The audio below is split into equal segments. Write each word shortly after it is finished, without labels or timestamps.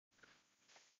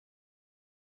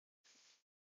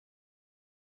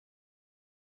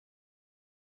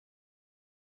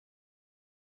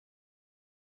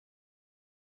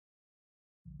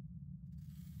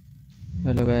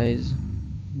Hello guys,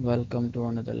 welcome to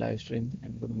another live stream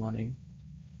and good morning.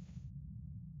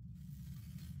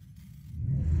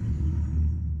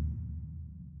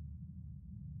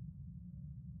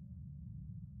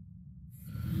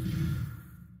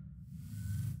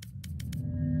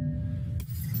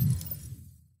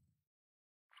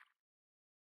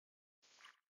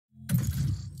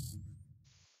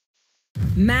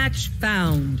 Match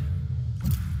found.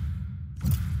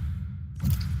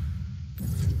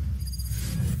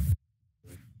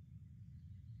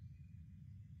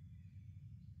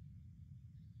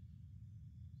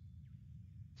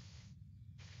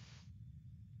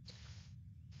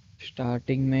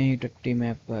 Starting में ही टट्टी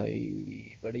map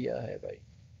भाई बढ़िया है भाई।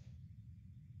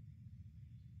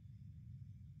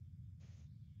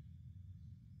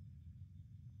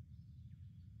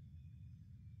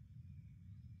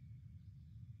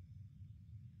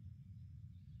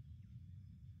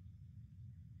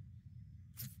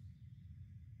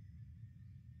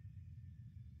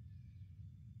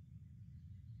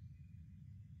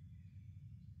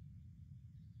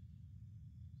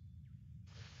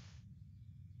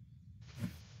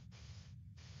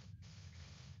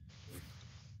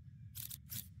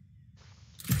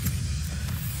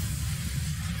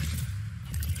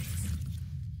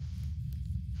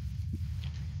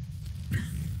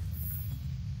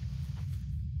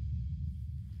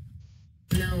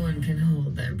 No one can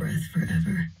hold their breath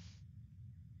forever.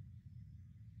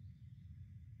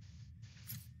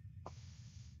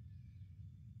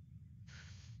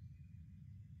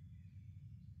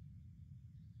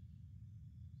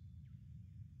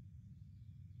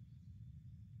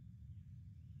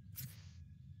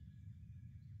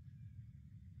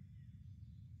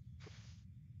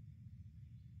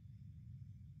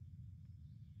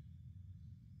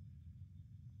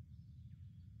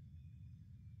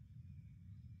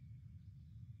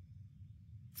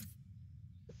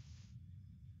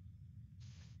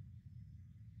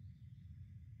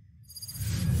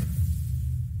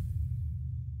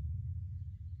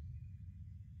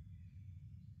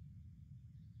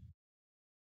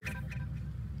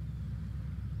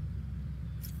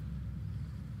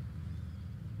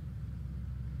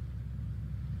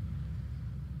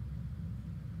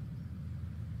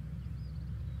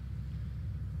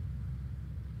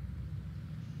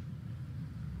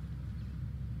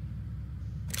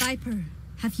 Viper,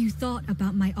 have you thought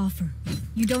about my offer?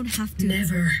 You don't have to.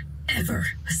 Never, ever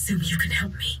assume you can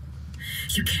help me.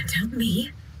 You can't help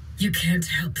me. You can't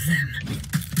help them.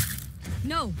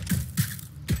 No.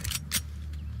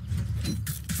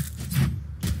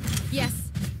 Yes.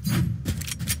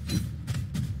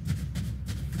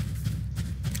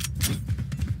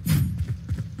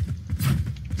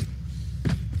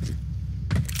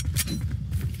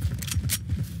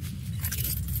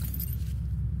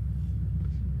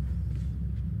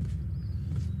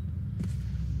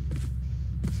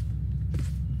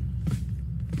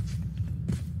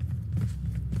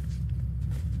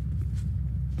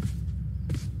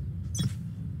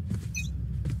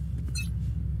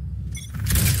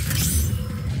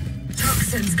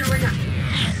 Toxins going up.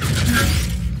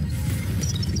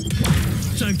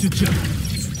 Time to jump.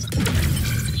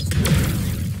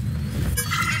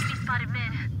 Enemy spotted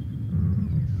mid.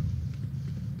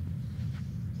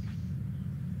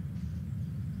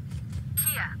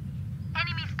 Here.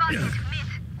 Enemy spotted mid.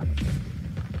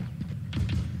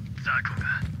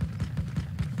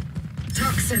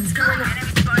 Toxins going up.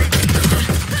 Enemy spotted.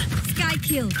 Sky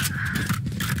killed.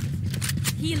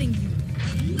 Healing you.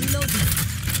 Reloading.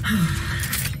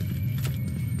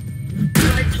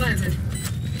 Light planted.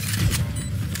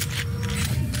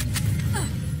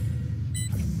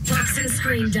 Toxin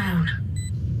screen down.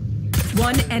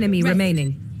 One enemy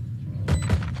remaining.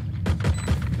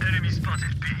 Enemy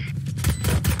spotted B.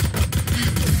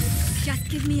 Just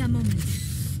give me a moment.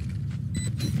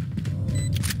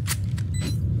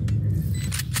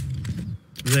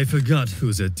 They forgot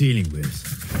who they're dealing with.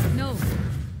 No.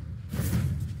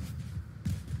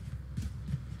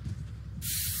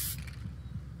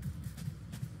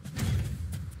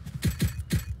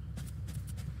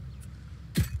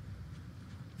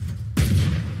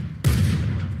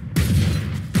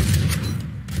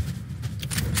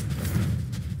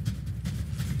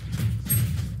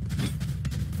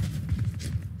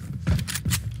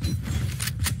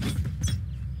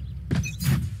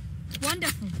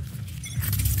 Wonderful.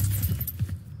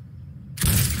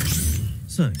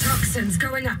 So, Toxins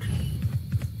going up.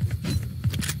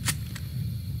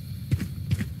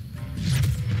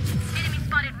 Enemy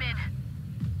spotted mid.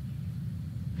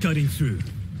 cutting through.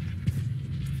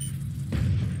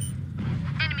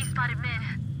 Enemy spotted mid.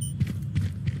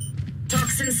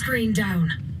 Toxin screen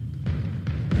down.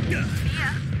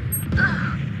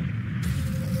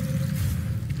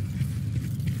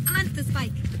 Plant the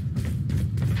spike.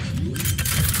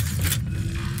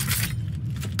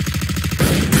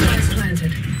 Lies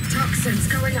planted. Toxins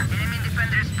going up. Enemy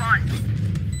defender spawn.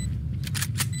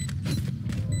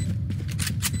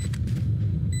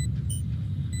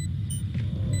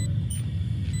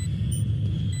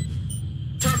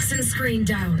 Toxin screen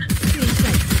down.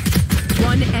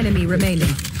 One enemy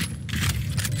remaining.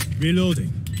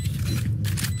 Reloading.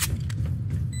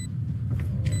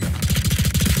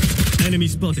 Enemy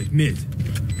spotted mid.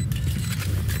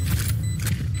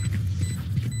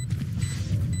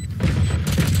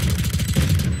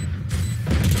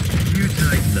 You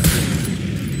take that.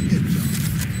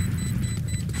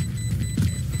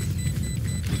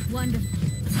 Wonderful.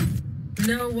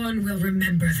 No one will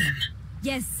remember them.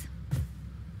 Yes.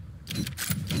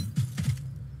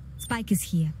 Spike is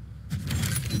here.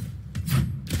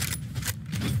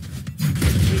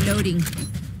 Reloading.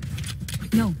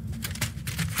 No.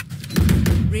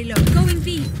 Reload. Going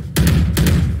B.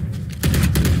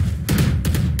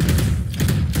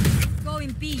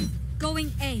 Going B.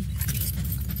 Going A.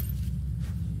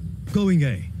 Going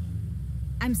A.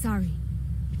 I'm sorry.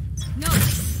 No.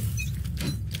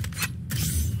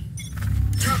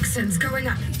 Toxins going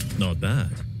up. Not bad.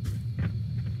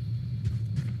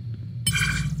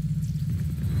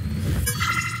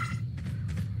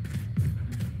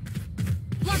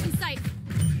 Blocking sight.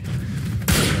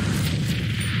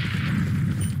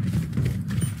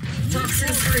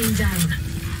 Toxin screen down.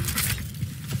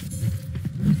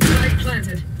 Light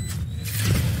planted.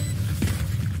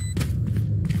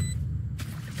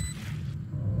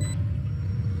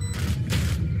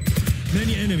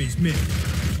 Many enemies mid.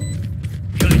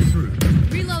 Cutting through.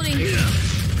 Reloading.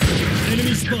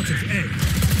 Enemy spotted A.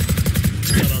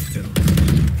 Got up till.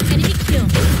 Enemy kill.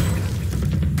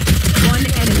 One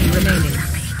enemy remaining.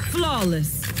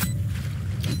 Flawless.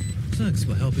 Thanks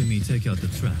for helping me take out the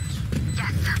trash.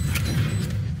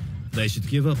 They should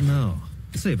give up now.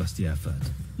 Save us the effort.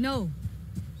 No.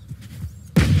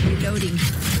 Reloading.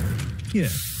 Yeah.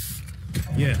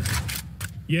 Yeah.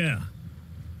 Yeah.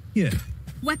 Yeah.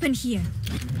 Weapon here.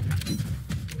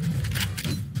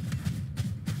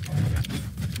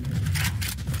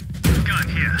 Gun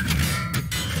here.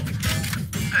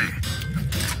 Hey.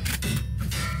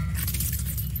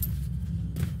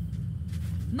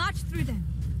 March through them.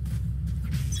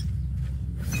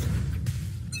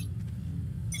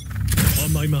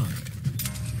 On my mark.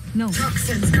 No.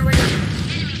 Toxins going up.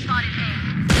 Enemy spotted A.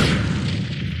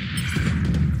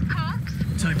 Cooks.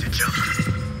 Time to jump.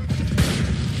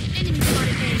 Enemy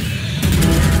spotted A.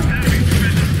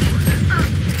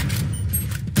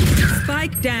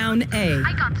 Spike down A.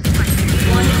 I got the spike.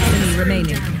 One enemy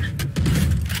remaining. Down.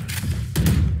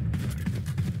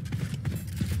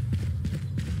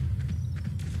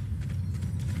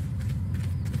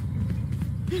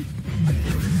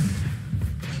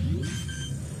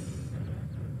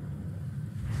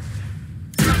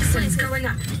 Toxins going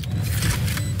up.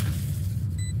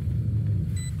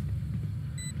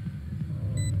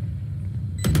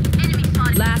 Enemy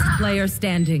spotted. Last player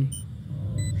standing.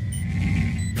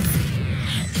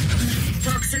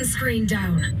 Toxin screen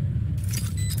down.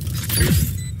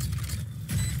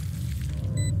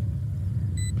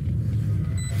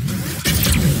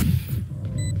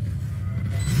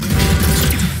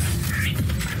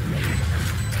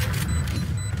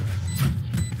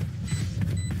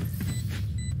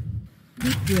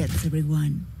 Regrets,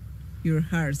 everyone. Your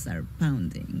hearts are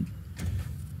pounding.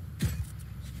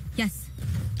 Yes.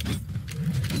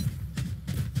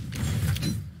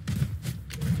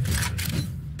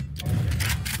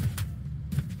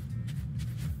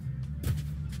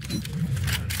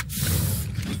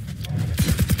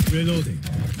 Reloading.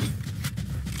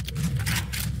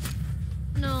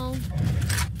 No.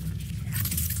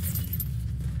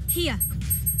 Here.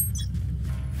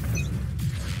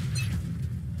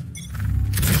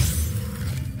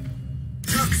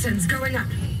 Toxins going up.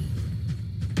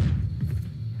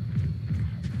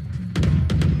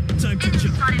 Time to Enemy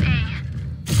jump. spotted A.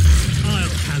 I'll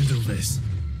handle this.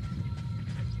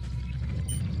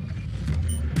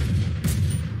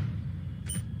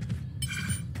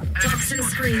 Toxin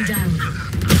screen down.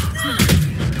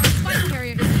 Spike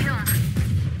carrier is here.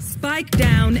 Spike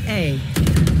down A.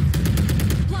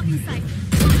 Blocking sight.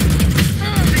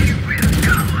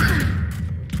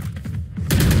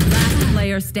 Last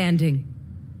player standing.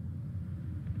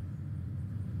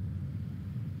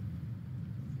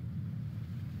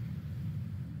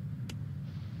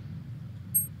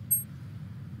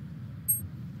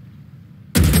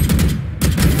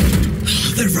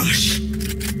 The rush.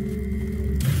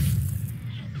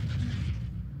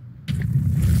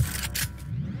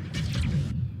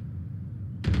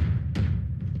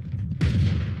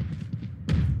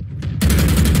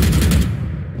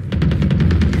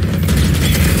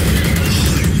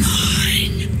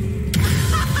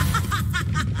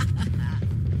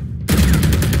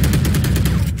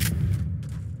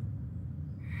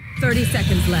 30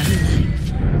 seconds left.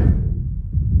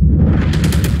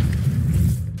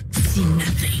 See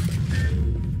nothing.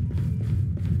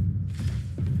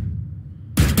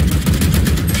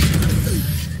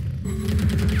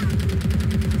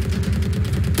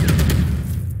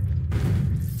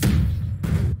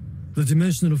 The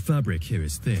dimensional fabric here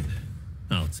is thin.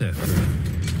 I'll tear through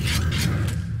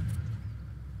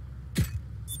it.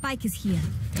 Spike is here.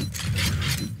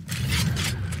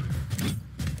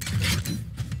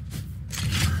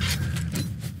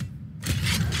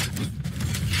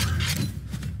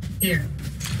 Here.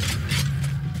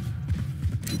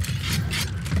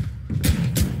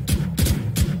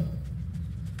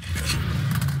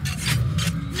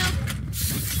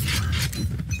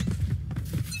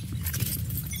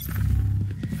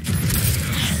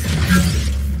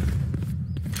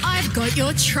 I've got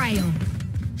your trail.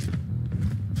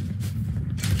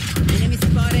 Enemy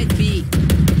spotted B.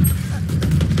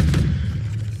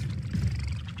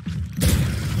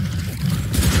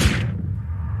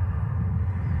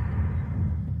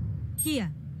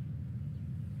 Here.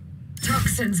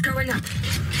 Toxins going up.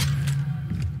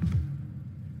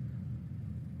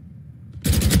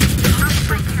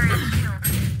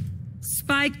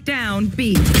 Spike down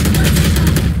B.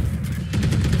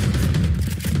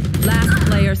 Last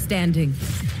player standing.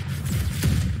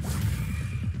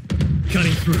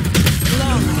 Cutting through.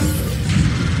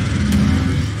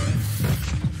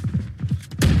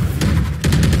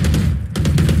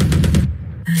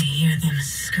 I hear them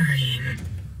scurrying.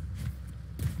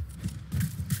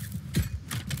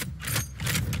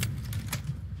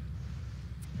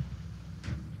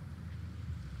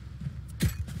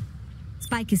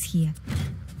 Spike is here.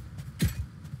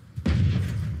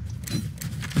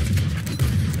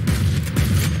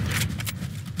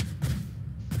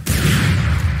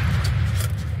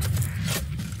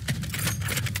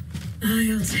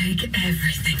 I'll take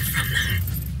everything from them.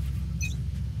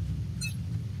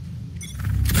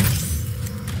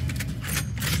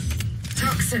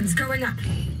 Toxins going up.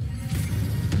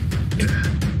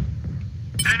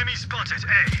 Enemy spotted A.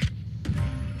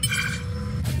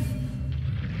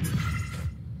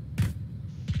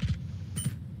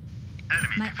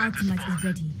 My ultimate is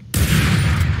ready.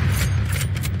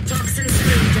 Toxins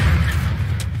screen down.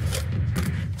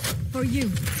 For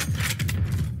you.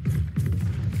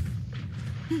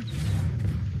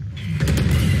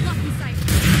 Lock in sight.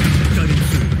 Cutting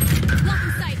through. Lock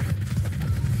in sight.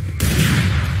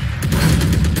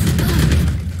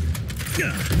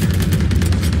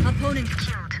 Opponent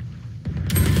killed.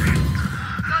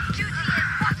 Your duty is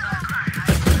not over.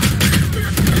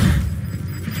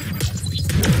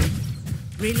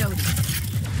 Reloading.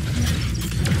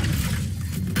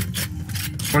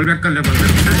 Call back कर ले call back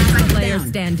Last player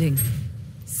standing.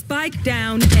 Spike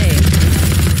down A.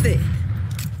 Thick.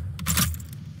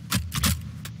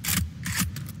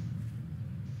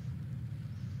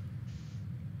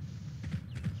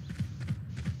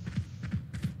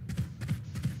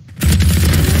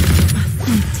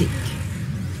 Authentic.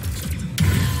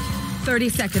 30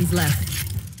 seconds left.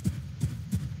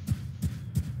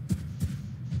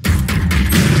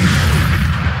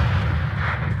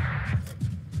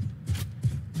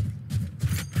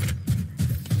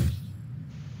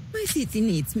 My city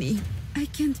needs me. I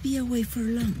can't be away for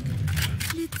long.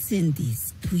 Let's end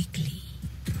this quickly.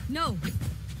 No.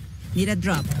 Need a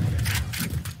drop.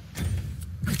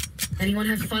 Anyone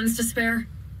have funds to spare?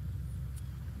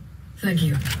 Thank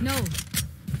you. No.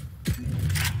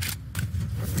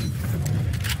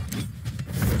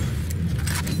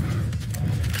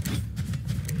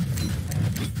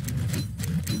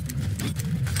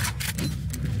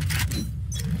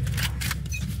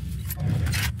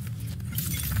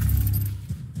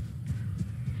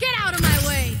 Get out of my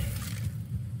way.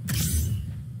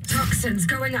 Toxins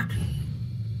going up.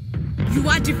 You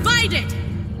are divided.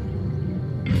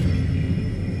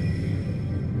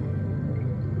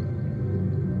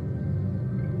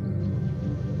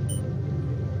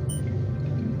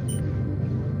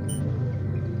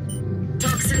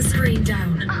 Toxin screen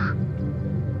down.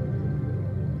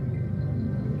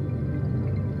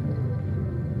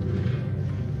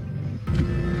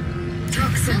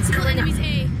 Toxins Multiple going enemies up.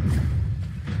 A.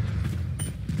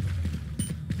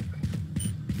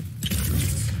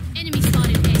 Enemy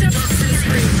spotted A. Toxin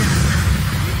screen down.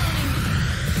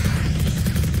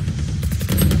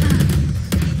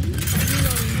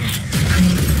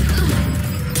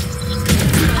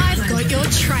 I've got your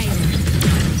trail.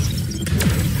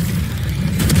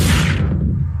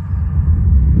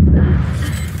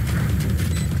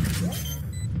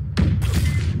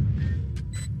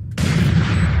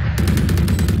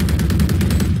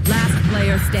 Last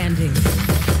player standing.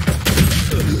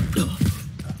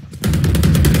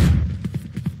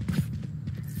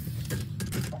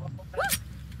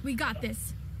 We got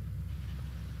this.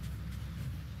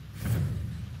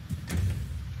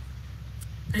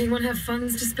 Anyone have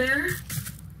funds to spare?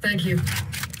 Thank you.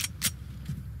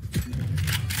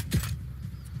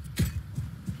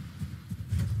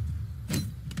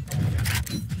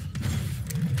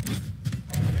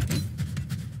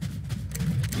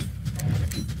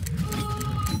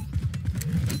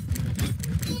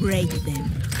 Break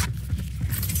them.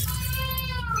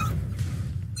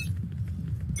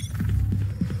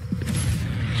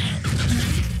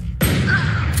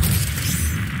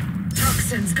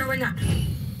 Toxins going up.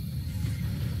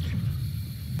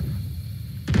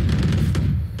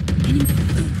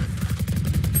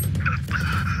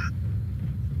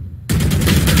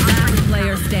 Last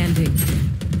player standing.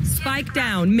 Spike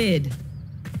down mid.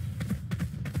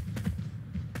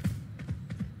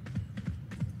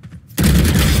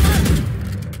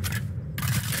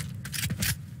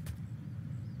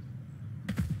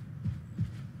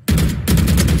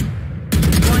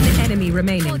 One enemy Fall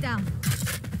remaining. down.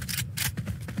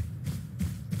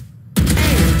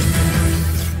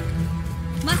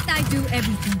 Must I do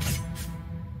everything?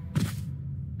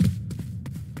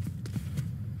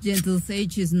 Gentle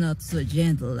Sage is not so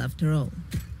gentle after all.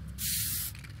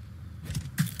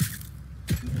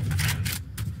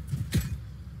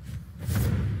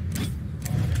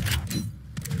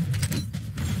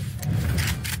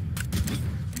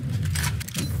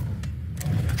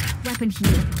 Weapon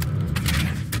here.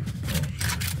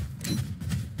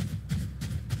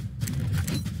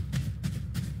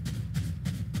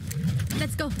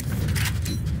 Let's go.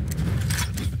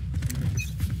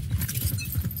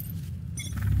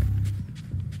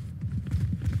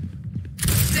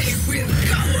 They will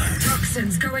cower.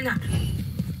 Toxins going up.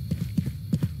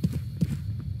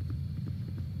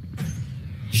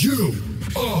 You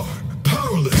are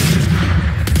powerless.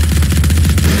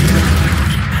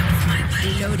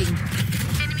 Reloading.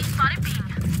 Enemy spotted B.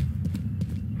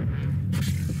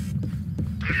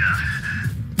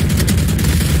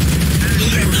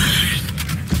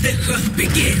 The hunt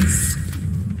begins.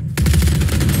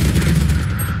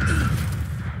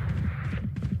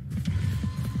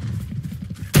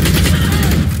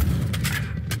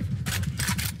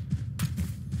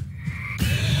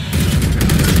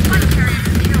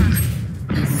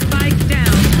 Spike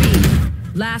down B.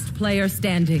 Last player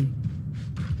standing.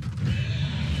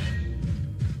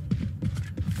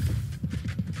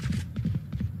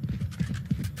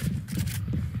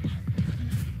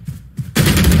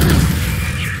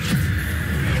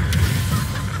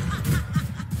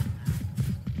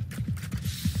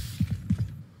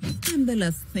 I'm the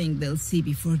last thing they'll see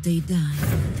before they die.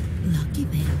 Lucky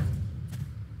them.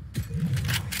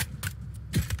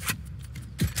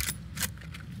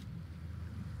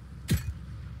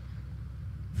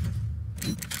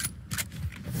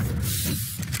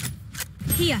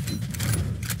 Here.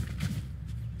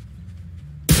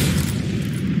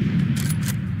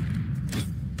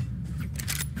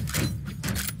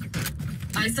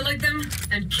 Isolate them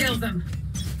and kill them.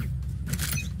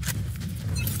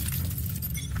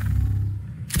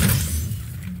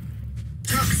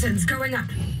 Toxins going up.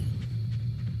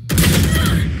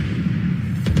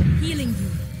 Healing you.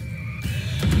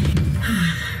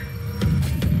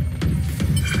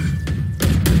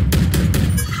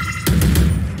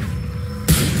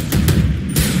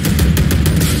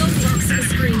 Toxin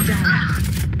screen down.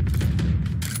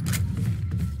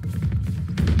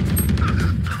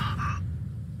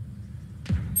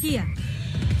 Here.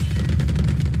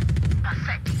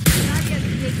 Target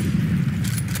taken.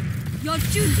 Your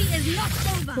duty is not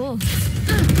over. Cool.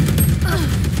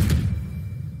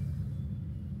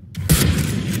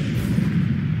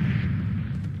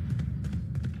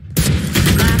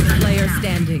 Last player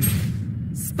standing.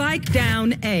 Spike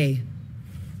down A.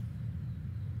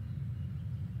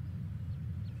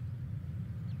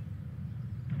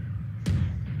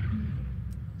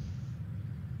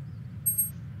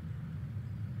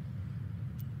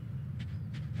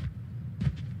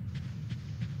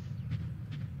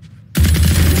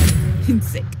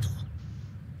 Insecto.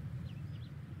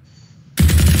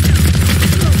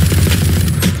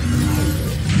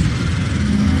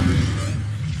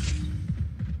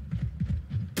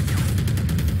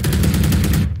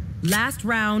 Last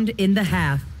round in the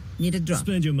half. Need a drop.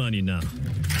 Spend your money now.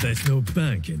 There's no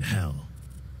bank in hell.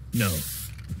 No.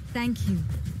 Thank you.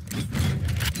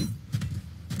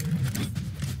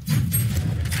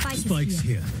 Spike's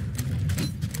here.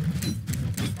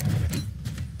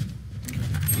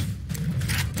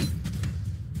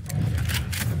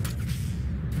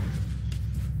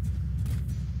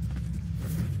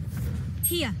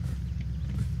 Here.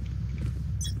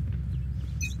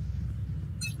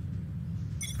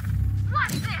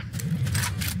 What's this?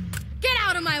 Get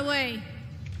out of my way!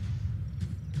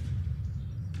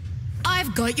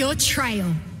 I've got your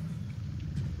trail.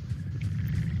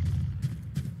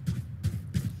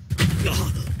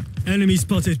 Enemy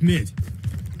spotted mid.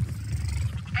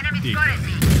 Enemy spotted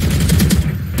me.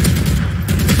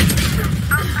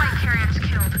 Our flight carrier's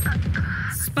killed.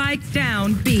 Spike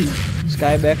down B.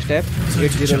 Sky backstep.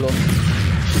 8-0 low.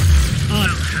 I'll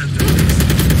handle this.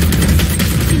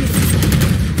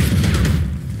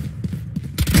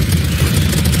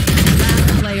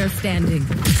 Last player standing.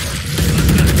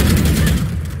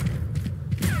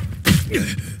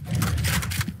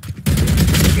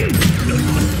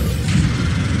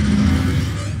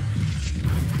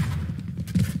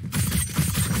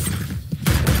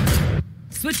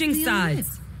 Switching Be sides.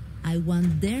 honest. I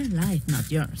want their life,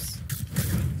 not yours.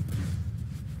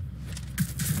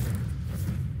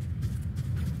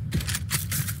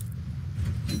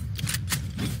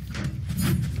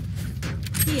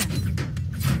 Here.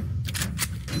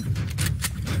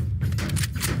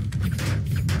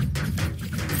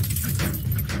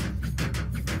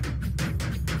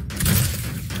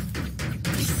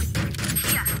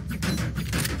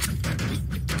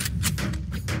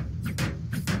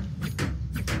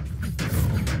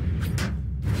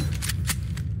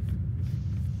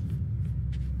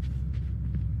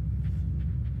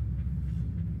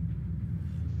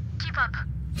 Keep up.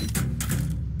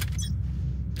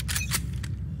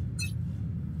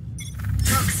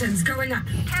 Toxins going up.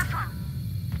 Careful.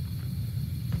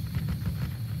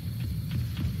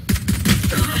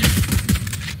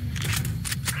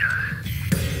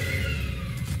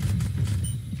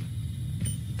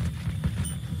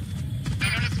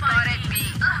 Enemy spotted B.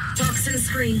 Toxin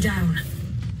screen down.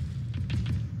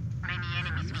 Many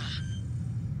enemies B.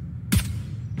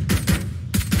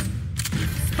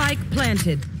 Spike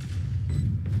planted.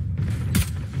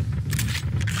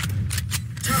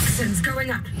 Toxins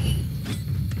going up.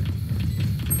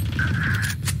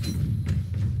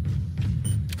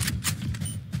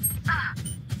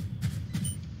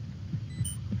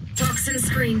 Toxin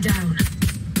screen down.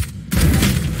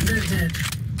 They're dead.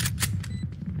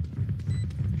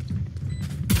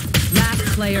 Last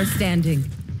player standing.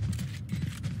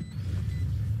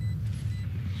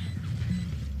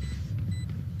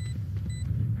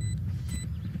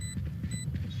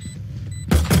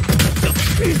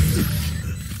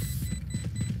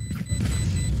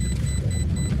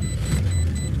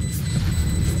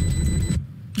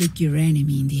 Look your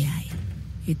enemy in the eye.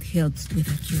 It helps with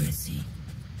accuracy.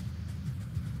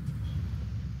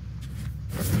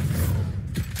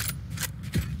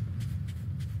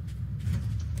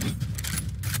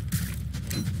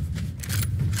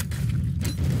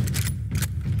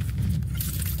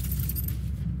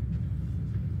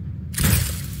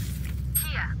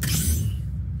 Here.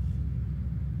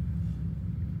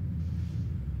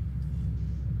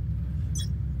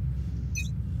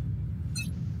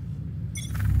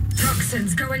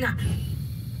 Toxins going up.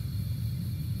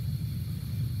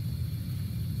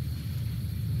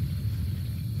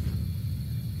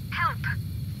 Help.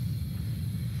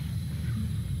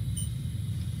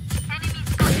 Enemy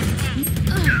spotted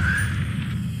A.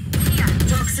 Here.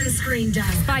 Toxin screen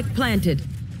down. Spike planted.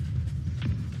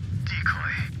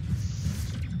 Decoy.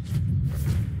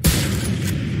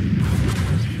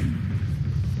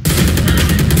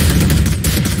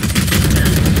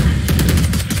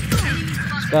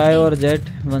 Sky or Jet.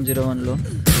 101 low.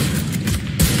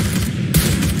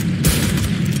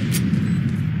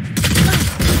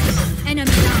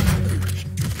 Enemy down.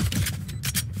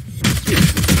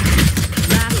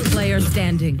 Last player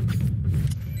standing.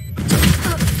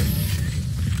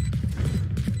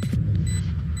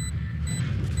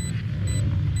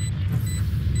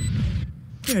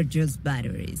 They're just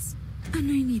batteries. And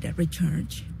I need a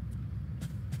recharge.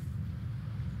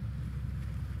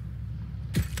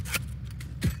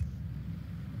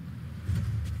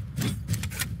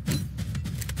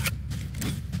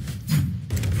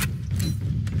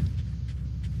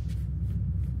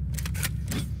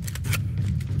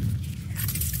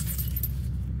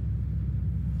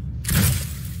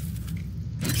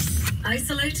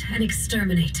 Isolate and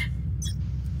exterminate.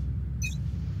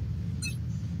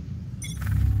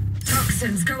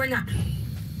 Toxins going up.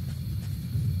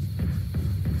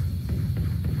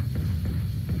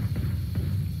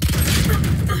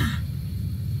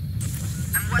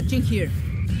 I'm watching here.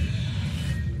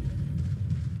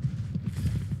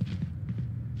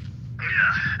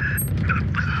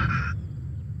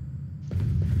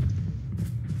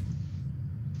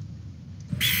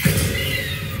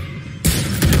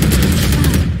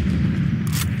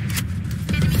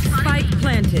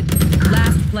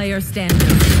 player standing.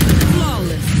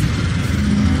 Flawless.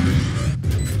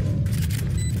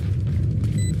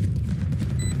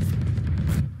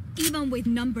 Even with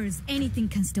numbers, anything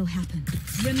can still happen.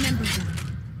 Remember that.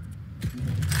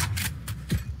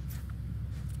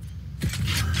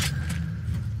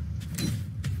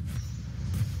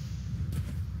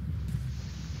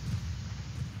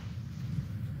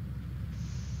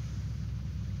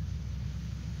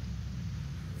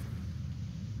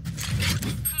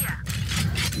 Here.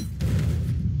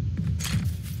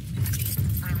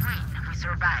 We win. We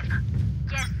survive.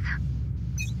 Yes.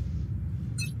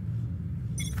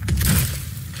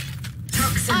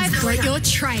 Toxins I've going got up. your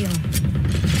trail.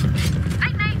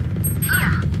 Night night.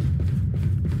 Here.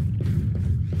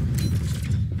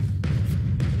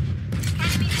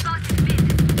 Enemy spotted mid.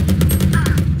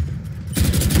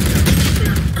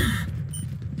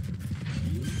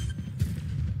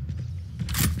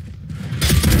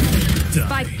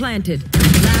 Spike planted.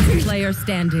 Last player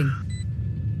standing.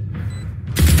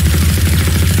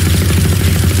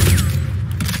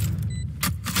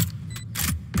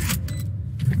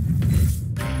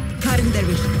 Cutting their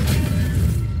vision.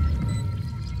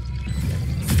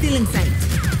 Still in sight.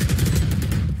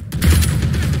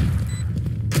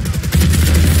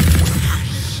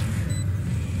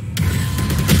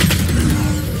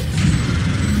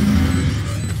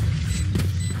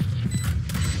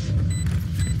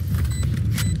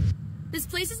 This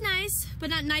place is nice, but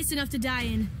not nice enough to die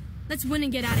in. Let's win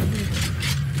and get out of here.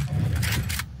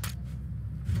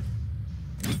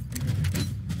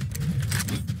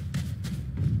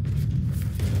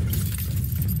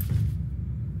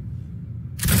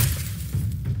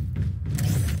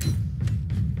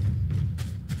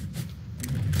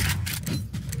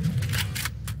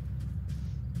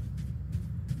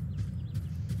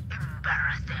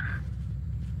 Embarrass them.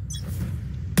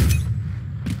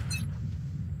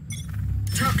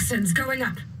 Toxins going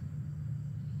up.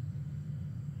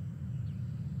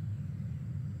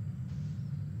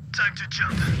 Time to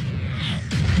jump.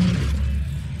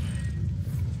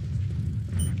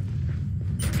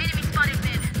 Enemy spotted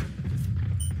mid.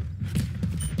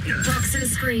 Toxin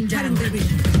screen Cutting down. their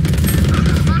vision.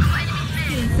 Multiple enemies Still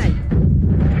mid. in sight.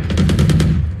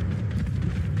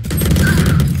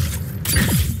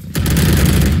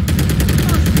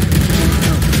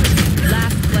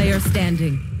 Last player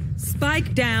standing.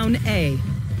 Spike down A.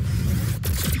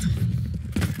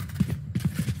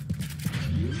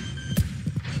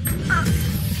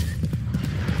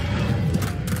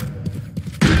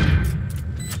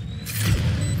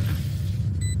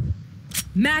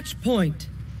 Match point.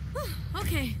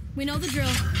 Okay, we know the drill.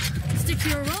 Stick to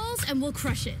your roles and we'll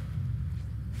crush it.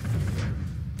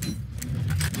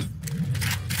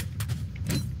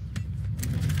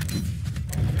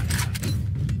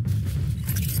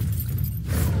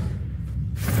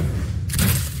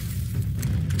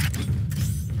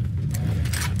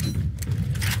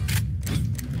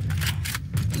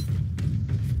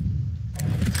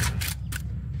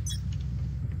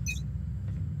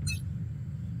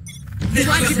 The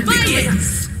hunt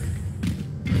begins.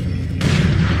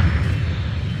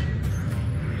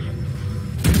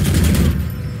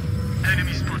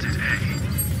 Enemy spotted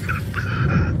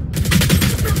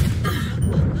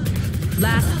A.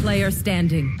 Last player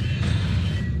standing.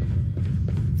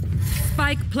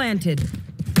 Spike planted.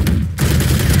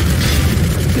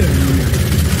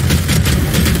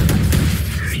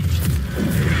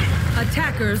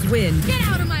 Attackers win. Get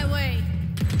out of my way!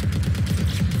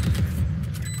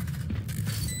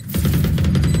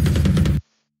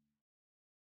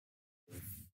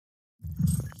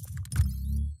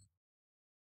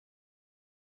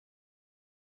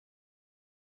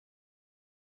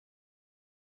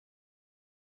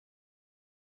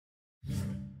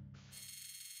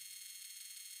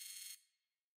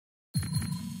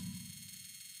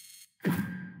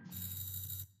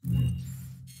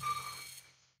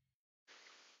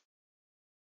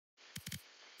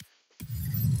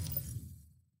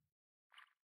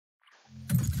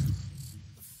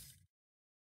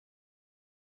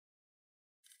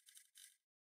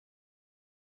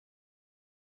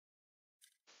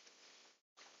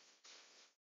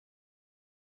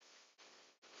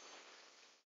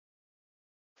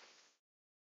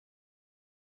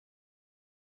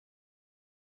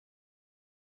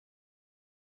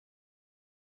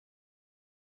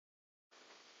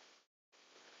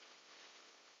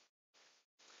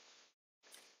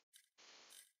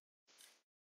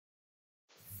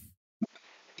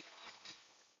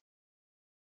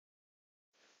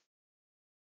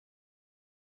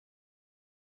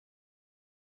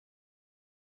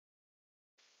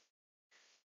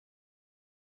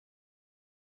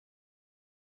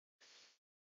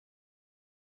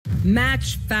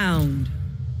 Match found.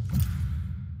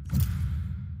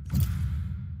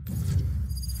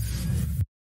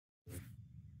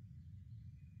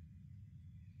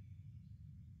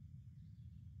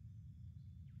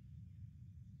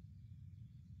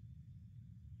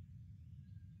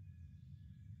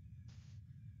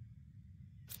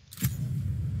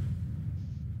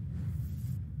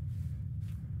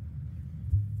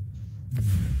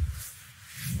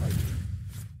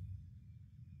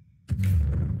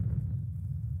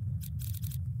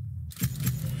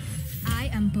 I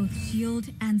am both shield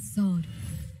and sword.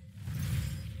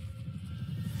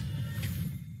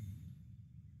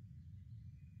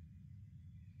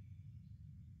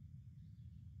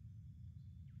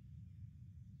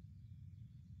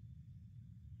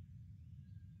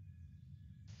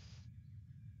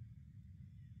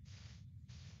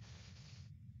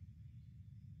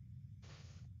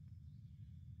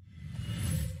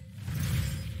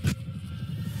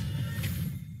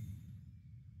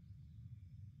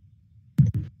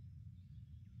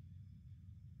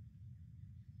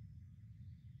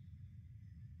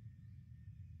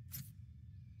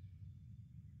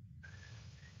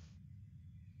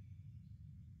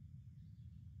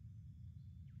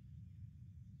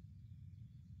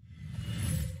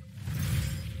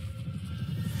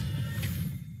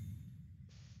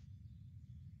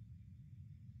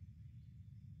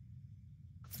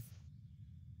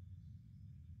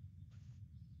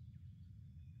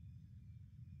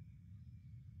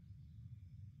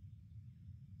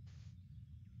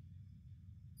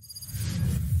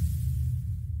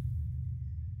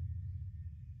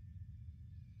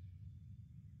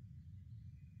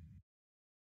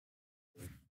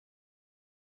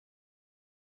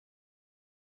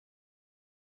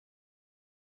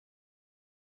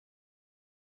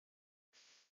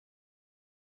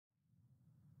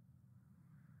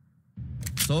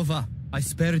 Sova, I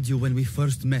spared you when we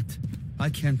first met. I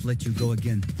can't let you go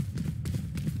again.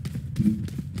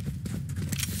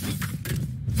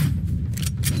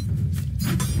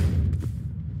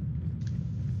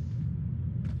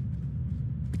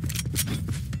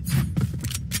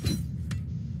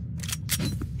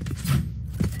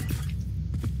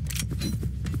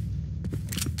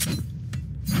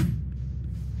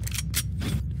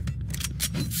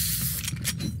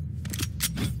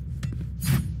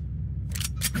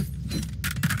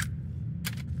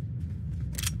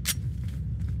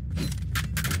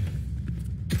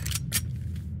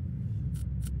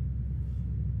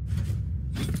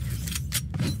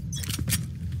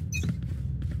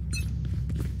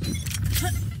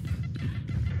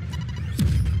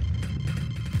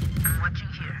 I'm watching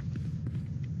here.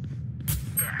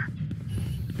 There.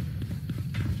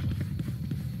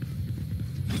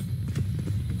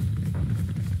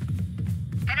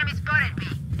 Enemy spotted me.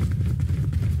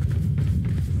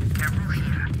 Careful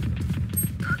here.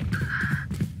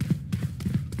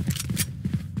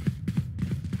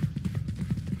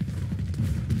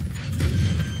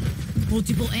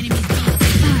 Multiple enemies.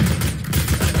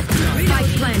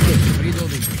 Spike planted.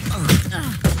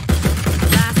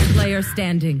 Last player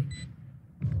standing.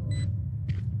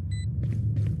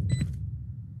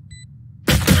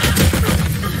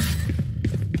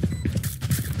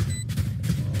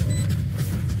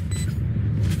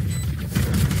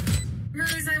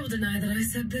 Realize I will deny that I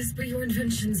said this, but your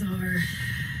inventions are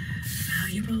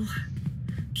valuable.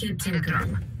 Keep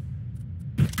tinkering.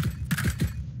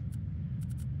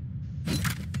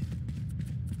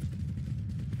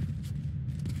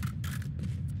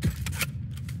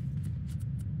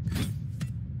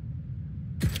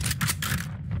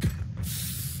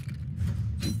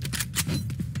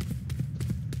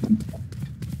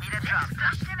 Need a drop.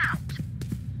 Flush them out.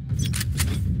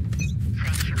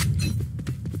 Thank you.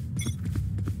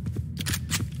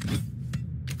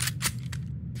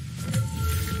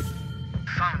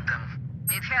 Found them.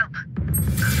 Need help.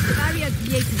 Barrier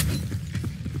created.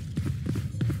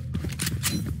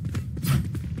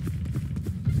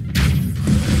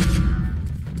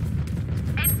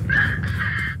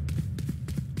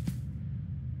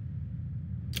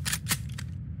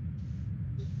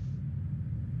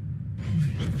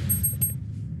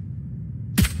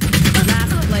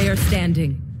 Last player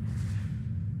standing.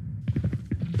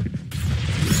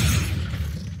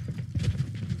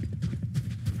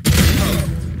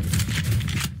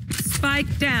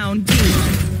 Spike down B.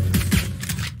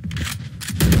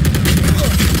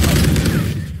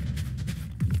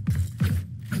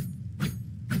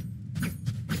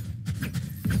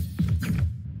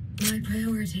 My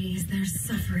priority is their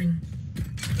suffering.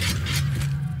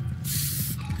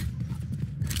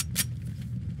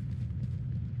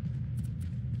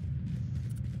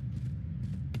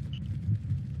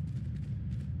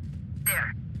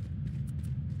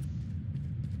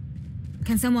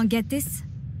 Can someone get this?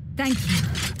 Thank you.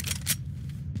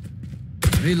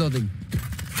 Reloading.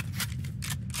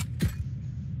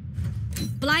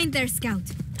 Blind their scout.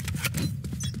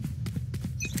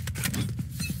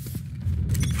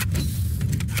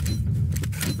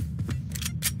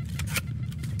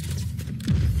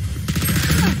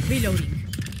 Reloading.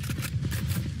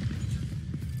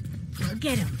 Go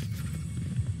get him.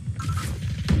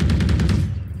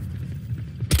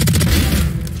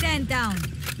 Stand down.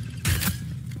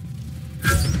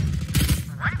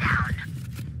 One down.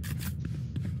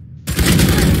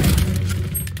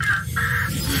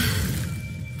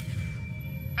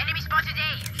 Enemy spotted A.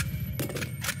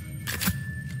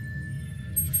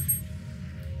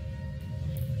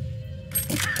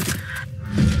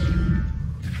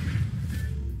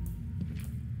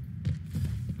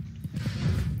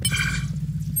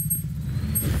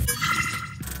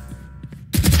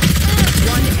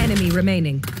 One enemy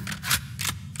remaining.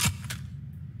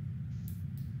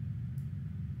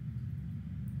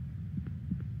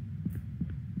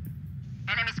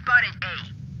 Enemy spotted A.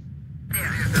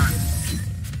 There, you're done.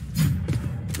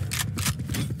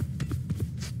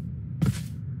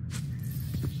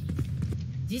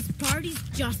 This party's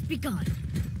just begun.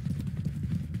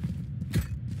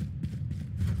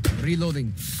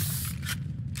 Reloading.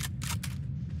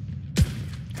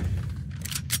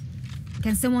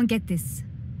 Can someone get this?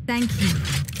 Thank you.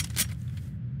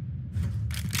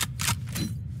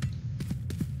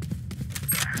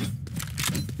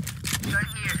 Right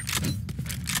here.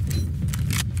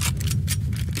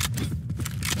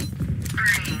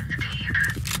 Breathe deep.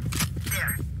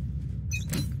 There.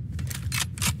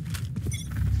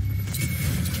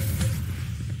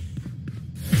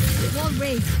 Wall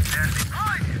raised. I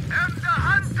am the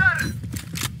hunter!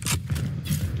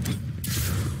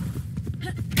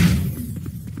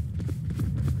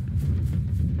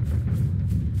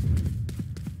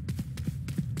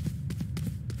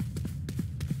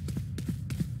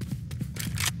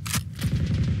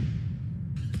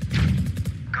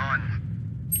 Gone.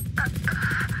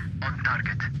 On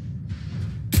target.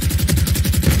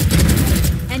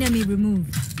 Enemy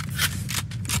removed.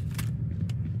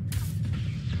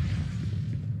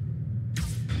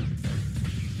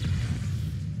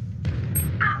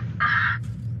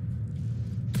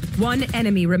 One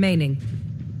enemy remaining.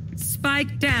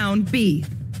 Spike down B.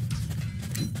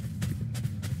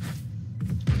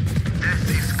 Death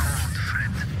is cold,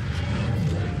 friend.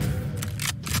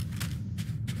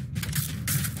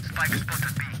 Spike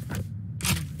spotted B.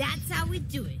 That's how we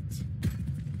do it.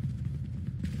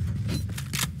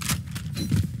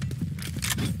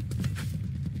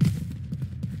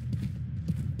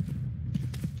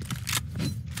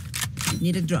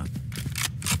 Need a drop.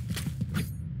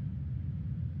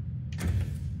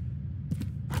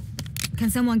 Can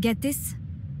someone get this?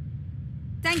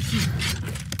 Thank you.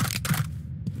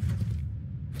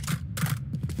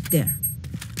 There.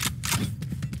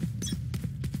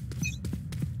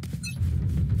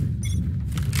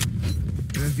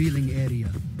 Revealing area.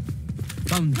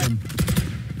 Found them.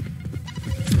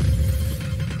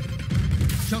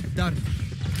 Shock dart.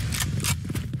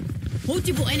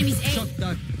 Multiple enemies A. Shock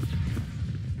dart.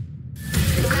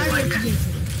 Barrier created.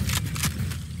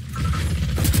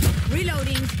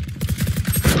 Reloading.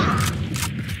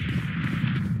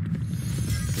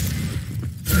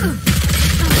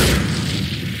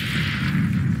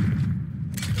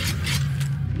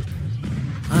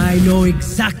 I know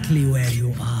exactly where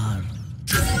you are.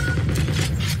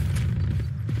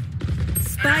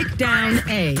 Spike down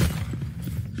A.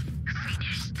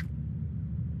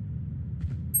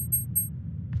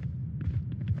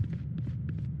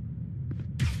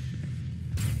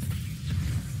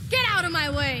 Get out of my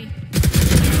way!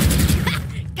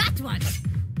 Got one.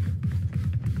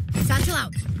 Satchel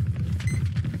out.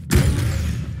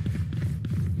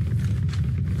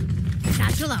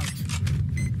 Satchel out.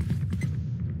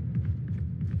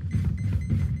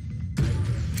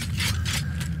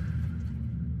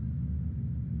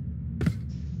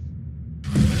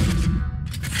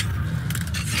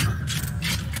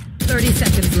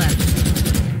 Seconds left.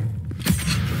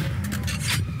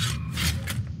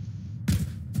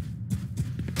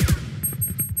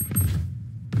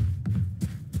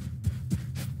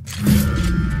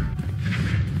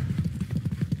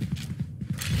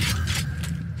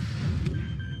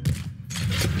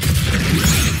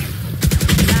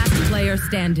 Last player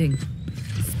standing.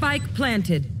 Spike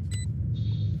planted.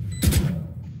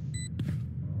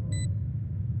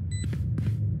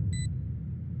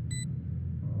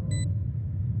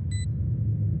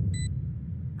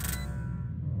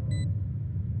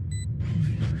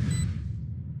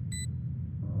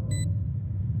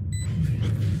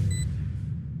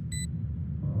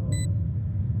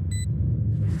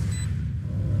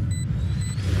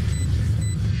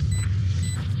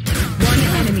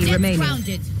 remaining.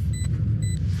 Grounded.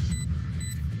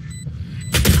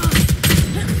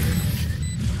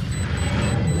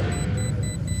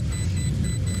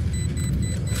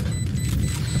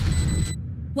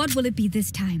 What will it be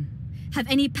this time? Have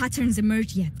any patterns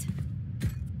emerged yet?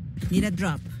 Need a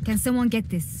drop. Can someone get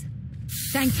this?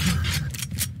 Thank you.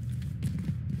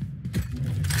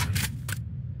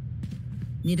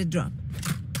 Need a drop.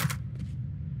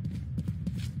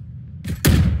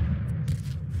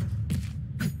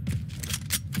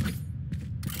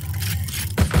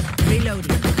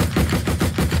 Reloading.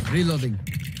 Reloading.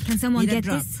 Can someone Need a get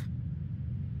drop. this?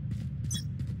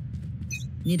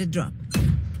 Need a drop.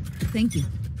 Thank you.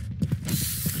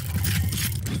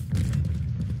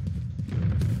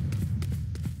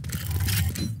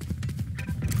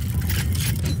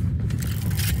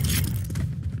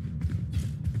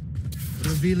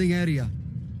 Revealing area.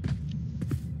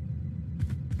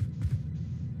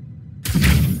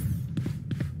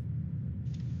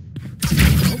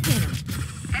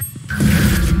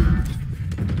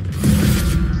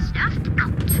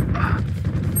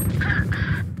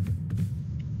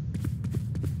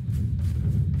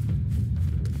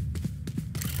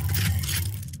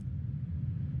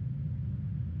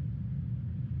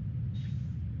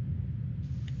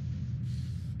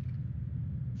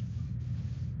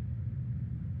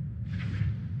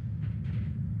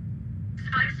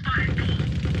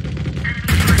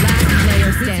 Last player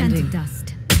Return to standing.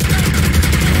 dust.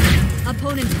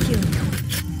 Opponent killed.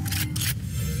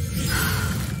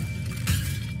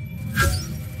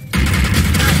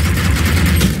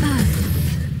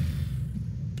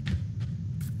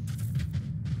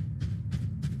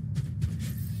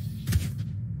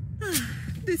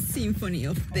 The symphony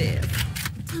of death.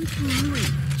 Don't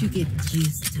wait to get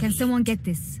used to Can it. someone get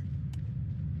this?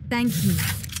 Thank you.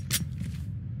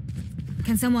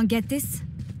 Can someone get this?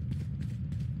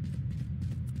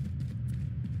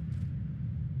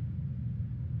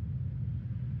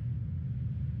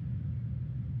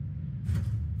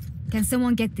 Can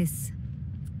someone get this?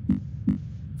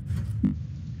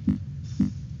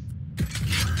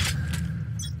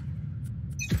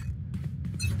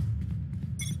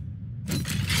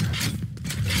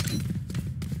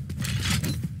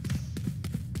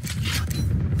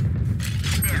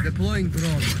 Deploying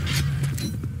drone.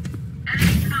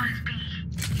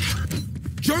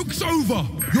 Joke's over!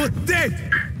 You're dead!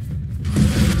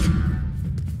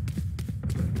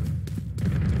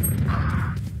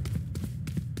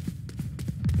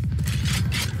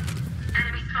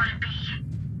 Enemy spotted B.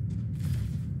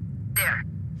 There.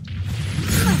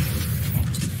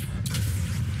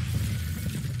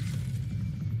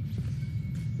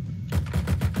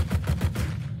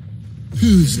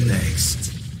 Who's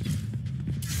next?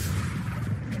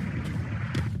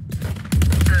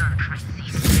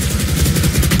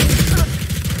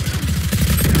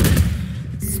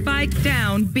 Spike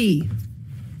down B.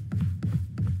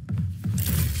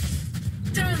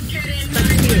 Don't get in my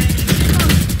way.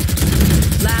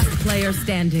 Last player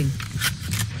standing.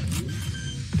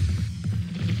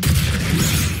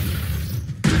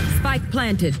 Spike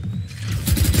planted.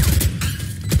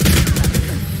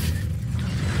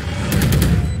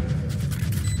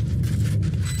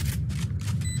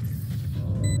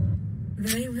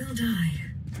 They will die.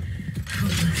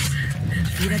 Hopeless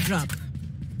and Need a drop.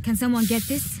 Can someone get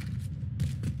this?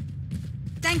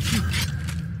 Thank you.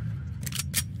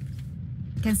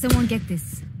 Can someone get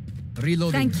this?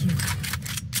 Reloading. Thank you.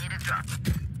 Need a drop.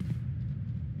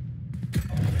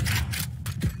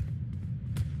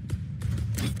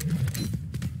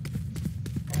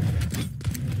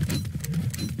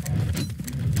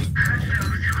 Hurt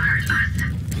those who hurt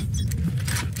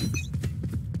us.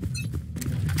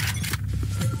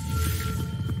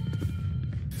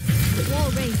 Wall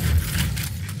raised.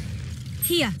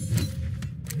 Here.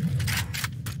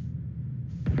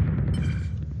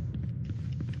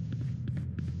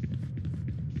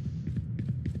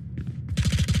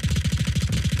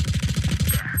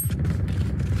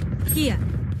 Here.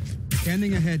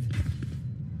 Scanning ahead.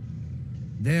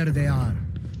 There they are.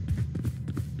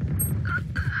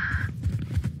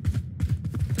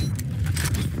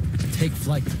 Take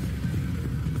flight.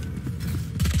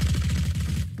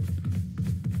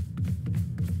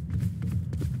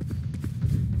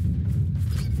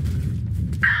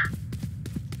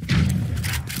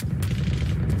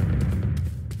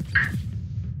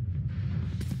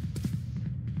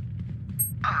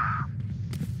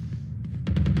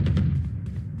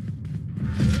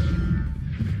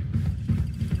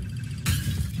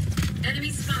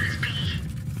 enemy spotted B.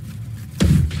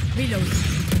 Reload.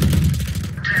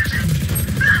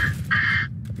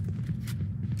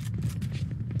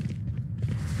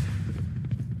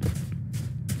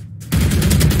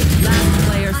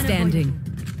 standing.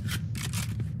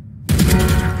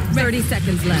 30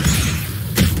 seconds left.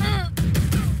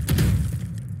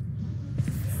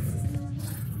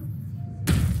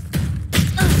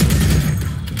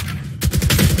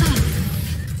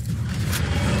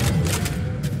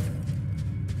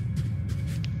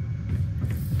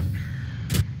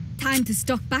 Time to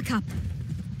stock back up.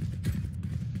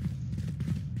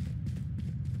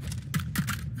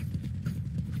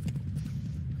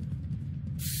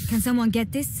 Can someone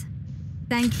get this?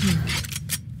 Thank you.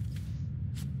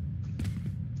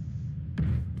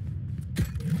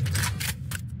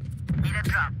 Need a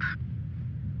drop.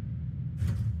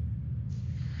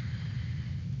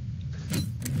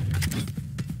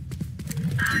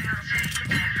 I'll take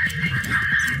everything from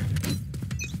them.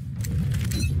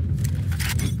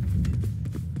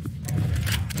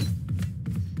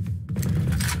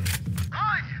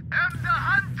 I am the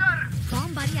hunter!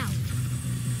 Bomb buddy out.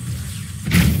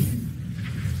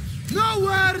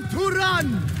 Nowhere to run!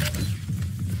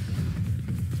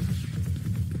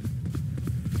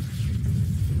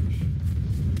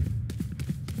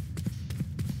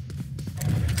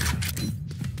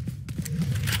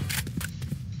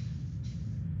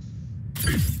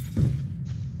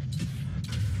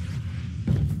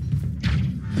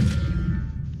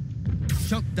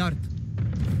 Shock dart.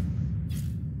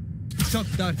 Shock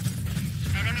dart.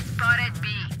 Enemy spotted B.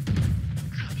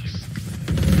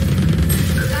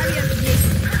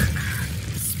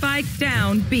 Spike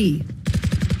down B.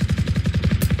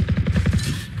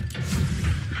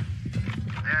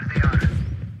 There they are.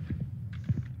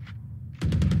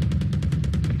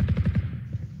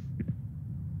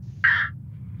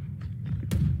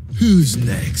 Who's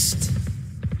next?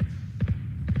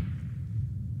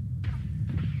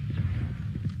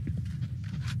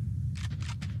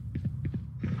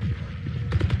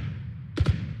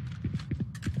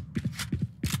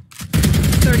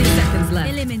 Left.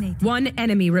 Eliminate. One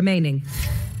enemy remaining.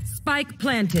 Spike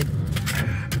planted.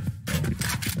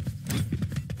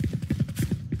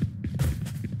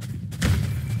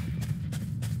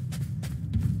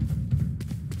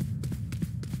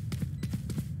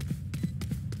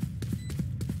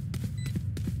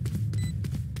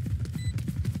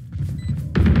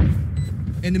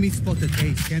 Enemy spotted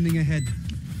A, scanning ahead.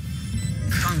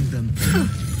 Found them.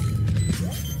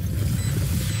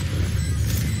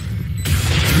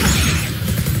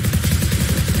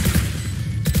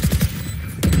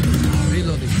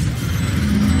 Reloading.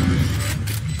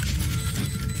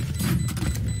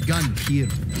 Gun here.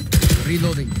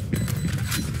 Reloading.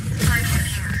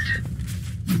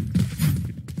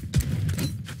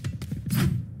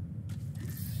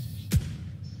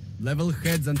 Level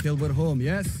heads until we're home,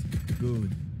 yes?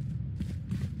 Good.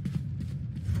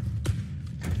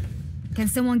 Can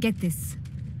someone get this?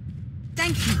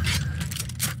 Thank you.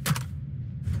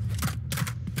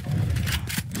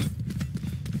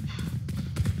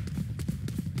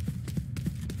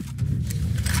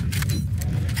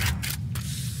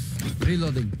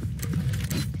 Reloading.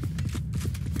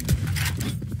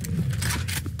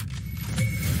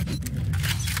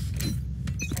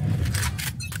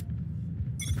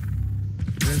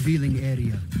 Revealing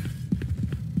area.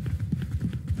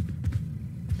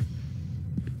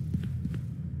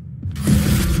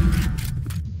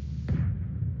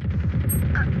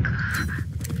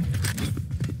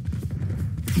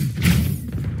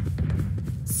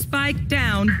 Spike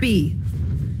down B.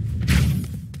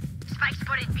 Spike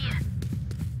spotted B.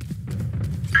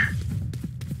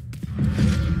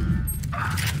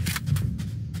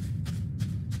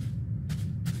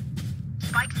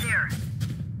 Spike's there.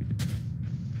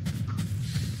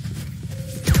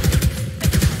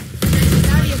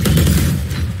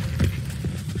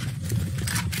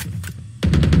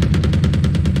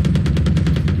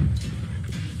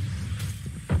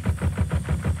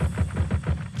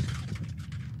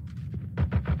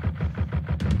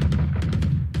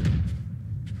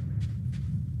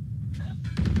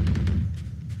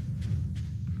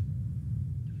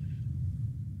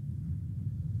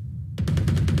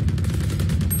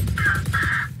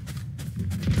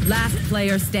 Last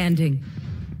player standing.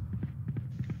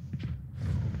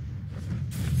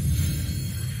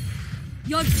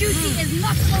 Your duty is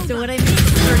not over. So what I mean?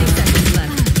 30 seconds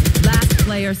left. Last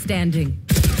player standing.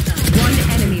 One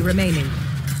enemy remaining.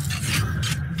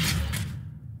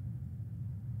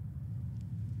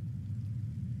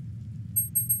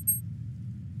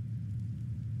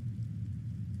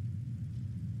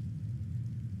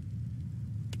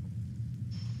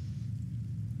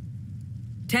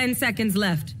 Ten seconds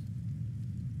left.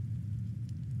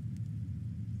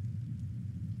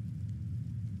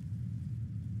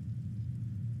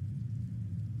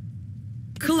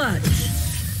 Clutch.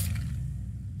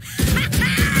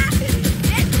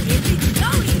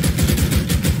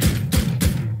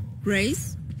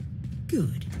 Grace?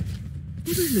 Good.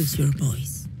 Never lose your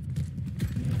voice.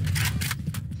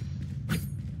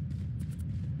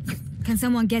 Can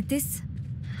someone get this?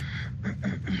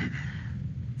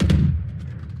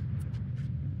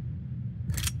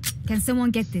 Can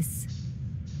someone get this?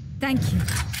 Thank you.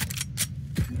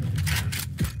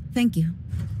 Thank you.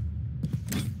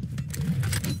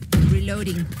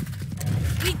 Reloading.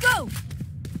 We go!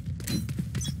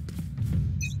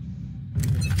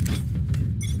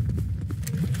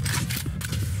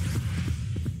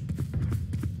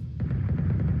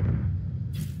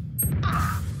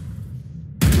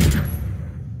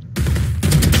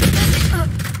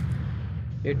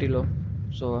 Low.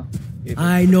 So,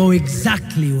 I know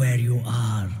exactly where you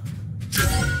are.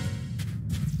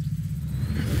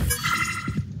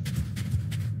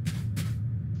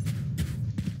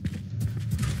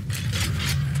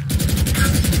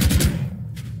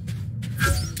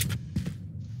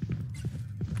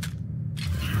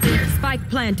 Spike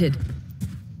planted.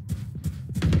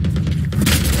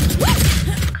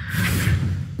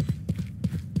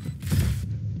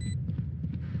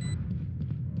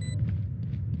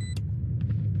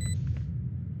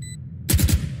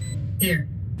 Here.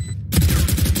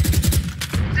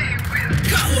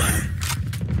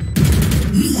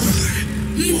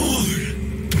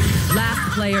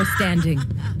 Last player standing.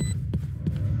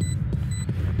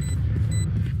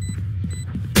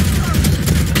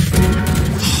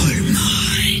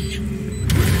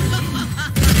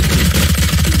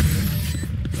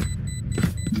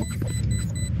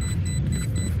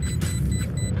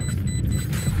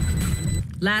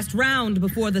 Last round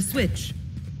before the switch.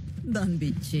 Don't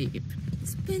be cheap.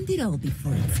 Spend it all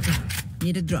before it's gone.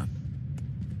 Need a drop.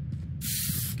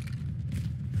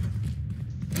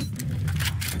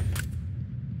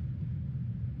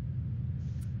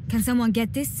 Can someone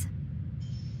get this?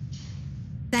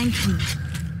 Thank you.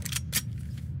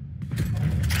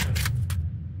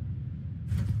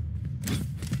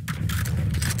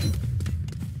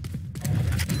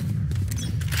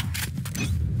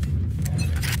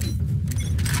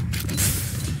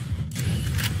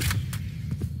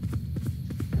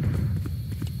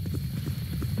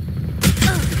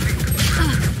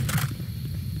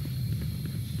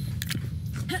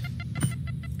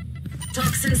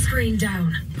 Toxin screen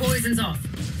down. Poison's off.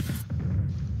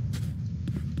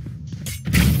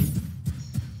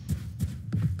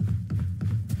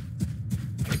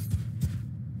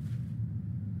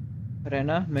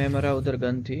 रहना मैं मरा उधर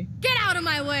gun थी. Get out of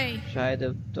my way. शायद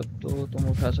अब तक तो तुम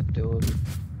उठा सकते हो.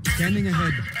 Scanning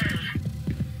ahead.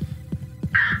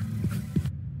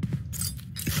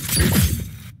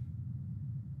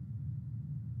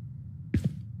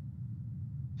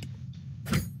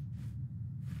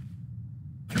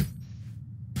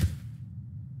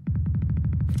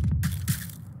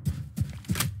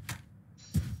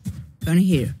 Gun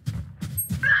here.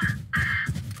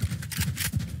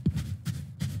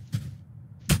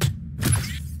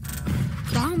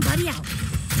 Bomb buddy out.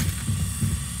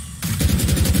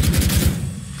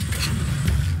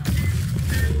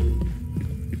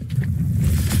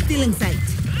 Still in sight.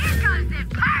 Here goes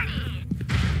the party!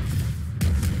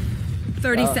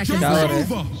 30 seconds shower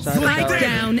left. है. Spike shower.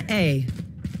 down A.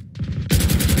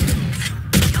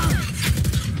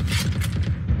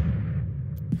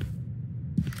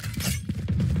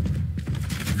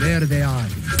 There they are.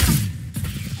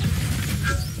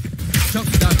 Shot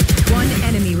down. One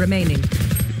enemy remaining.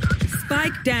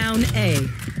 Spike down A.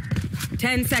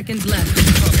 10 seconds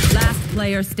left. Last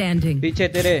player standing. पीछे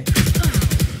तेरे.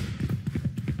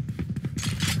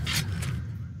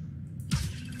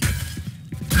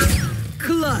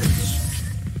 Clutch.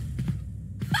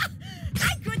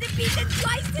 I couldn't beat it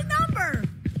twice the number!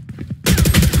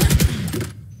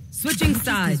 Switching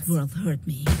sides. This world hurt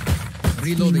me.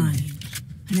 Reloading. Mine.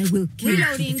 And I will kill to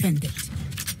Reloading. defend it.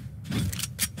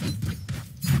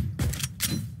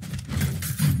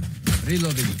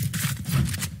 Reloading.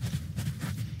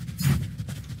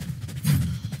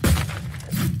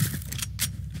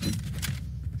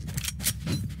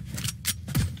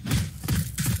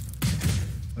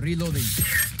 Reloading.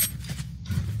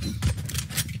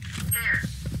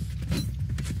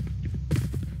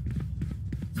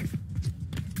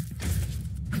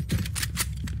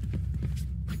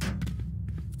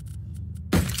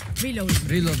 Reloading.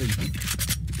 Reloading.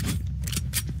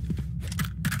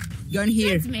 Gun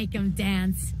here. Let's make him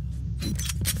dance.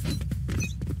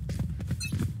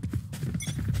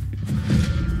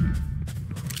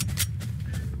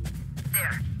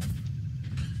 There.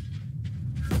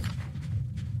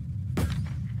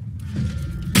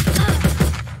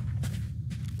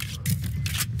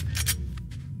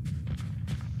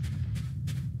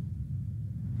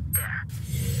 There.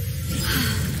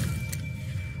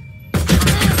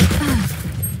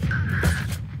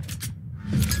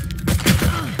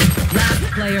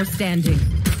 player standing.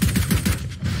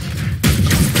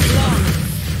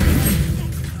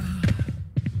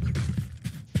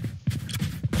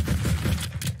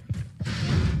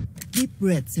 Deep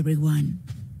breaths, everyone.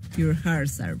 Your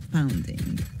hearts are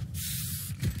pounding.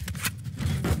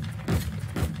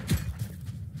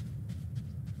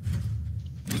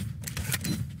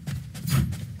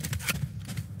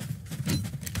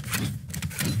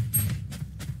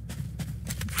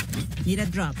 Need a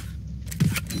drop.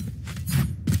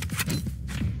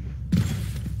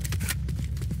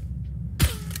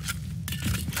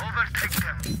 Overtake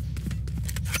them.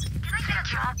 Can I get a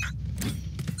drop?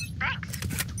 Thanks.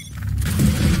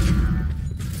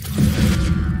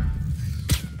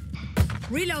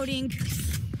 Reloading.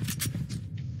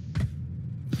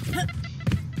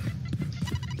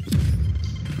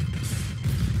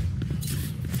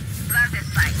 Plant this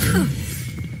site.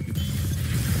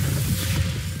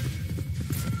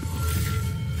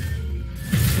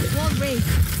 Wall raised.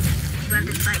 Plant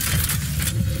this site.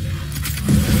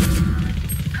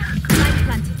 Light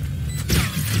planted.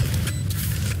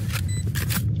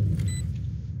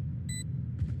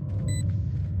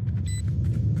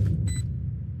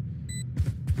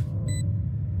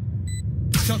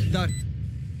 Shock dart.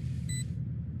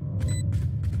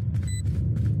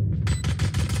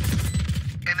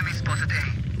 Enemy spotted A.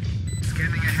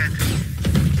 Scanning ahead.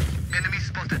 Enemy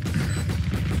spotted.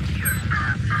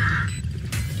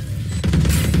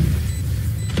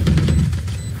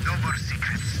 No more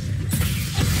secrets.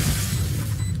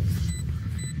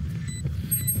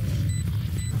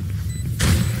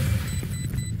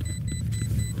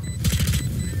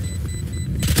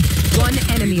 One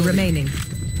enemy remaining.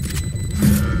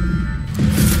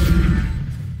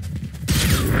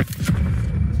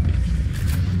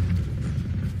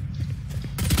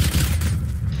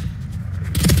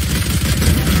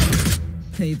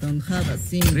 They don't have a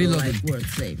single Reloading. life worth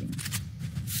saving.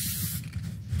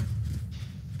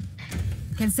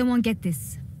 Can someone get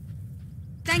this?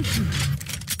 Thank you.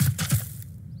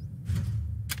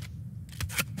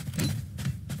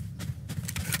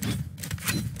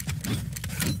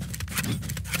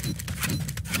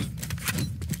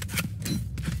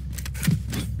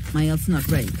 My ult's not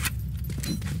ready.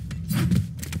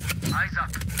 Eyes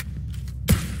up.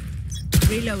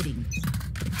 Reloading.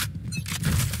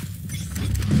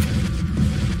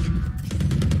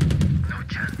 No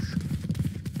chance.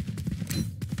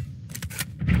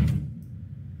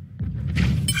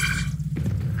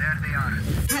 There they are.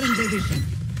 Cutting their vision.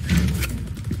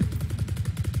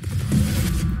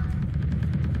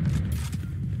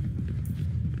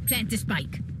 Plant the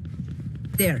spike.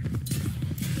 There.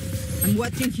 I'm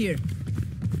watching here.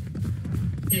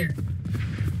 Here.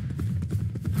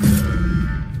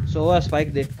 So a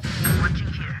spike they.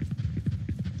 Watching here.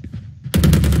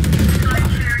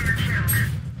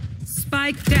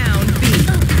 Spike down B.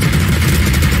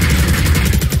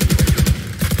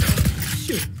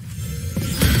 Shoot.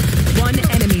 One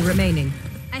enemy remaining.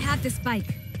 I have the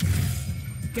spike.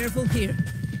 Careful here.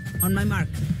 On my mark.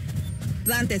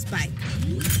 Plant the spike.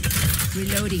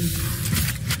 Reloading.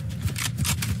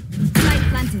 Spike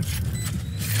planted.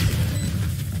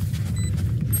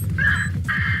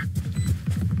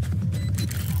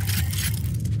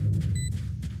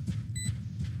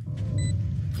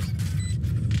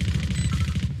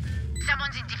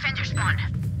 Someone's in defender spawn.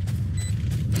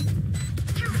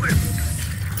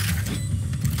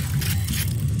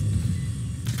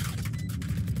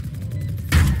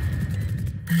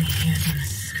 I hear them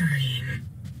scream.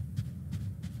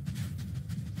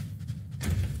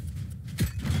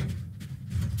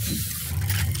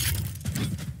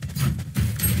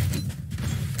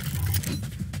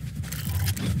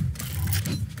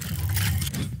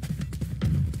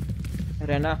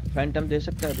 रहना Phantom दे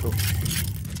सकता है bro.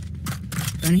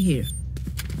 Run here.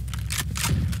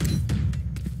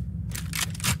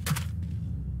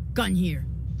 Gun here.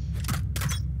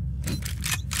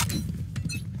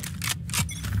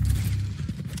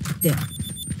 There.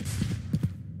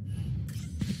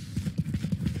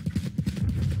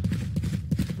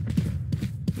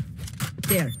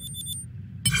 There.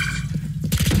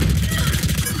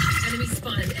 Enemy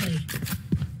spotted A.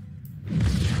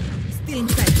 Still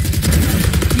inside.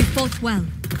 You fought well.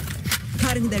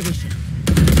 Cutting their vision.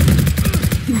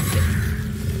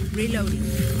 Reloading.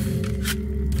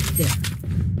 There.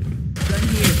 Gun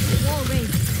here. Wall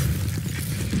raised.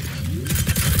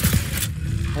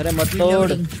 अरे मत तोड़.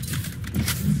 Reloading.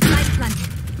 Spike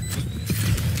planted.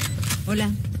 Hola.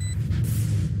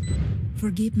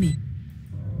 Forgive me.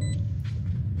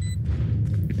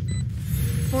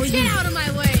 For Get you. out of my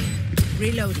way!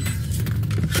 Reloading.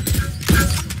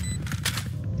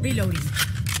 Reloading.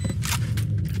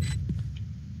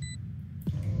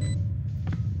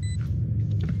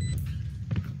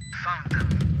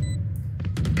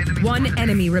 One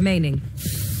enemy remaining.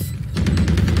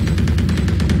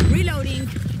 Reloading.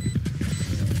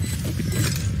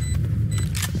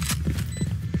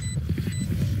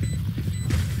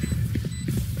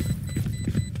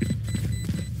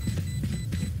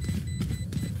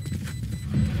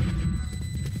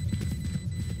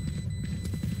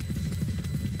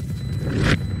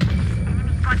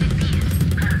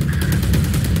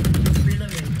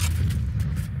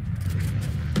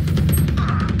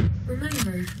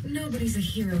 Remember, nobody's a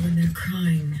hero when they're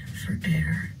crying for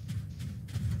air.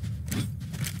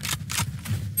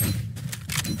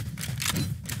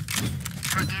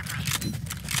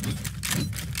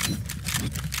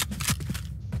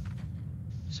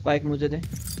 Spike मुझे दे.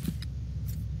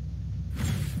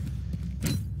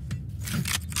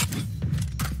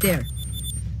 There.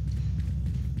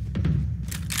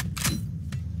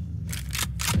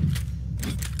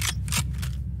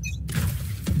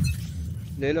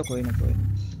 ले लो कोई ना कोई.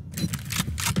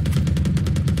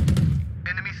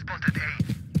 Enemy spotted A.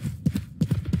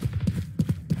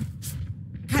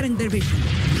 Cutting their vision.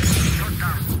 Shot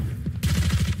down.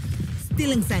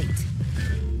 Still in sight.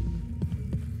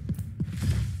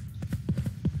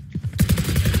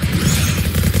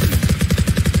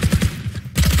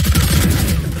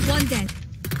 One dead.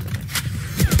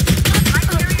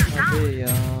 अबे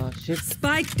यार shit.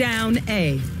 Spike down A.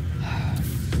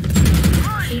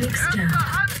 Phoenix down.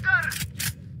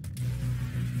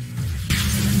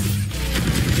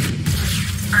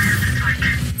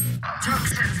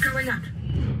 Toxins going up.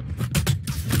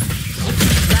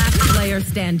 Last player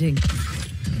standing.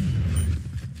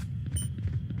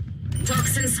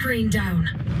 Toxin screen down.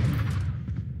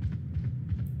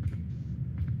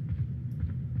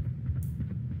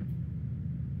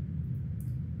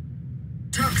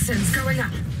 Toxins going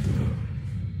up.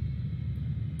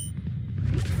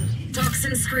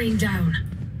 Toxin screen down.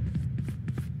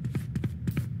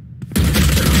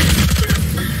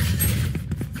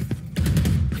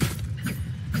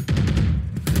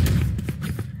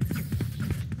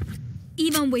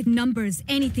 Even with numbers,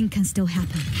 anything can still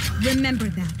happen. Remember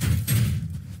that.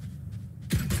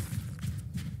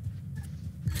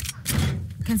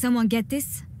 Can someone get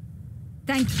this?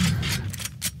 Thank you.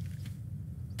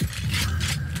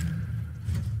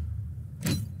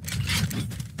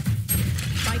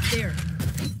 Right there.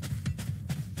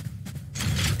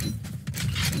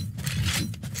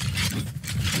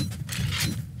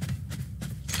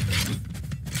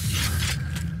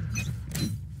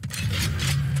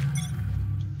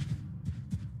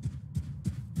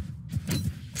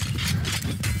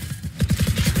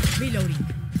 Reloading.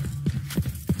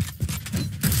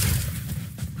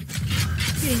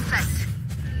 In sight.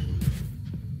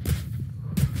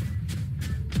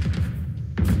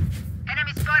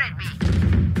 Enemy spotted B.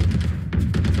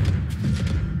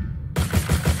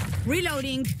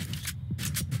 Reloading.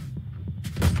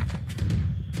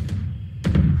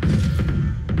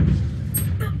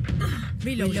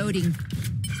 Reloading.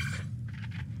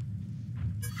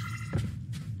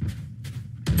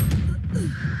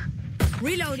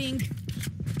 Reloading.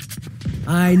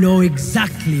 I know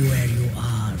exactly where you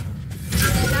are.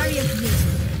 Barrier here.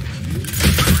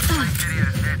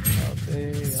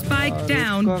 Spike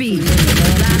down B.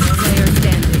 Last player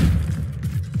standing.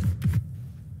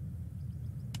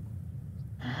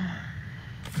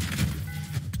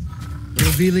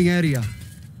 Revealing area.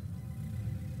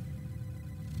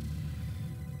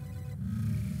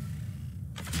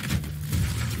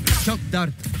 Shock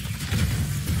dart.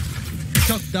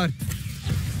 Shock dart.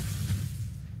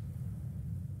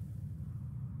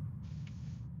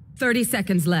 30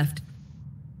 seconds left.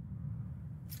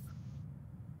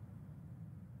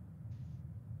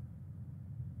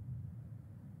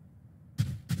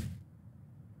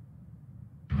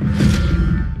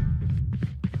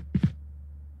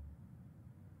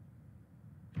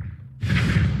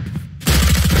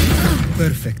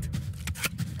 Perfect.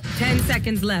 10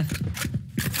 seconds left.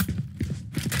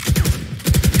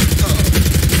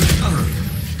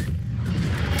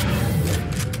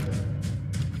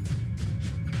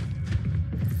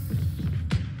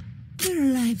 Their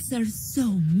lives are so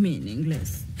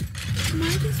meaningless.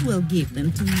 Might as well give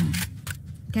them to me.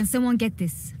 Can someone get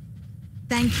this?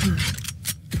 Thank you.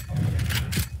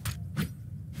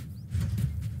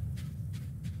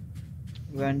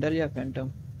 Vandal या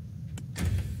Phantom?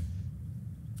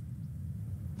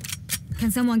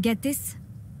 Can someone get this?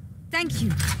 Thank you.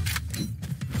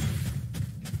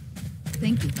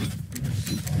 Thank you.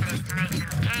 Destination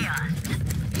chaos.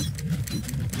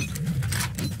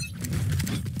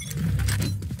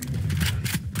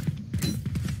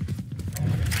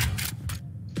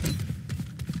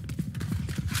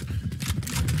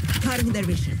 Cutting their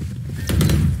vision.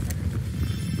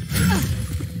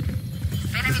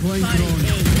 Enemy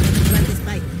Plant the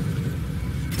spike.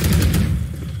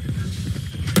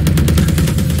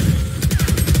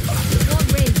 Wall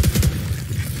raised.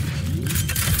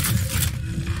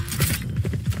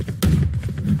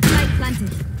 Spike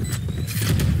planted.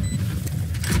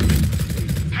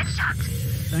 headshot.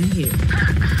 Gun here.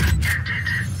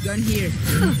 Gun here.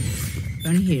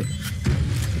 Gun here.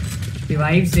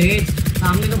 Revive से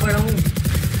सामने तो पड़ा हूँ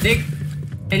देख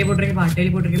teleporter के पास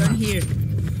Gun here.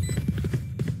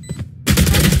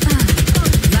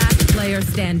 Last player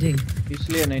standing.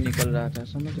 इसलिए नहीं निकल रहा था,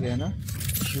 समझ गया ना?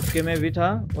 झुके में भी था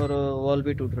और वॉल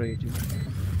भी टूट रही थी।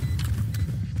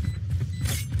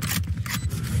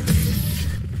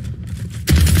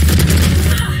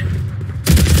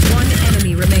 One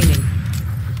enemy remaining.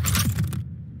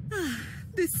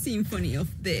 The symphony of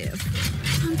death.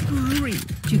 Great.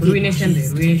 Ruination they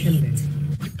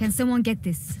Can someone get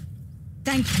this?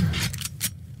 Thank you.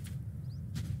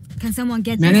 Can someone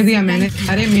get मैंने this? दिया मैंने Thank you.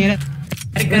 अरे मेरा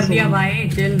अरे कर दिया भाई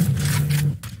चिल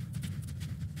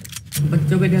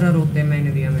बच्चों की तरह रोते हैं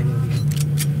मैंने दिया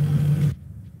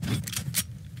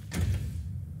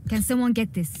Can someone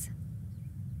get this?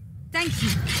 Thank you.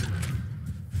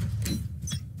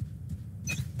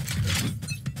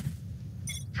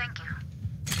 Thank you.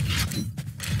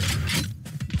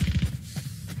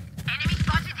 Enemy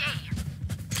spotted A.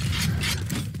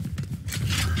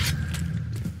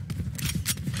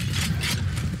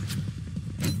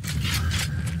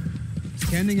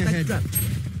 Scanning ahead.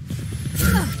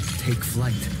 Take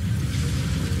flight.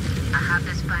 I have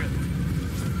the spike.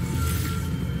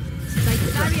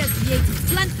 Spike barrier created.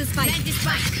 Plant the spike. Plant the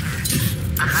spike.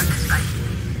 I have the spike.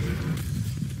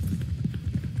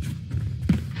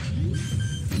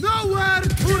 Nowhere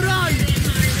to run!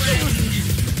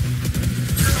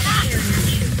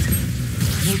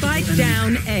 Spike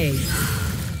down A.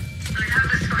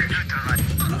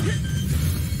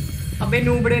 अबे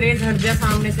नूबड़े race हट जा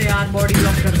सामने से यार body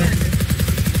block कर रहे हैं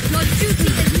Your duty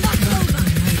is not over.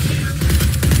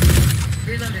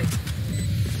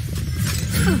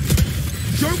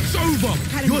 Joke's over!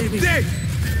 You're dead!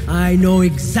 I know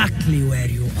exactly where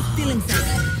you are. Still inside.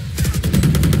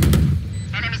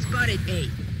 Enemy spotted A.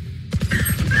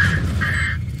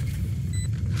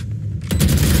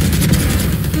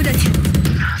 Good attempt.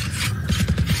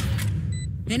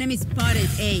 Enemy spotted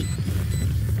A.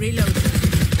 Reload.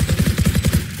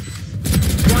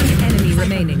 One enemy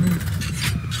remaining.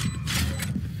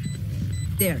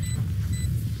 There.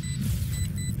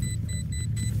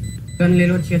 Gun ले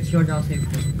लो अच्छी और जाओ safe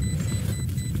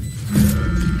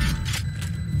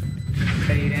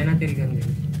करी रहना तेरी gun ले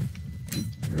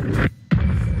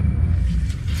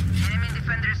Enemy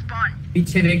defender spawn.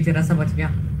 पीछे देख जरा सा बच गया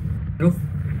रुक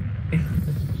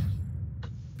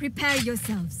Prepare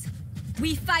yourselves.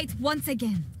 We fight once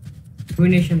again.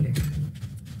 रुइनेशन they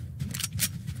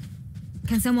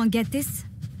Can someone get this?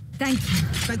 Thank you.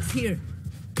 Spike's here.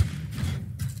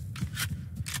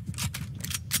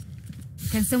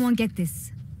 Can someone get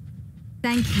this?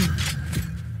 Thank you.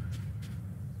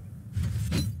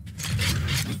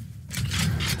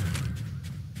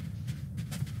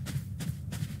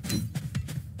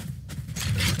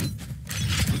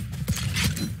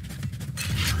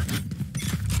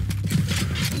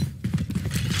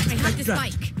 I have the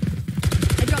spike.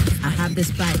 I have the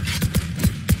spike.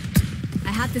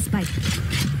 I have the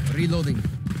spike. Reloading.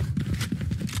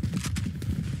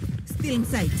 Still in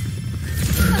sight.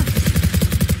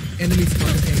 Enemy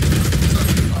spotted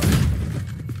A.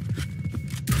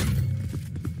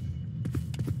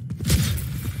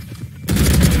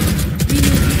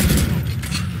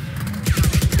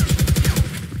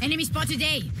 Enemy spotted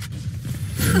A.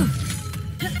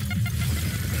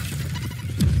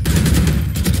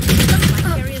 My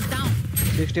carrier is down.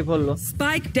 64 low.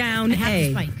 Spike down I have the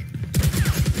A. spike.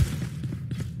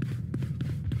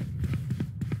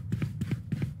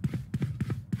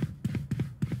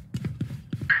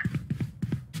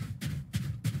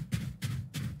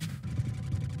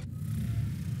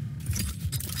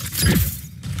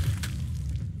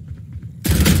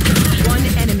 One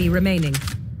enemy remaining.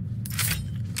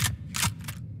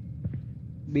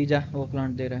 बीजा वो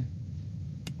plant दे रहा है।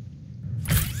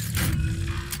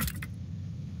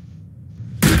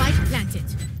 Spike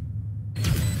planted.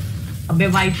 अबे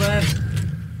wiper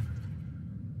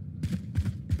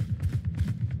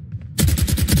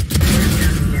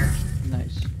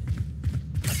nice.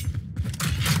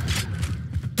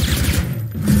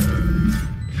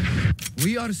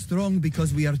 We are strong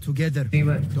because we are together.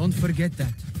 Don't forget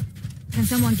that. Can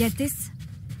someone get this?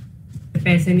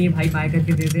 पैसे नहीं भाई bye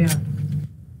करके दे दे यार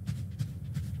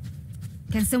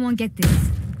Can someone get this?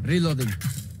 Reloading.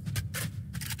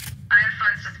 I have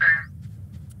funds to spare.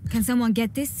 Can someone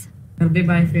get this? अभी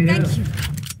bye फिर Thank you.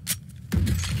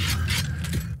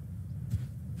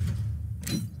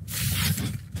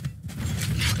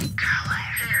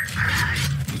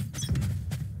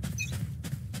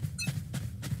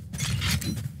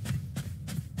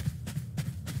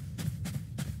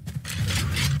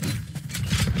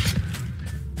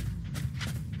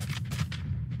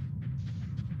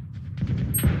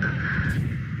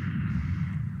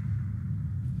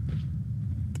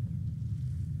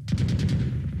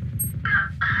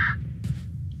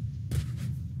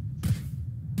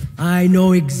 I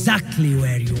know exactly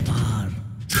where you are.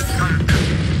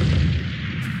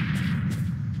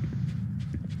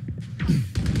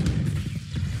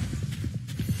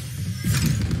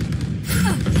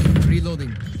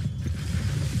 Reloading.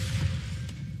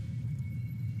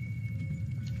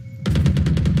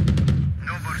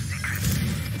 No more secrets.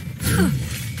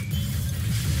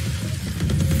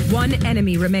 One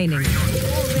enemy remaining.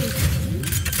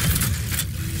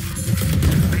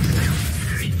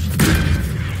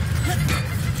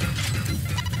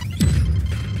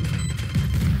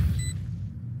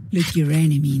 Look your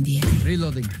enemy in the eye.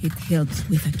 Reloading. It helps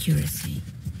with accuracy.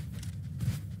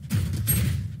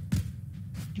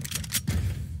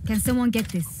 Can someone get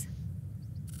this?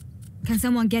 Can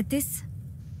someone get this?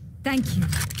 Thank you.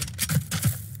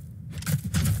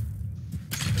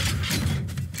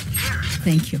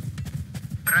 Thank you.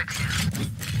 Right here.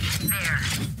 There.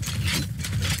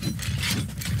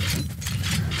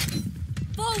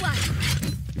 Forward!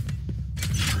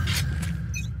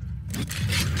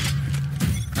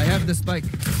 I have the spike.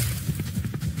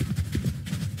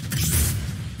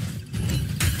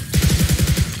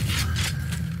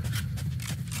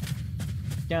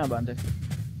 क्या बात है?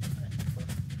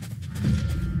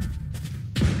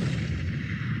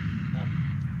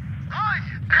 I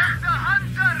am the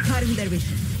hunter. Harm their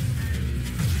vision.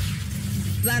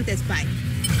 Plant a spike.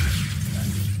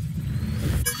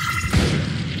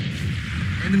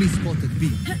 Enemy spotted B.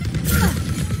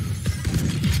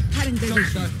 Harm their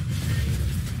vision.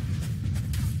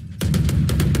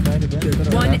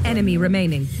 One enemy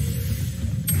remaining.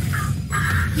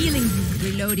 Healing you.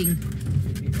 Reloading.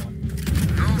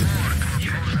 No more to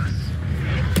oppose us.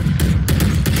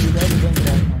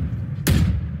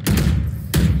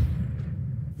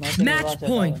 Match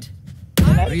point.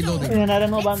 Reloading. येणारे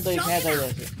no बांधतो एक match आहे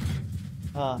त्याची.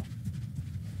 हाँ.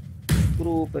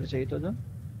 Crew ऊपर चाहिए तो जो.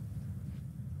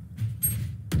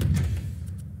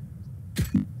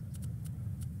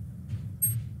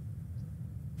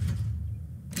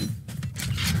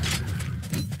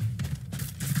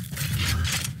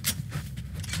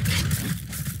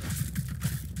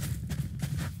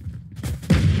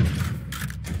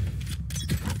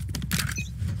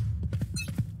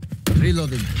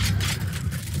 Reloading.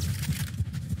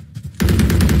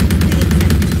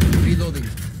 Reloading.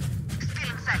 Still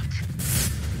in sight.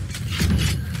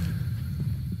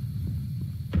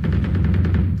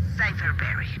 Cipher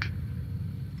buried.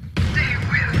 They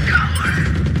will cover.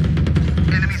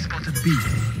 Enemy spotted B.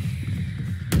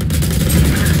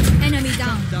 Enemy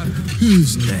down.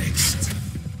 Who's next?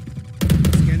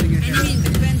 Scanning ahead. Enemy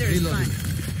defender is Reloading.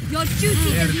 fine. Your duty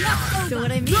is not over. So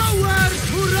what I mean? Nowhere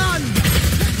to run!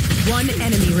 One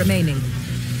enemy remaining.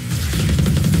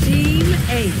 Team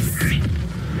Ace.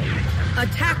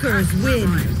 Attackers win.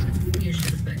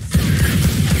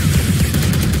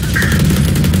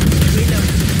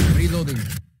 Reloading.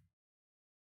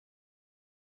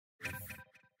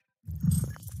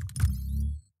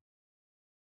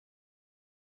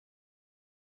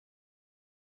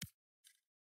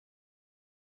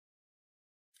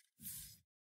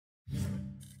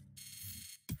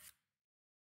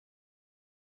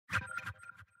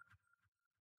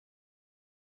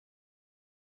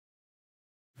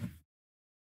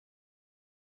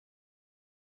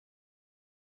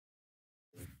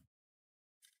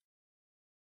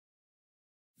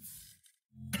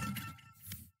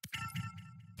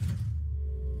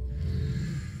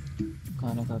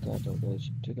 खाना खाता है तो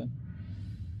ठीक है.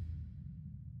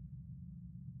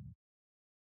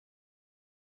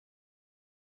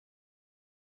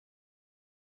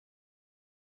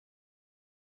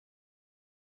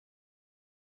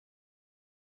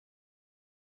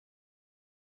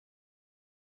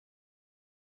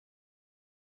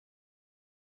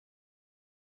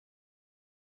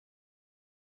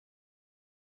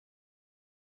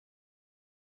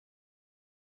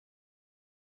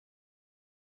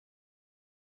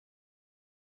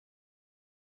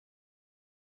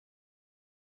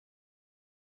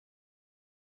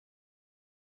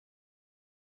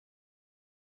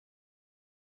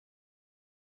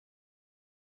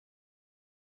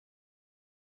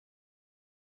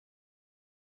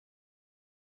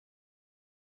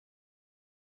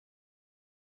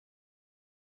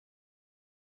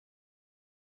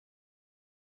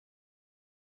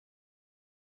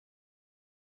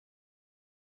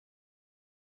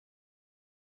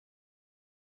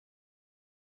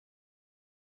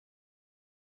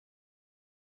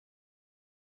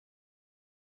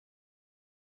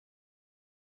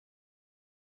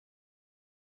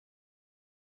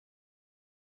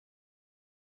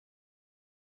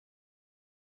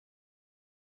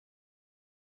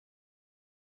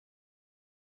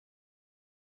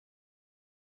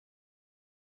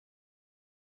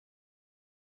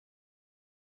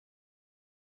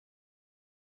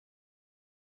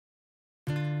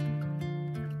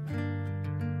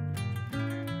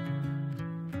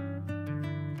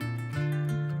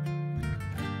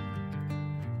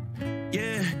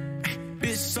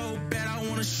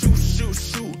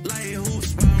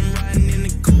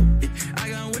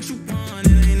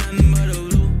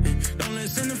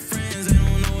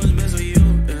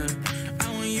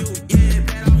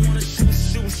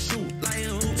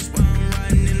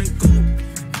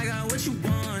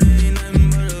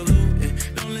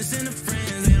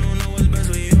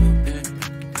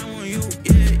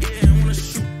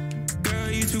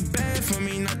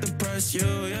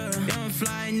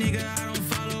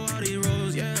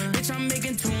 bitch, I'm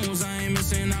making tunes. I ain't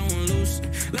missing, I won't lose.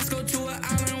 Let's go to an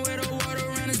island where the water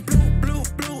around is blue, blue,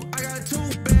 blue. I got 2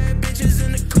 bad bitches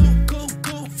in the coupe, coupe,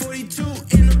 coupe. 42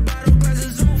 in the bottle,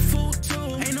 glasses on full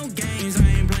too. Ain't no games, I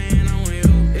ain't playing, I want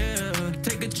you, yeah.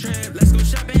 Take a trip, let's go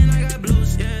shopping, I got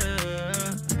blues,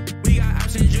 yeah. We got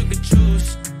options you could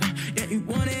choose. Yeah, you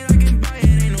want it, I can buy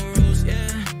it, ain't no rules, yeah.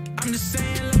 I'm just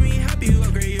saying, let me help you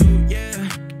upgrade you, yeah.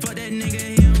 Fuck that nigga,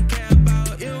 he don't care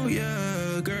about you,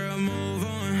 yeah. Girl, move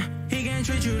on. He can't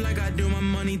treat you like I do, my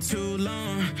money too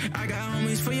long. I got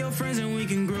homies for your friends and we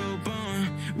can group on.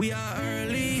 We are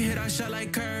early, hit our shot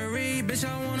like Curry. Bitch,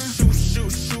 I wanna shoot,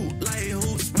 shoot, shoot like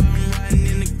hoops while I'm riding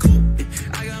in the coupe.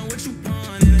 I got what you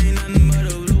want, it ain't nothing but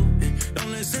a loop.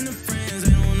 Don't listen to friends,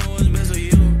 they don't know what's best for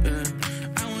you, yeah.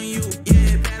 I want you,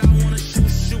 yeah, bad, I wanna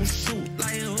shoot, shoot, shoot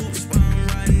like hoops while I'm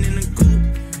riding in the coupe.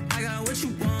 I got what you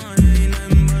want, it ain't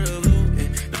nothing but a loop, yeah.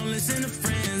 Don't listen to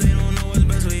friends, they don't know what's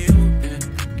best for you, yeah.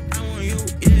 I want you,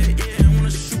 yeah, yeah, I wanna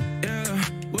shoot, yeah.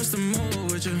 What's the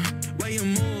move with you? Where you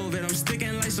move it? I'm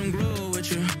sticking like some glue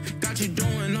with you. Got you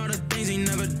doing all the things he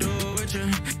never do with you.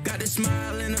 Got the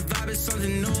smile and the vibe, it's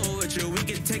something new with you. We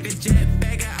can take a jet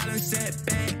back, an island set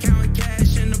back, counting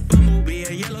cash in the bumblebee,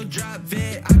 a yellow drop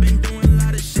vid. I've been doing a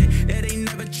lot of shit that they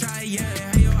never tried yet.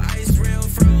 Hey, your ice real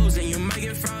frozen, you might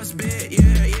get frostbite,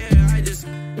 yeah, yeah. I just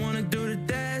wanna do the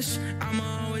dash.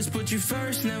 I'ma always put you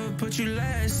first, never put you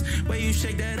last. Way you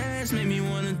shake that ass, make me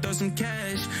wanna throw some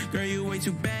cash. Girl, you way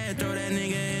too bad, throw that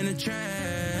nigga in the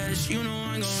trash. You know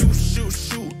I'm gon' shoot, shoot,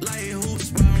 shoot like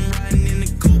hoops while I'm riding in the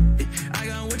coupe. I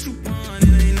got what you want,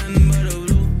 it ain't nothing but a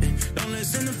loop. Don't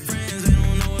listen to friends, they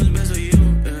don't know what's best for you,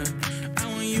 yeah. I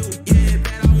want you, yeah,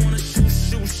 bad, I wanna shoot,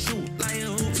 shoot, shoot like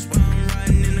hoops while I'm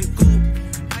riding in the coupe.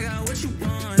 I got what you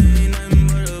want, it ain't nothing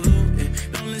but a loop, yeah.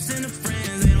 Don't listen to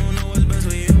friends, they don't know what's best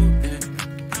for you, yeah.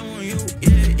 I want you,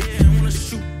 yeah, yeah, I wanna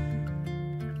shoot.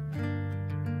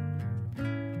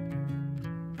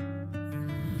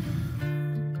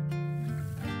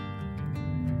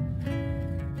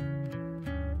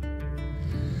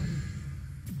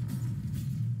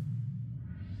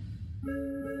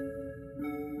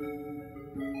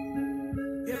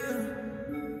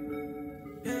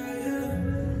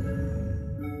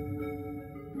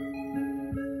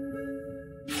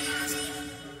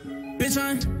 Bitch,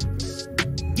 I'm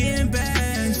getting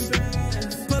back.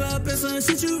 Pull up in some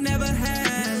shit you never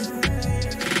had.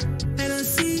 And a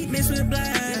seat mixed with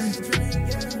black.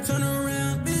 Turn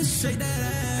around, bitch, shake that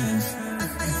ass.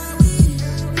 I got weed.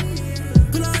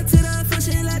 Pull up to the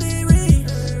function, let it ring.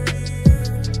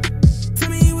 Tell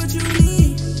me what you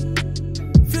need.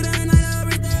 Feel the night up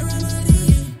with that remedy.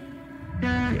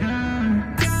 Yeah,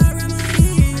 yeah. I got remedy.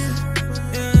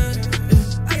 Yeah, yeah.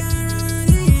 I got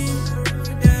remedy.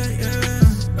 Yeah, yeah.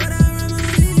 But I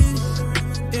remedy.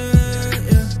 Yeah,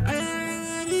 yeah. I got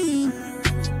remedy.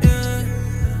 Yeah,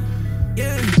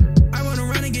 yeah. I wanna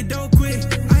run and get dope quick.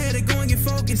 I had to go and get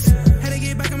focused. Had to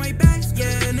get back on my back.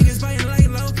 Yeah, niggas fighting like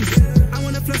locusts. I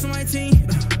wanna flex on my team.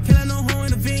 Can't let no hoe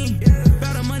intervene.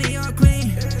 Bout the money all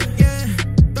clean. Yeah,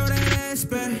 throw that ass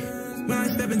back when I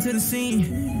step into the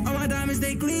scene. All my diamonds,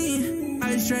 they clean.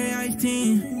 I straight ice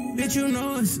team. Bitch, you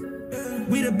know us.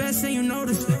 We the best and you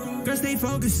notice. Girl, stay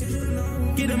focused.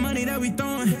 Get the money that we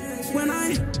throwing. When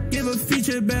I give a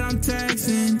feature, bet I'm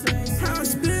taxing. How I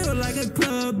spill like a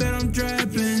club, bet I'm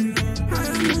trapping. How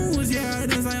I moves, yeah, I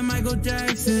dance like Michael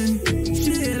Jackson.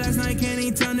 Shit, last night can't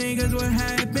even tell niggas what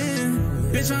happened.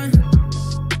 Bitch, I'm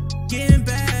getting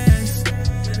bags.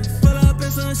 Pull up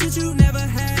in some shit you never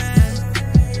had.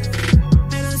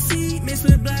 And a seat mixed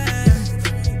with black.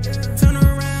 Turn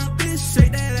around, bitch,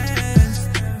 shake that ass.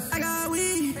 I got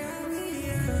weed.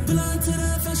 Pull up to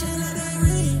the function, let that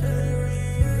ring.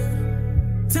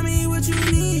 Tell me what you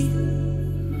need.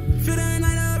 Feel the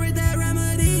night up with that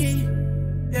remedy.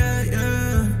 Yeah,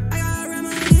 yeah. I got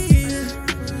remedy.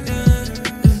 Yeah, yeah.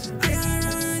 I got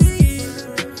remedy.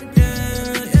 Yeah,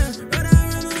 yeah. But I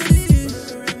remedy.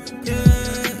 Yeah,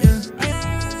 yeah. I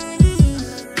got remedy.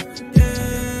 Yeah,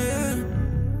 yeah.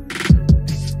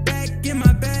 Back in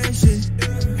my bad shit.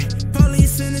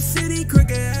 Police in the city,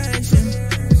 crooked action.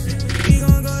 We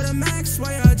gon' go to max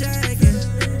while y'all jacking.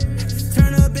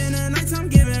 Turn up in the night, I'm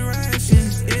giving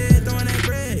rations. Yeah, throwing that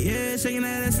bread. Yeah, shaking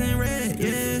that ass in red.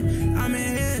 Yeah, I'm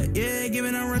in here. Yeah,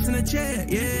 giving them runs in the chair.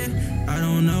 Yeah, I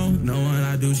don't know. No one,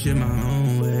 I do shit my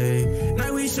own way.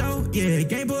 Night we show. Yeah,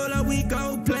 game pull up, we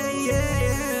go play. Yeah,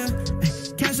 yeah.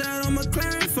 Cash out on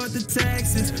McLaren, fuck the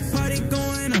taxes. Party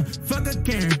going up, fuck a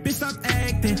Karen. Bitch, stop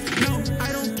acting. No,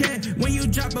 I don't care. When you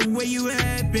drop it, where you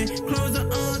happen. Close or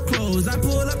unclose. I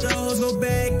pull up the hoes, go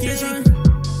back in. Bitch, I'm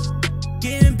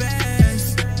getting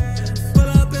bags. Pull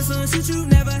up in some shit you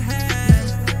never had.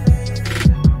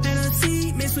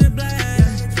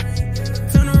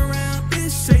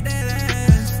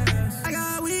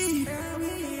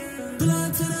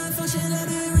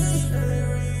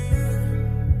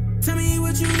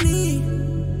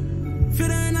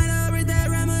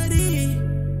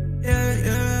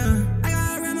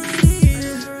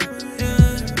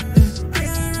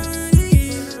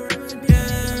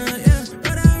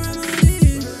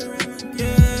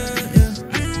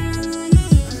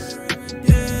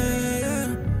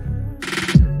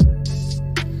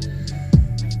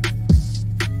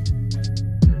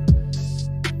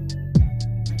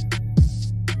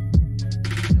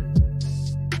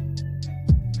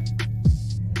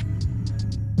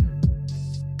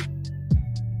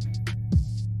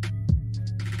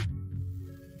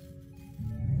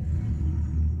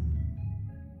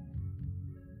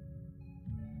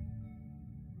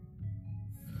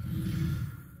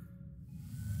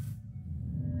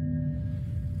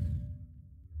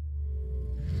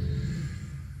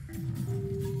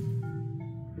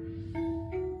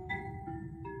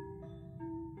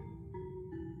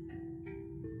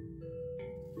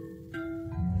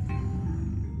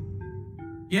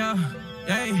 Yeah,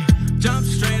 hey, jump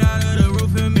straight out of the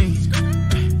roof of me.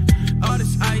 All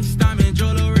this ice, diamond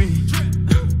jewelry.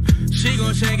 She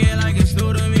gon' shake it like it's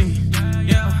new to me.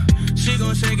 Yeah, she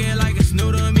gon' shake it like it's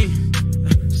new to me.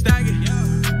 Stack it,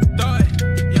 throw it,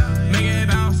 make it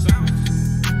bounce.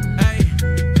 Hey,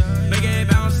 make it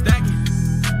bounce, stack it,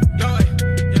 throw it,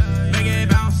 make it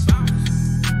bounce.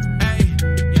 Hey,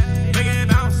 make it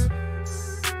bounce.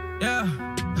 Yeah,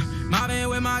 mobbing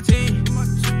with my team.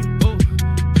 Ooh,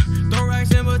 throw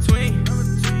racks in between.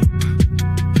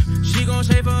 She gon'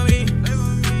 shake for me.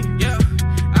 Yeah,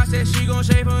 I said she gon'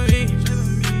 shake for me.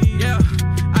 Yeah,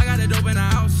 I got the dope in the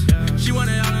house. She want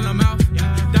it all in her mouth.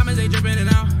 Diamonds they dripping in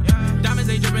out. Diamonds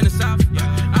they dripping in the south.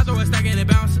 I throw a stack and it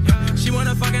bounce. She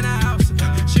wanna fuck in the house.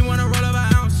 She wanna roll up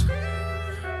an ounce.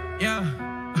 Yeah,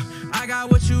 I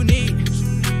got what you need.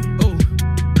 Ooh,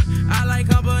 I like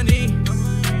company.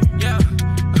 Yeah,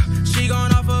 she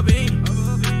gon' off a beam.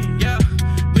 Yeah,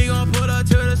 we gon' pull her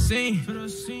to the scene.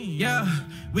 Yeah,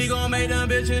 we gon' make them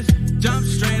bitches jump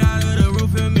straight out of the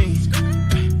roof of me.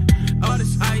 All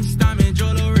this ice, diamond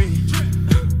jewelry.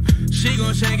 She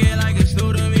gon' shake it like it's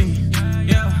new to me.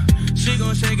 Yeah, she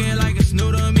gon' shake it like it's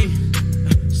new to me.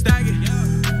 Stack it,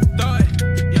 throw it,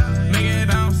 make it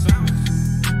bounce.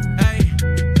 Hey,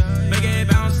 make it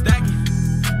bounce, stack it,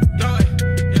 throw it,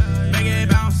 make it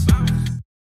bounce.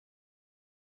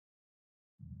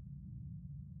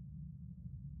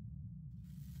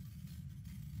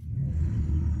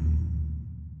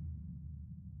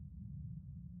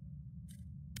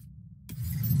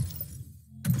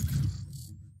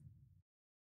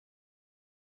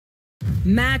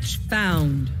 Match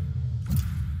found.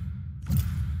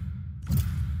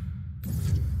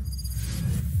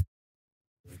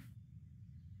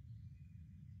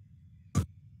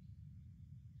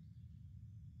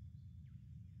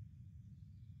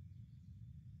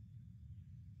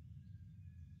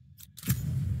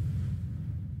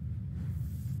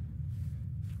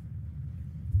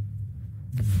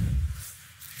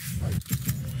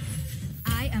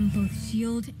 I am both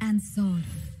shield and sword.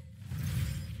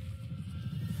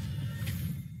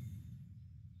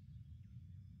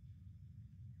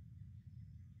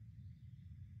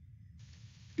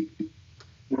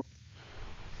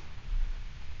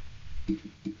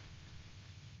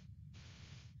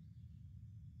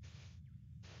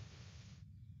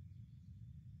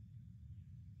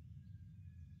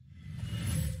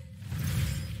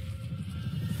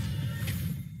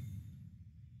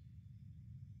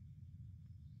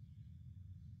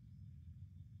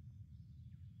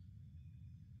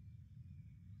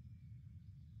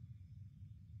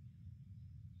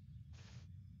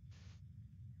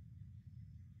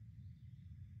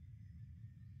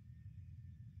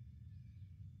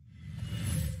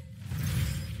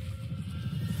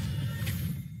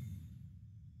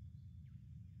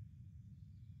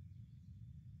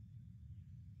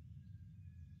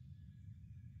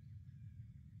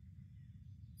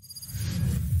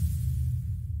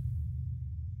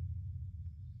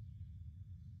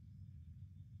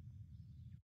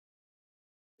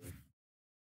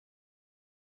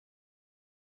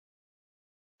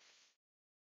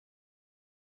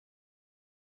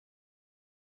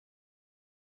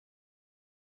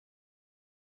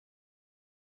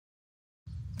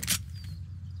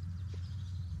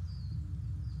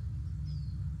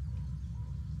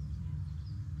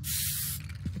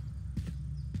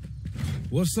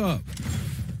 What's up?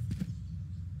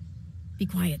 Be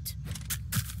quiet.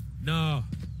 No.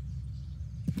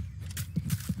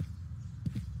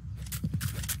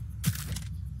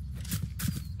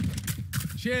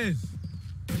 Cheers.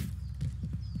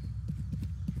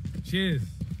 Cheers.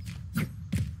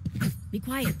 Be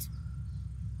quiet.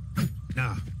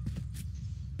 Nah.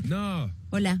 No.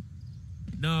 Hola.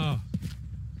 No.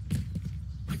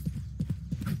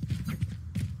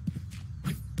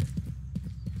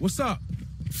 What's up?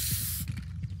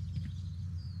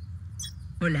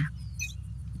 Hola.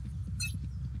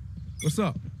 What's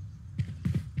up?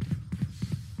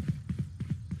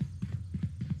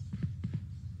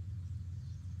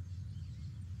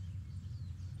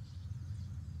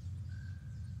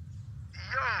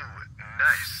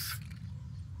 Nice.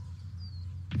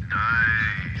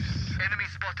 Nice. Enemy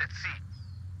spotted C.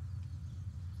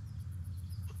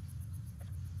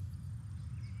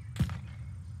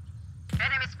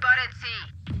 Enemy spotted C.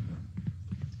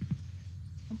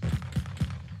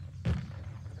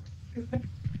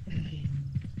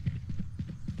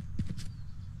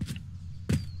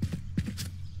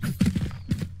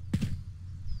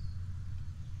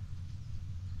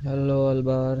 Hello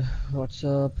अलबार,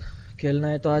 WhatsApp. खेलना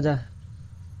है तो आजा।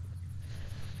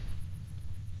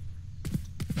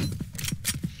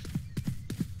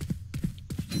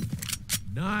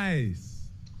 Nice.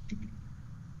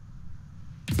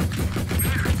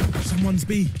 Someone's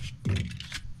B.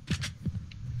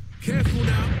 Careful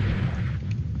now.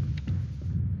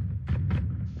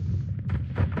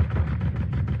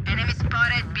 Enemy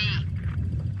spotted B.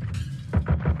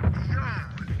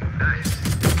 Nice.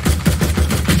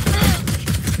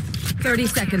 30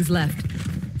 seconds left.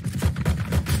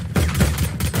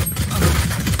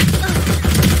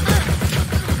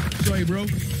 Sorry, bro.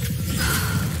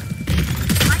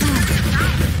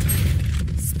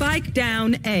 Spike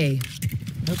down A.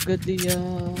 10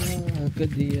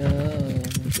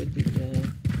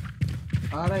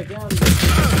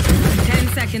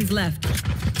 seconds left.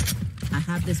 I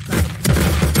have this spike.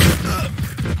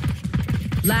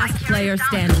 Last player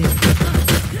standing.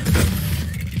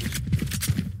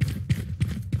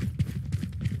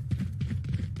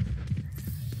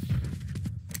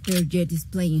 Their jet is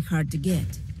playing hard to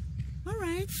get. All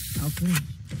right, I'll play.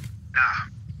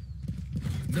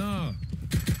 No.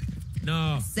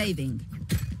 No. Saving.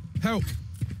 Help.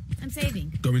 I'm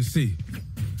saving. Go and see.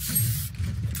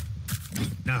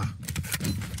 Nah.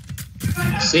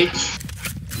 Sage.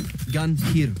 Gun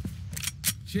here.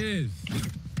 Cheers.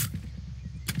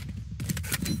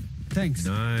 Thanks.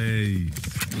 Nice.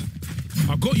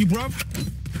 I got you, bruv.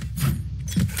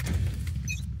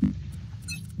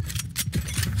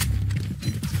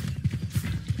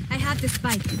 I have the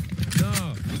spike. No.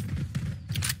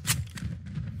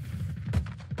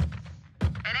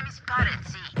 Enemy spotted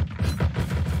C.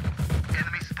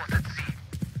 Enemy spotted C.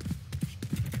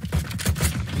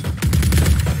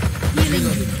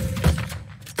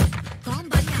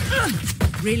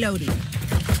 Reloading.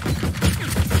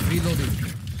 Reloading.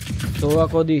 सोवा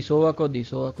को दी रुको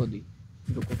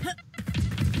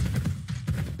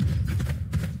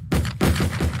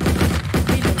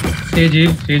Sage.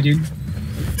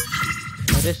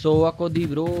 अरे सोवा को दी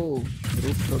bro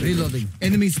Reloading.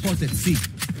 Enemy spotted. C.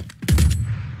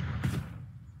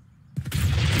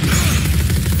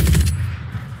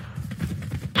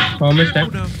 How much time?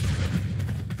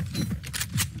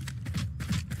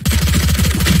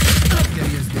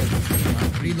 Carrier's dead.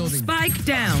 Reloading. Spike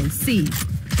down C.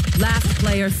 Last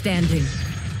player standing.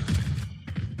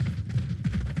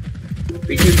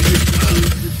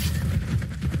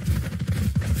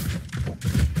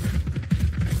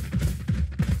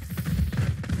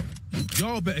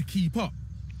 Y'all better keep up.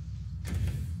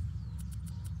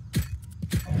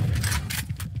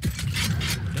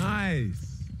 Nice.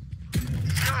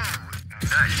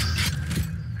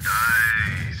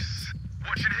 Nice.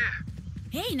 Watch it here.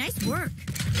 Hey, nice work.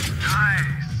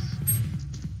 Nice.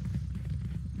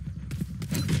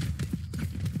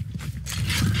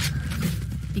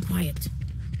 Be quiet.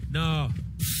 Nah.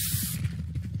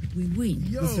 We win.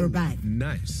 We survive.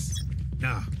 Nice.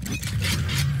 Nah.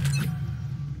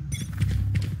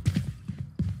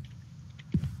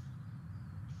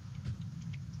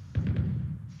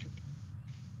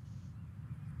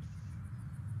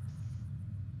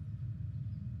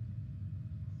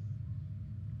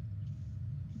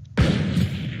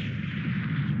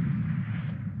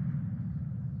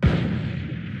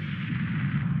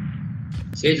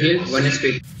 Sage heal, 1 HP.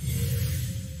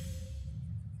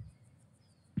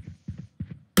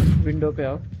 Window पे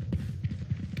आओ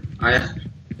आया.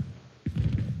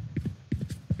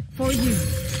 For you.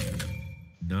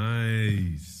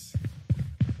 Nice.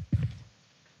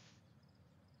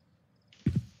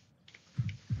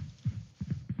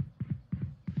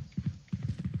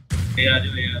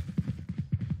 Yeah.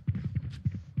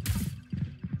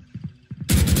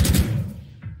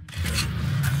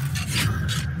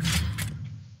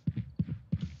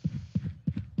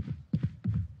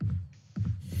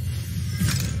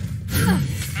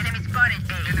 Enemy spotted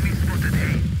A. Enemy spotted A.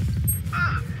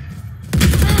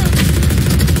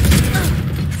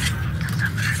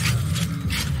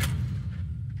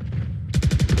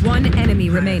 One enemy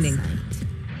remaining.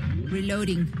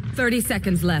 Reloading. 30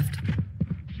 seconds left.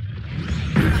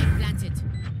 Planted.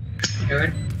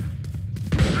 Heaven.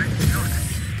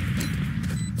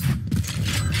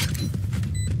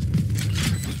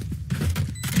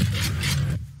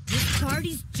 This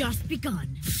party's just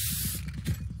begun.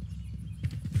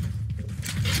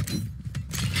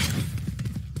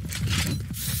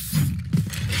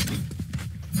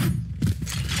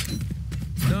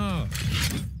 No.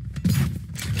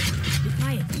 Be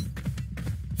quiet.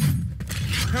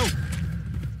 Help.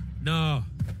 No.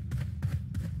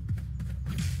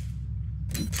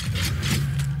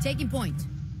 Taking point.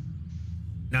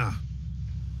 Nah.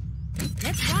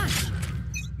 Let's rush.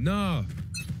 No.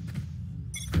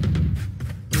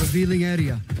 Revealing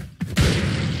area.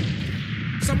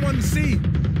 Someone see.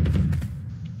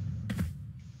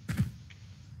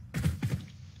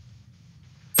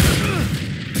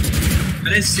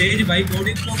 अरे says भाई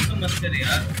body block तो मत कर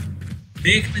यार,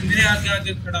 देख मेरे आगे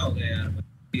आगे खड़ा हो गया यार।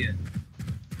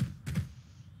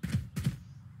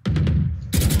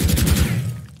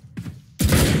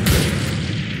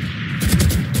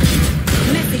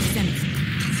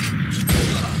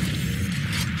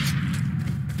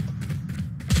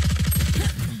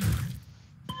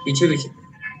 पीछे पीछे।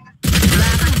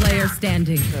 Last player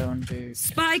standing.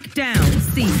 Spike down.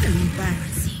 C.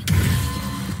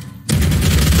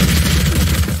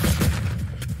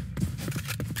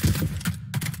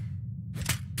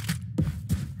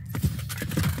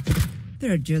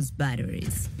 They're just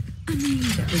batteries.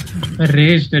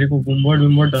 Raise तेरे को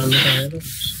बुम्बोट डालना है तो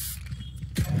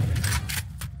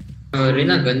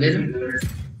रीना गंदे ना।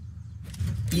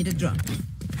 Need a drop.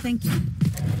 Thank you.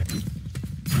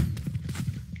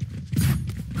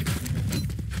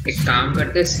 एक काम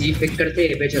करते हैं, सी पिक करते हैं,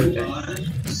 ए पे चलते हैं।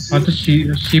 हाँ तो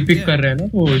सी पिक कर रहे हैं ना,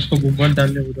 तो इसको बुम्बोट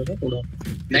डालने होता था थोड़ा।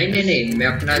 नहीं मैं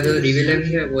अपना जो रिवीलर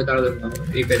है वो डाल दूंगा,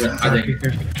 ए पे आ जाएंगे।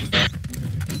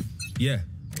 Yeah.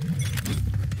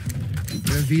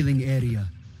 Revealing area.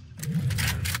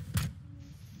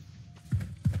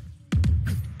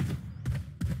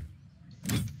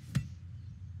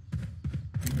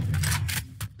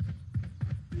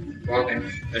 Walk in.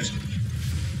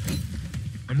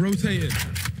 I'm rotating.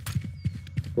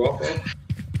 Walk.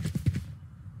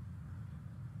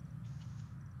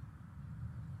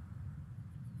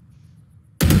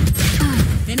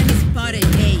 Enemy spotted.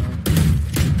 Hey.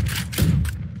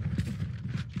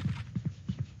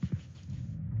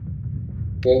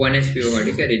 वो 1 HP होगा,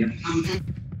 ठीक है रीना।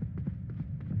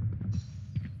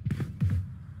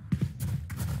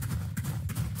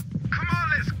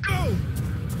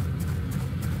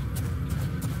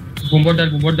 बुम्बोट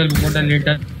डाल लेट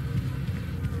डाल।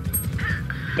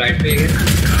 राइट पे है।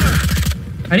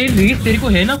 अरे रेस तेरे को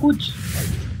है ना कुछ?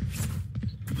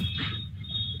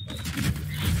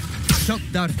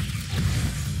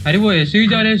 अरे वो ऐसे ही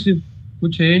जा रहे हैं, सिर्फ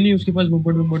कुछ है नहीं उसके पास।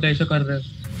 बुम्बोट ऐसा कर रहा है।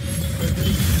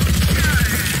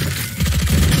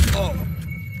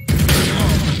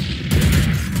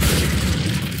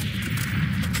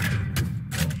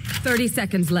 30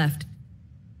 seconds left.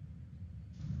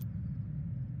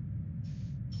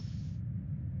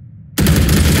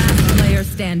 Last player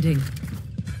standing.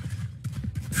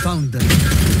 Found them.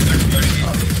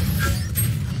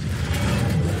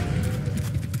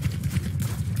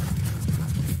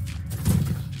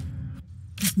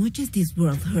 As much as this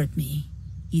world hurt me,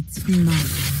 it's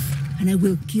mine, and I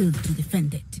will kill to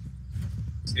defend it.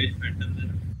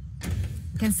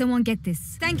 Can someone get this?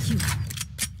 Thank you.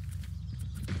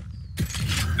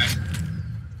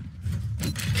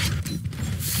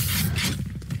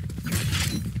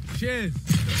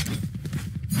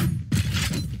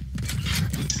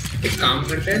 एक काम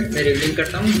करते हैं, मैं रिवीलिंग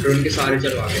करता हूँ, ड्रोन के सारे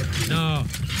चलवा दे।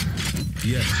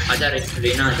 आजा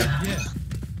रीना आजा।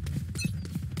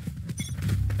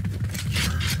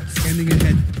 Scanning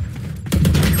ahead.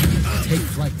 Take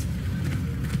flight.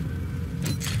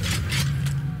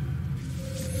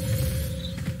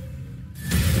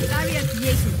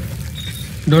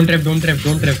 Don't trap.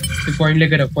 Point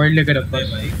लेकर रख बस।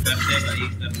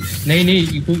 नहीं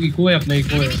इको है अपना,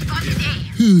 इको है।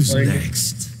 Who's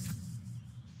next?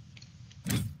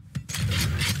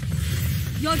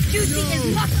 Your duty is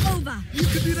not over. You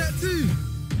can do that too.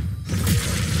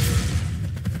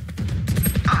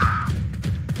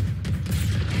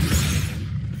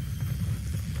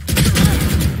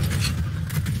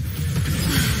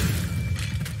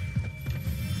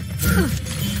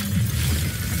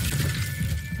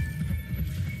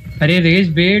 अरे रेस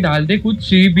बे डाल दे कुछ,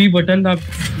 सी बी बटन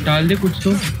डाल दे कुछ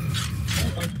तो।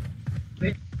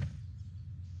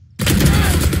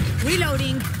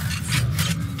 Reloading.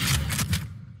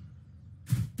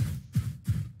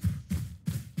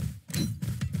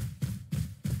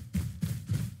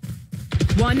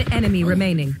 One enemy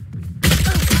remaining.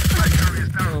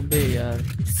 अबे यार।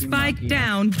 Spike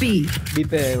down B. B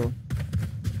पे है वो।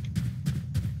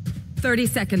 30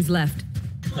 seconds left.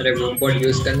 अरे वो बॉट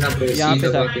यूज करना ब्रो। यहाँ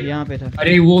पे था।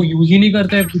 अरे वो यूज ही नहीं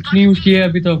करता है, कुछ नहीं यूज किया है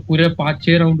अभी तक। पूरे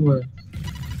 5-6 राउंड हुआ है।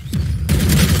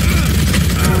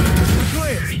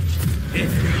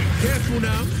 Careful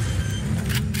now.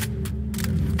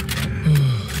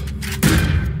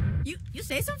 You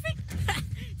say something?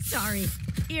 Sorry,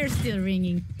 ear's still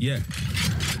ringing. Yeah.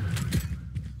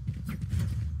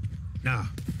 Nah.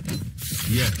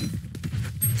 Yeah.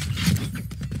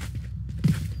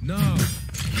 No.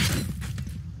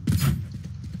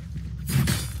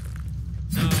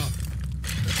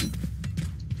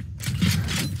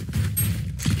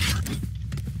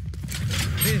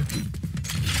 Here.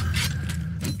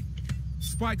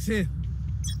 Spike's here.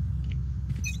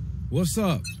 What's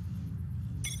up?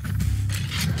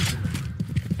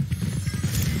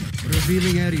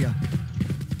 Revealing area.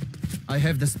 I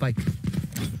have the spike.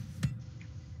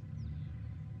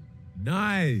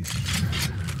 Nice.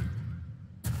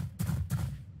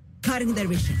 Cutting their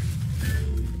vision.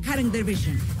 Cutting their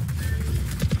vision.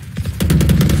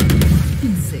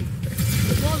 Insane.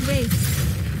 Wall raised.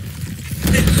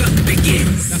 The hunt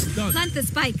begins. That's done. Plant the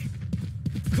spike.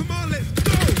 Come on, let's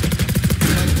go.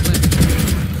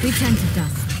 We turn to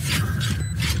dust.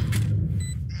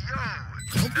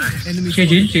 Enemy.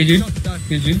 Chejil.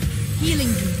 Healing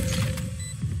you.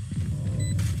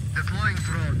 Deploying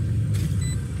drone.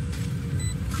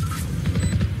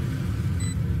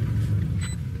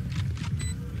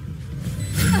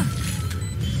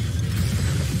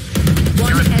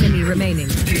 One enemy remaining.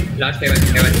 Last heaven.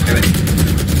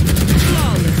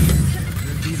 Flawless.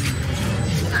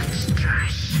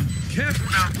 Careful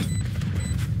now.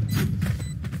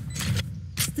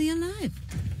 Stay alive.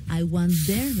 I want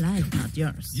their life, not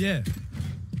yours. Yeah.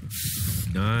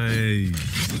 Nice.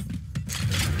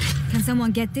 Can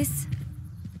someone get this?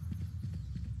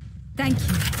 Thank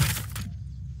you.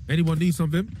 Anyone need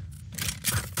something?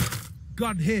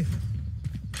 Gun here.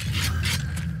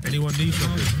 Anyone need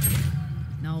something?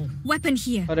 No. Weapon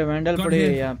here. अरे vandal पड़े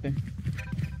हैं यहाँ पे.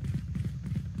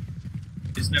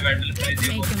 जिसने vandal पड़े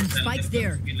थे वो Spike's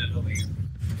there.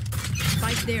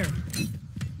 Spike's there.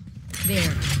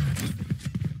 There.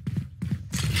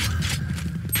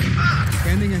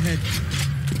 Scanning ahead.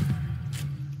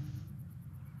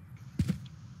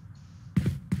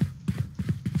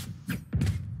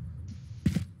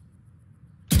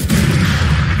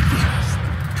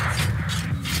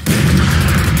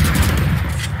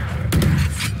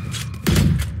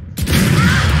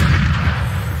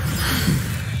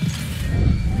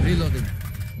 Reloading.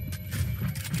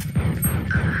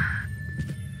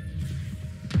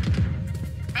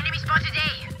 Enemy spotted A.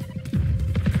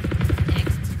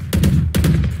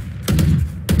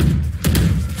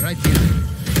 Right here.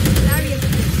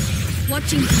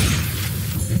 Watching.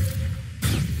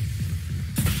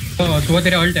 तो सुबह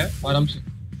तेरा अल्ट है आराम से.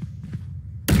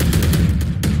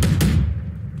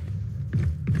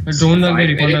 ड्रोन डाल दे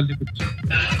रिकॉल डाल दे कुछ.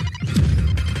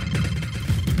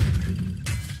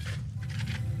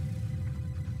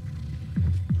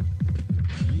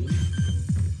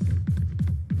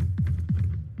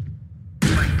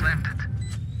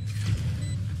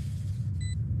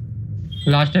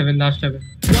 Last heaven.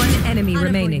 One enemy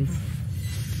remaining.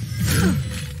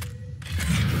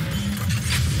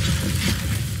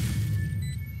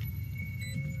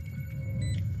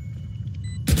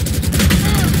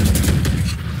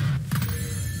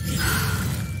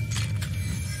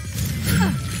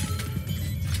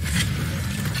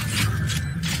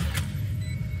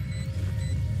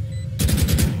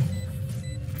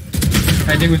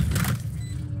 I think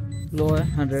लो है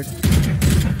 100.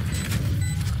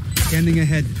 Scanning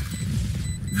ahead.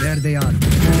 There they are.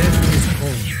 Death is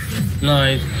cold.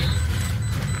 nice.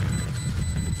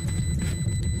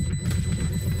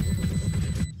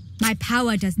 My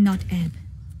power does not ebb.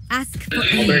 Ask for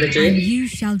aid and you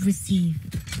shall receive.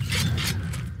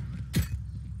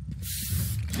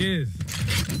 Cheers.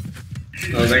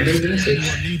 Anyone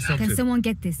need Can something? someone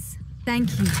get this? Thank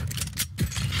you.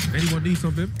 Anyone need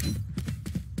something?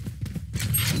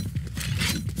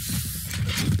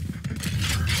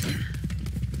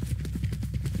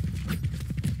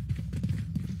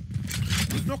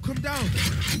 Knock him down.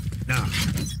 Nah.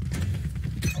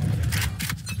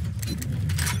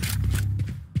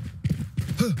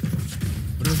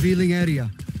 Revealing area.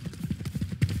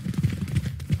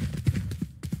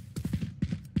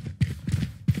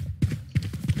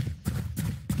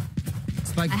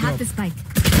 Spike I drop. have the spike.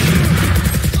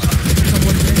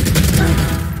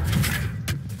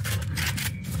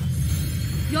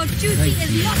 Your duty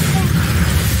is not over.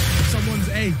 Someone's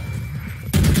A.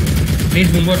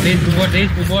 Please move out.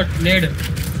 Nade.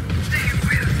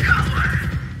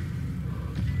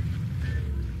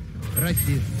 Right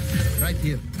here. Right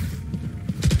here.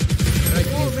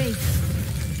 Wall raised.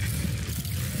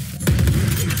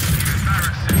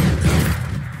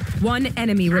 One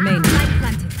enemy remaining. Light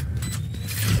planted.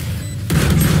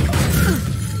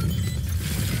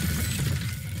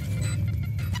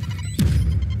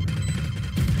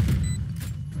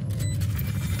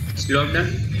 Slow down.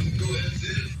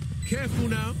 Careful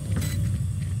now.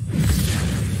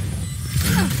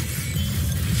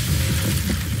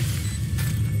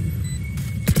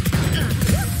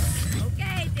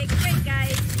 Okay, take a break,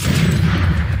 guys.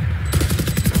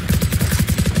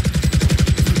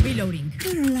 Reloading.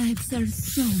 Their lives are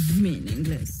so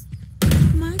meaningless.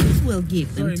 Might as well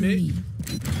give them to me.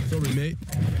 Sorry, mate.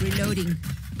 Reloading.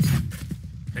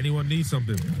 Anyone need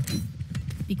something?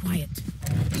 Be quiet.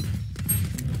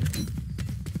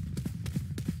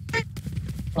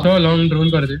 So long drone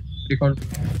कर दे. Recon.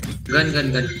 Gun.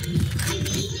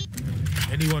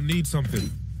 Anyone need something?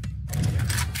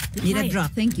 Need a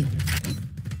drop, thank you.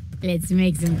 Let's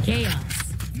make some chaos.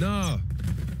 No.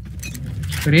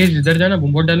 Raise इधर जाना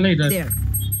bamboo डालना इधर. There.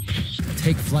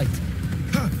 Take flight.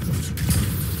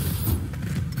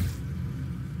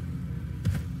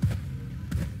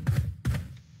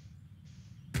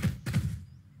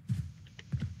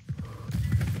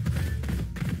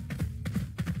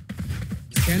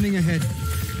 Scanning ahead.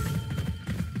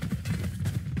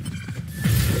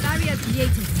 Barrier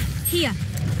created. Here.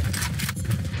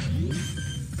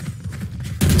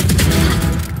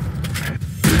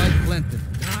 Spike planted.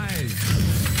 Nice.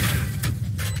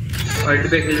 Ult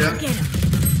पे खेल रहा. Get him.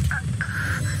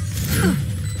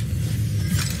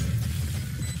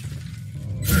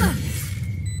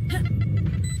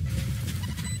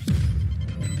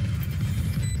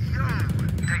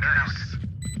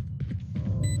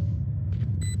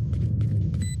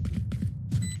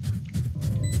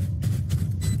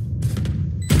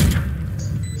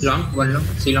 Long, one long,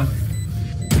 C long.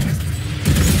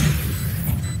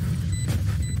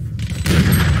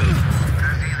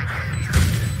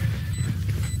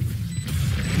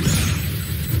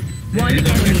 One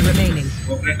enemy remaining.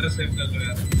 Operator save कर लो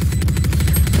यार.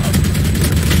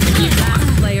 Last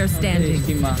player standing.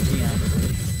 इसकी माँ की यार.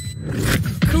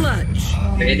 Clutch.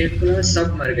 मेरे पूरा सब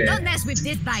मर गए. Don't mess with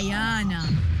this Diana.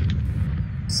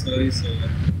 Sorry.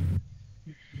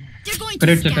 You're going to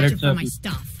Correct, scatter correct, for sir. my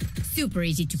stuff. Super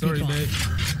easy to Sorry, pick off. mate.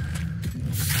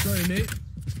 Sorry, mate.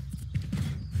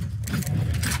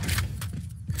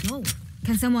 No.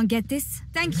 Can someone get this?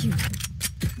 Thank you.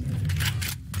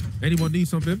 Anyone need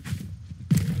something?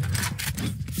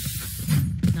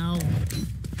 No.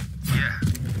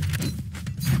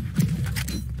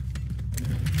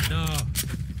 No.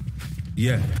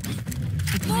 Yeah.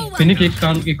 Phoenix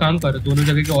एक काम कर. दोनों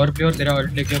जगह के और player और तेरा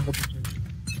alt लेके हम लोग पीछे.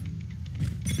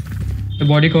 तो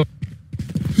बॉडी को.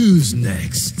 Who's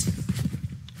next?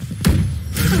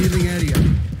 Revealing area.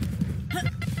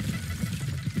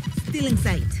 Still in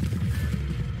sight.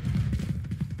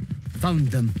 Found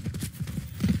them.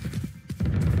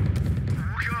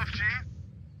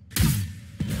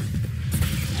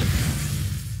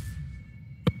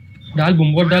 डाल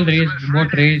बम्बो डाल race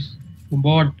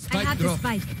bamboo. I Spike have the drop.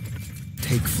 spike.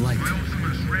 Take flight.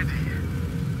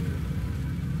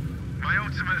 My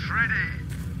ultimate's ready.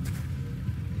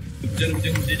 रुक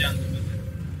जा मुझे जान दो.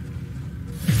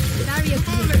 Barrier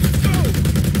created.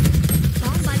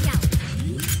 Bomb buddy out.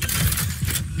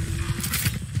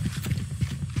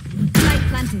 Spike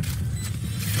planted.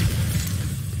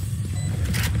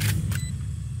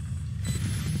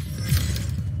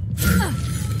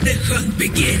 The hunt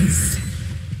begins.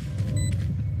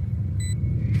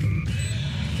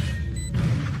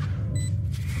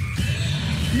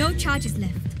 No charges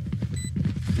left.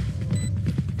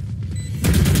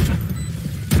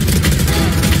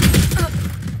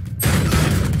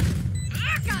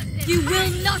 You will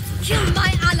not kill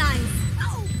my allies.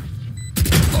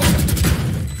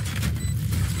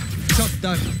 Shot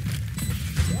down.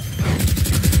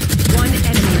 One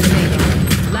enemy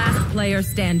remaining. Last player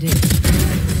standing.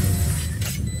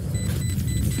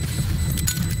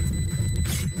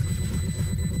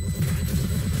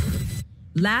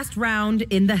 Last round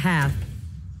in the half.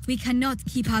 We cannot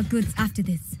keep our goods after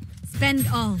this. Spend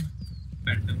all.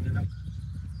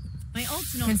 My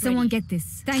ult's not Can ready. someone get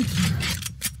this? Thank you.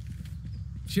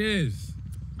 Cheers.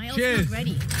 My ult's Cheers. not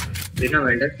ready. बिना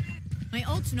vendor. My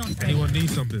ult's not ready. Anyone need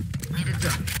something?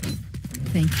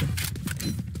 Thank you.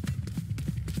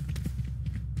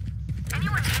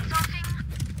 Anyone need something?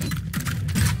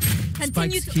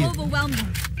 Continue Spike's to here. overwhelm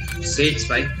them. Sage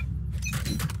spike.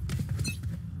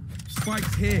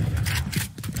 Spike's here.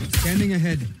 Scanning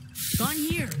ahead. Gone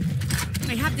here.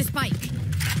 I have the spike.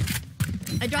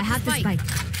 I dropped I have the the spike.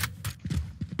 spike.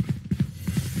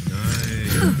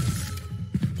 Nice.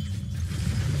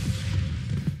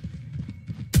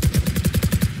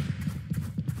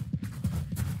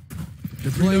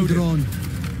 Deploying drone.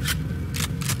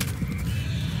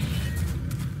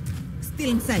 Still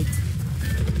in sight.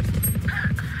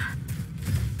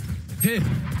 Here.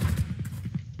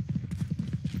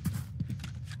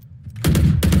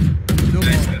 No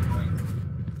more.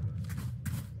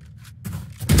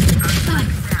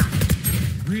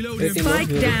 Reload Waiting him. for Spike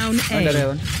you. down A. Under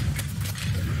heaven.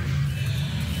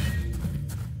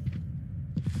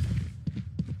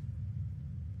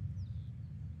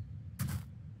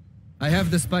 I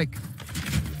have the spike.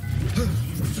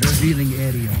 Revealing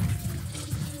area.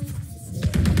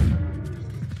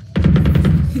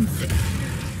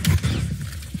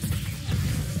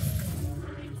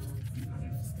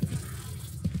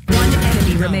 One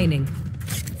enemy remaining.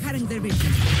 Cutting their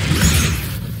vision.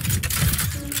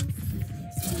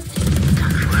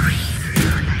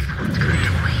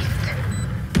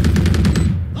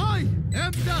 I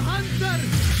am the hunter!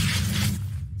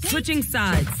 Switching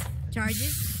sides.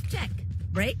 Charges? Check.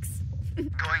 Brakes?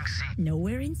 Going C.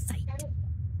 Nowhere in sight.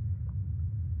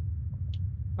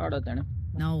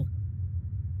 No.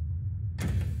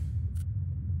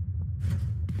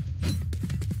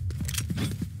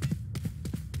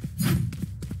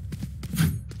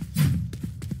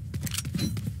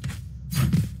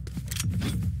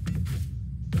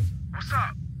 What's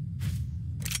up?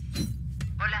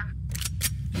 Hola.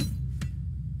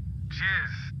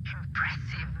 Cheers.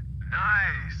 Impressive.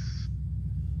 Nice.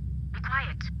 Be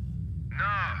quiet.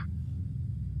 No.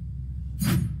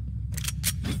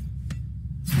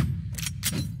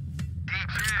 Deep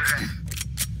breath.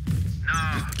 No.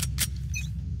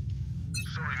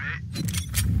 Sorry, mate.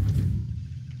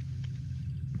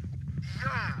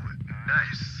 Yo,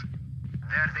 nice.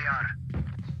 There they are.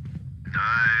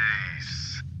 Nice.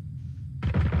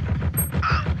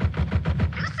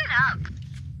 Loosen up.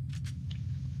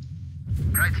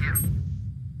 Right here.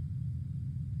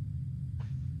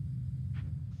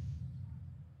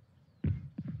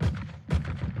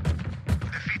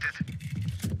 Defeated.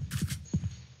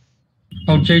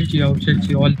 Outside C, all.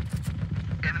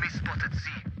 Enemy spotted. C.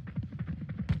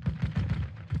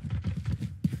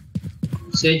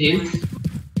 Say heal.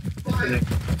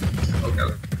 Okay.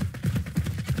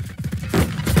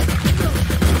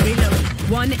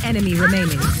 One enemy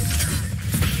remaining.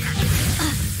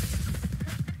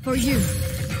 For you.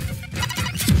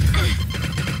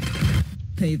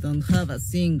 They don't have a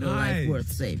single life Nice.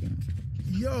 worth saving.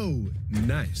 Yo,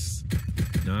 nice.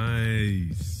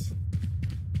 Nice.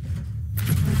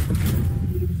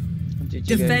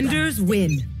 Defenders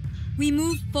win. We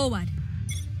move forward.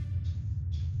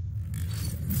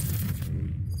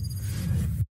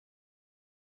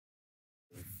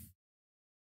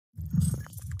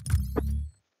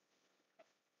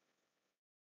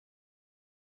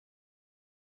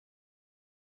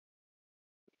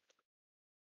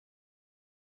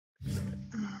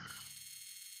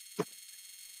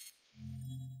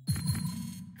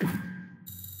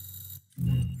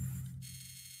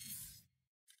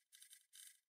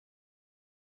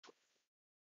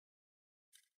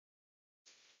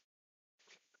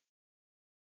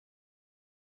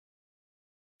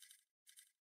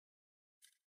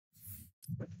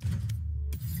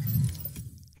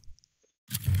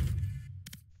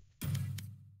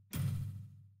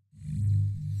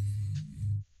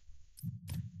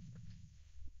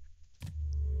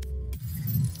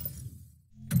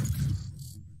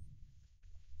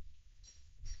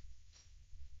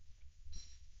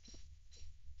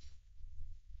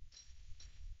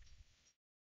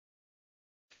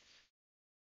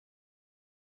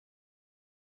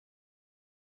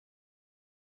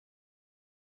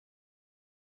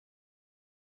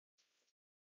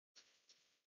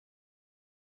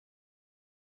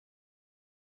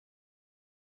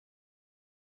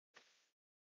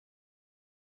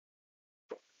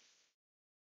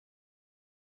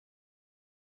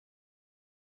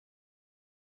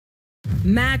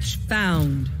 Match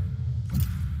found.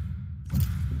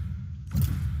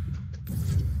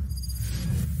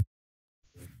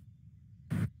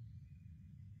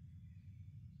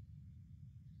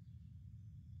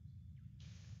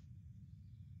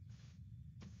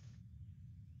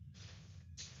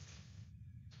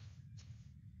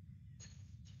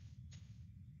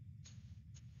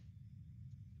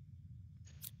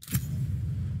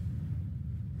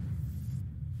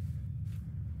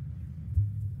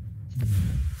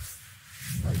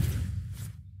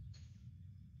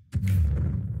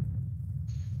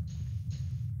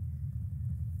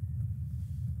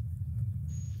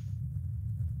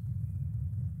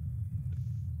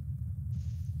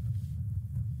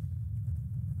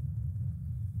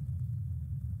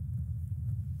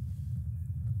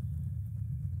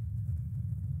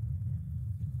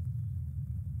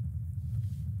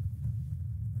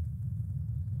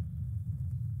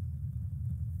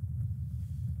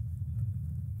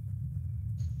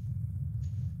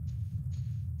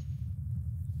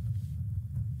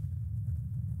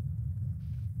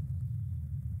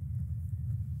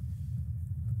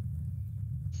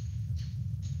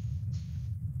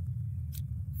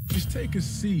 Just take a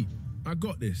seat. I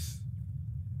got this.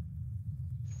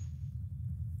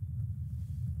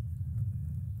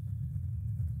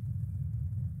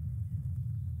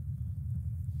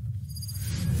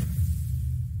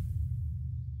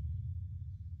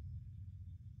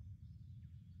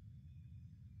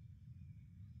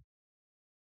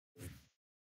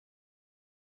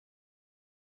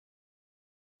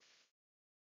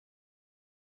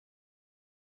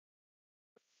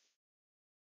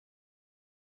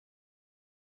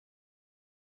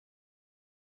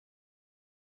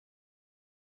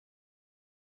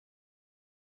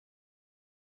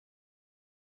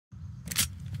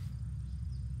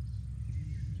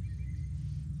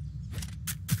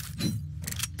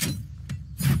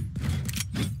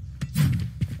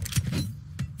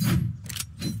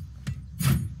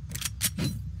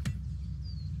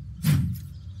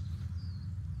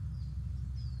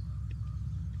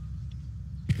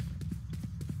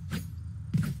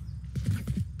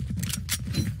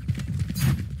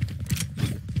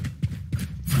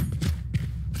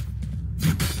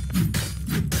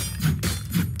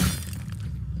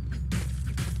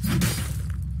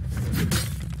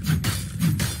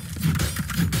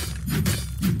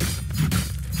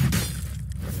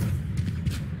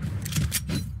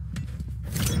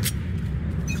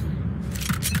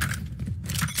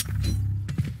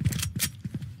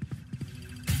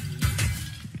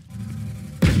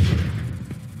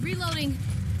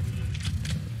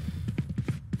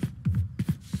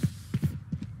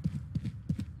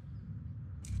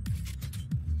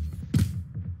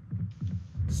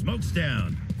 Smoke's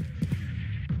down.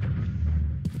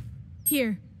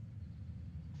 Here.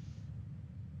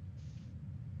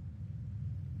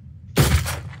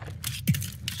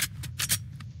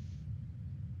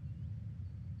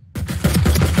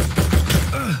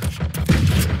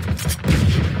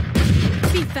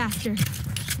 Be faster.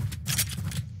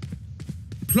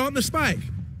 Plant the spike.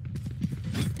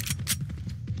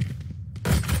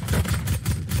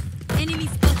 Enemy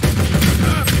spotted.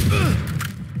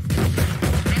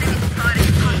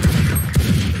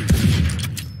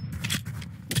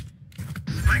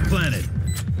 Spike planted.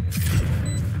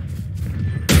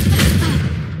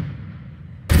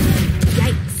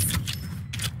 Yikes.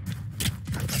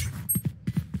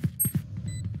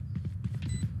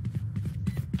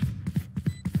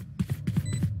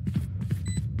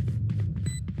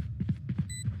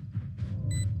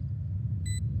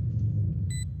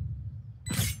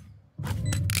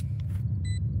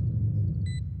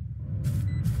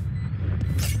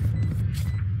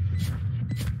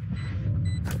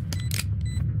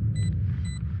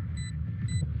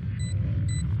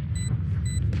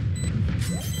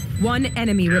 One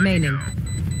enemy remaining.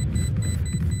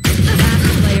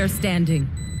 Last player standing.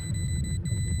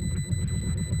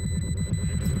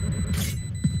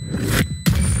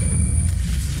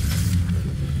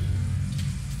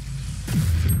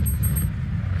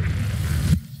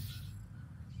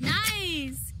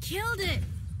 Nice! Killed it!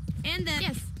 And then...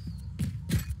 Yes.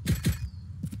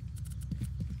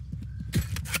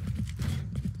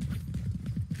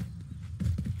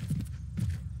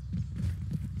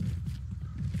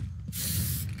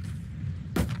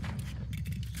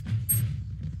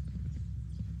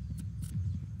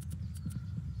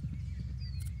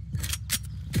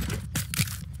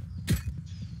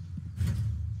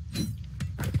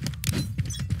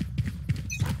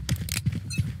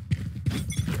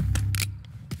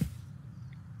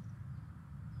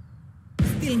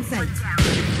 Still in sight.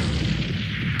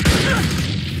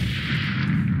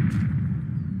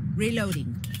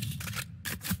 Reloading.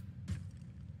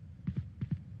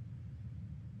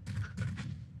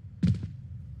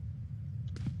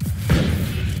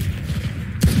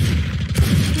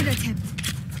 Good attempt.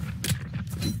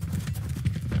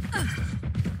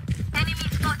 Enemy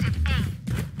spotted A.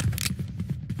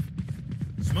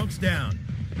 Smoke's down.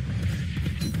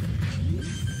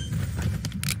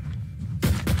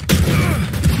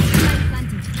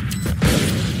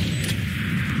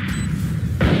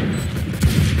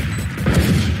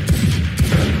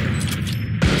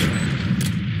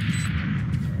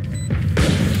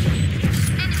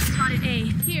 Enemy spotted A.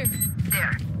 Here.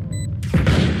 There.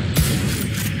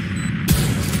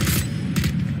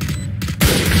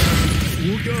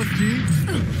 Walk off, G.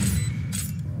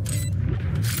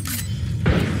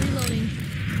 Reloading.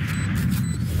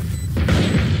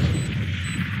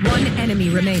 One enemy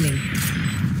remaining.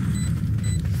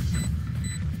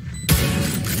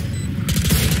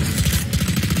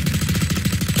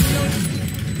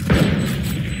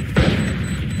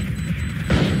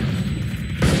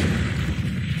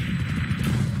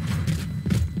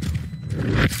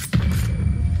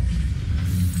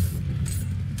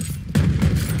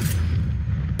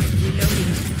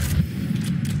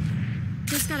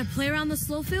 Just gotta play around the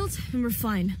slow field, and we're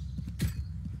fine.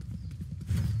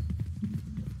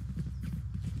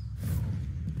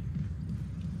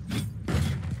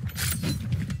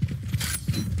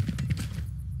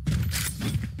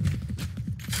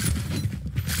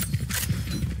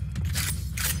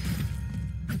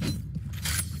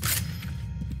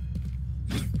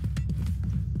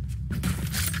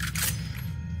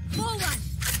 Forward.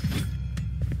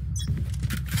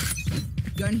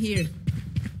 Gun here.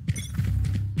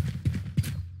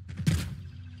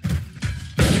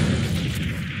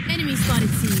 Enemy spotted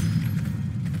C.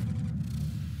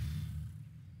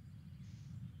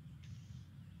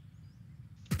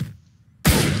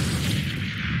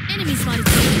 Enemy spotted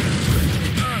C.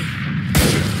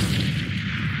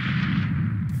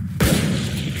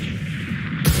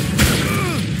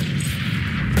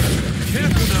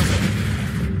 Careful now.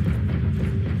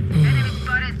 Enemy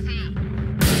spotted C.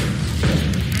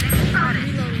 Enemy spotted.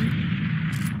 Reloading.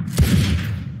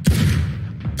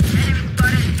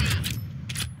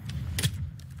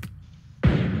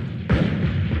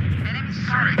 Enemy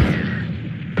spotted C. Enemy spotted.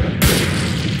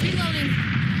 Reloading.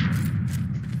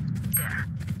 There.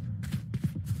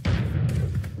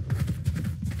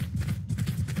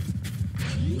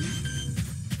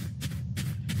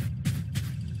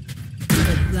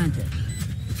 Planted.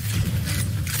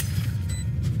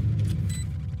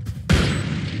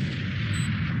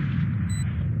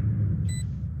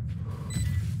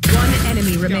 One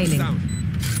enemy remaining. Down.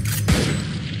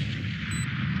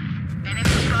 Enemy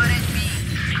spotted.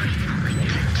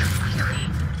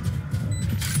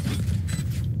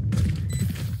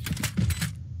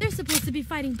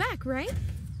 fighting back, right?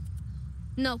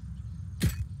 No.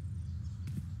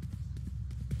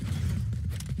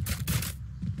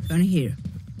 Gun here.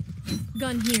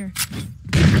 Gun here.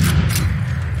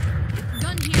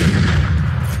 Gun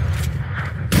here.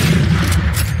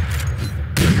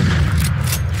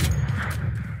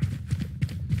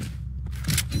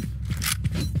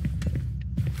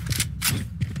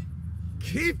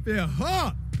 Keep it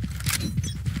hot.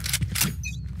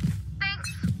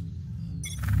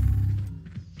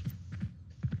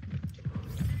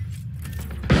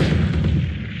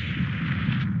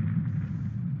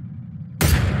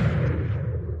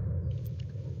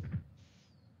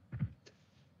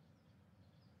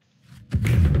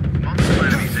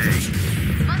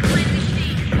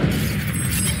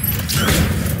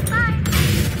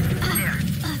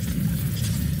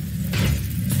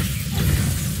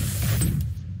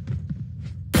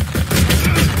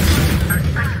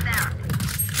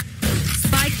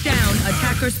 Spike down,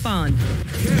 attacker spawn.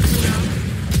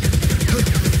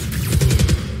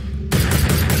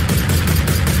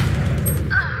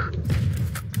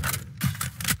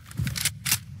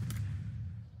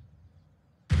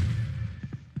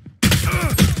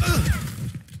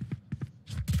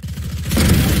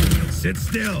 Sit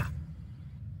still.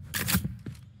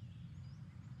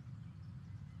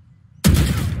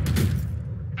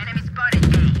 Enemy spotted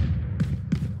A.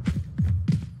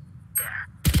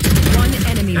 One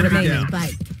enemy Enemy remaining. down.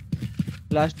 Bye.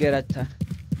 Last garage था.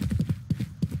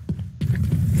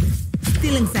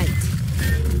 Still in sight.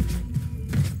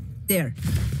 There.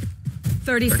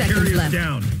 30 Our seconds carrier's left.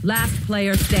 down. Last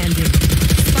player standing.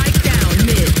 Spike down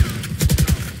mid.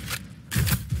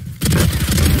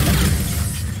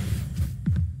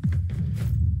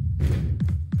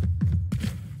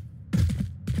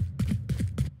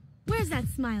 Where's that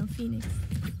smile, Phoenix?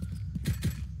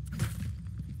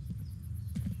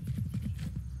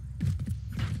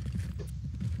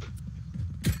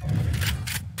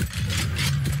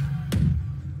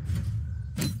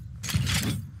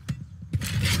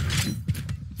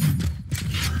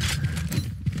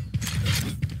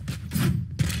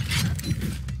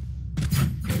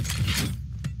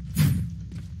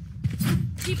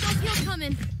 Keep those heels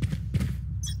coming.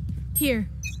 Here.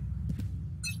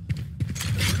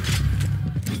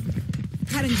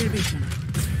 Cutting their vision.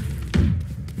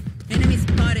 Enemy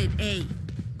spotted A.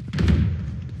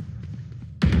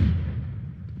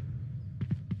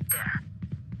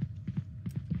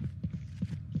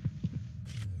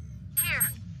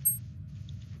 Here.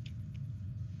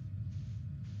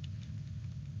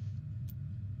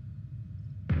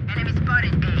 Enemy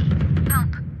spotted A. Help.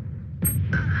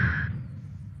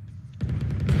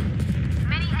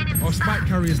 Many enemies. Our spike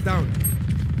carrier's down.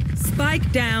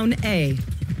 Spike down A.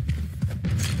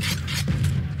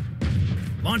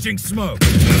 Launching smoke.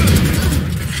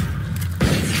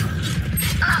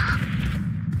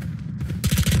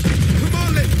 Come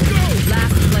on, let's go.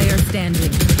 Last player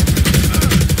standing.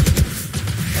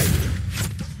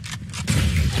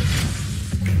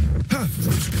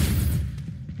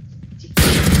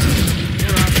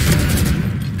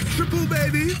 Triple,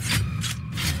 baby.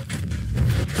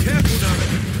 Careful now.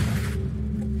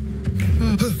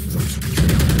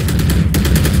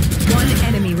 One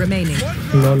enemy remaining.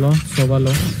 Low, Sova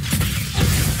low.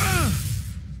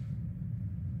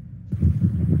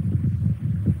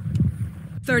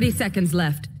 Thirty seconds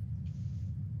left.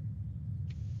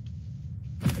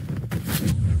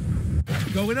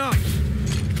 Going up.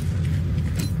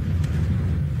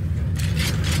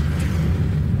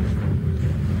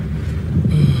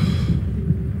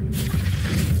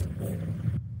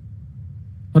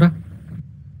 Ora.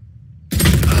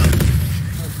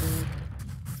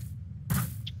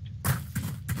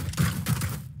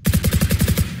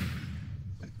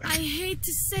 I hate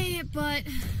to say it, but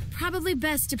probably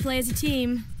best to play as a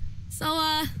team. So,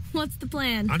 what's the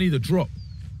plan? I need a drop.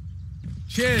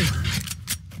 Cheers.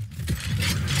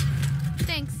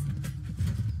 Thanks.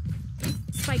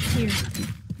 Spike's here.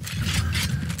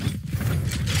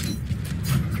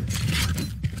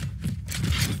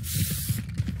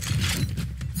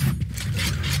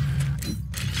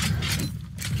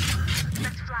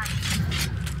 Let's fly.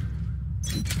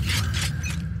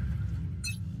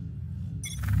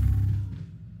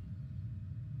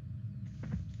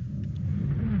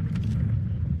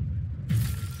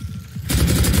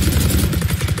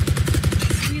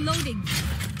 Reloading.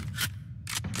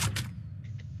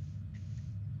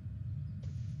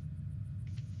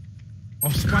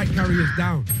 Our spike carrier's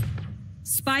down.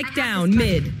 Spike down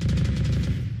mid.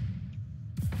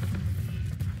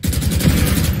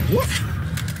 What?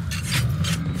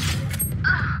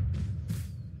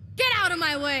 Get out of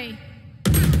my way!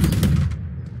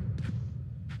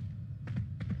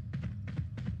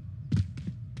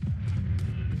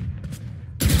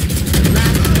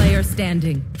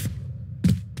 standing.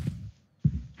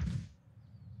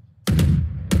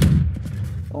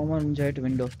 Common jet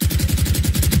window.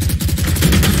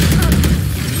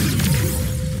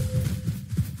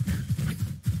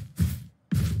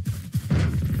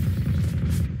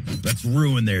 Let's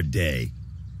ruin their day.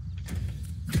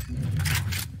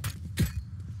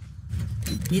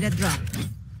 Need a drop.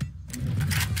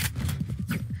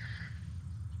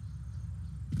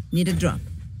 Need a drop.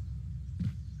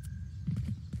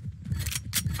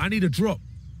 I need a drop.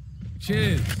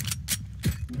 Cheers.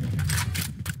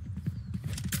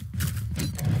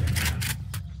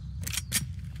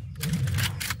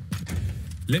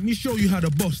 Let me show you how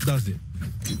the boss does it.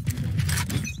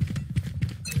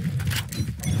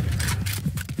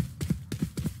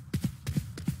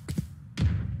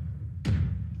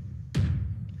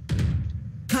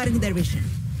 Cutting their vision.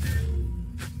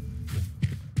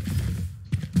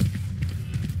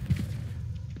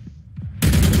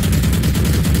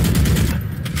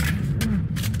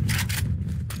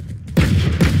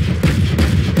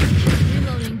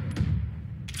 Reloading.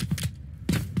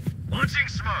 Launching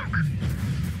smoke.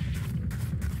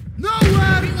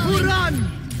 Nowhere to run!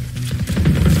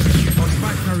 Our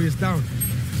spike carrier's down.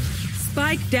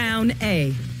 Spike down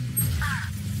A.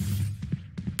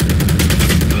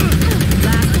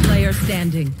 Last player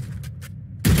standing.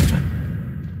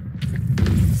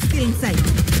 Still inside.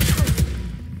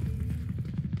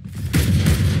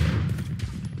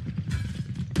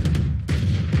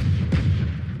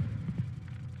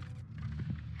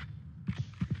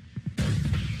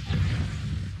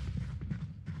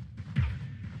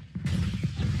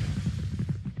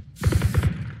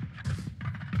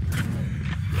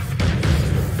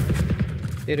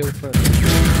 तेरे ऊपर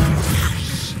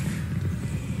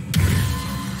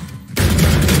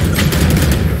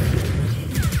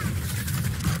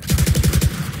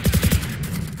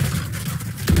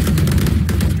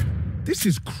This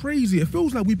is crazy. It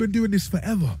feels like we've been doing this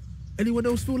forever. Anyone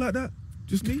else feel like that?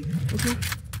 Just me? Okay.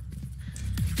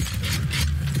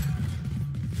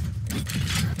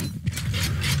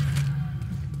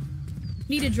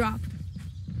 Need a drop.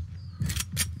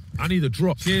 I need a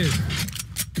drop. Cheers.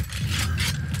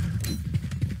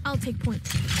 I'll take point.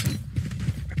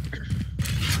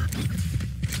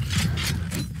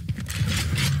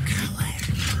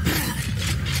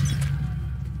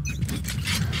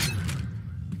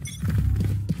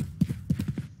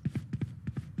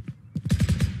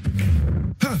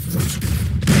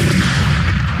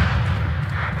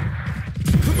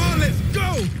 Come on, let's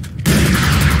go!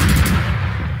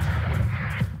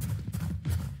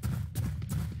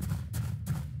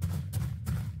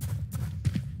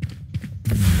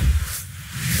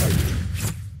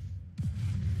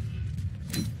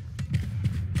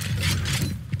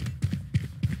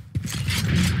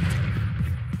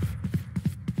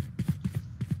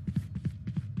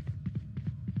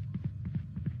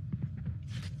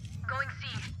 Going C.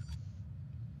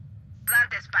 Plant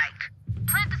the spike.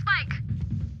 Plant the spike.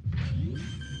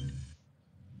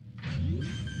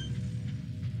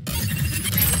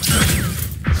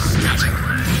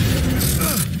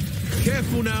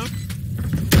 Careful now.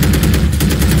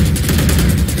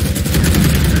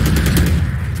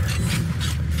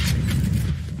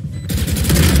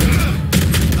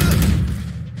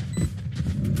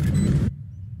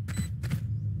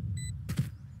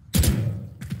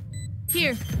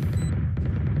 Here.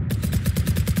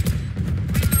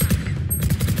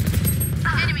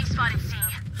 Enemy spotted C.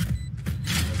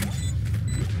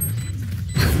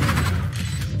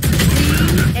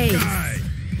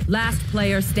 Ace. Last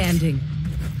player standing.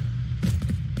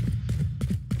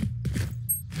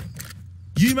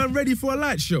 You man ready for a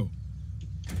light show?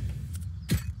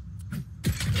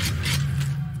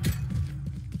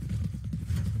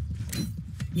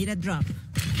 Need a drop.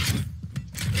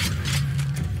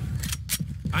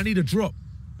 I need a drop.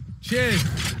 Cheers.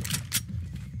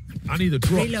 I need a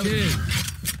drop. Reload. Cheers.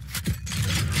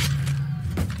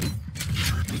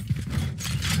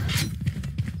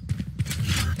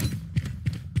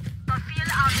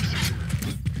 Fulfill our mission.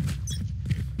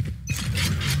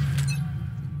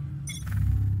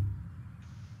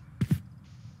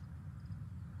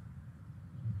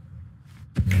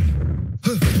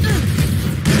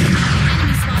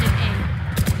 Enemy spotted A.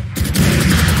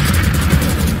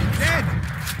 Dead.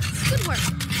 Good work.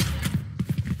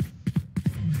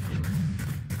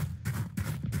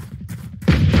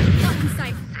 Got in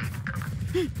sight.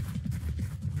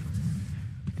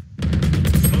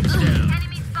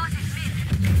 Enemy spotted mid.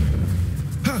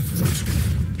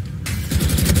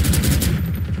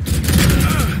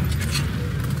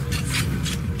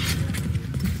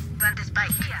 Plant the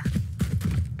spike here.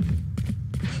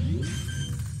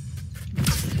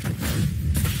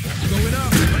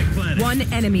 planted.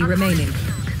 One enemy remaining.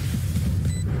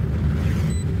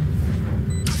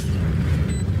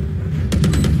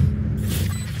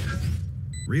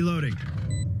 Reloading.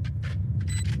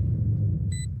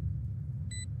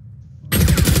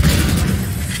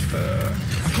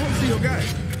 I can't see your guy.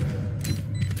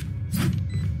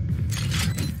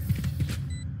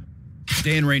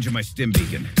 Stay in range of my stim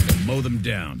beacon. Mow them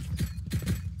down.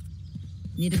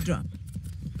 Need a drop.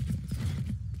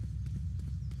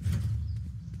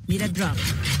 Need a drop.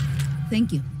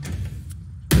 Thank you.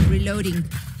 Reloading.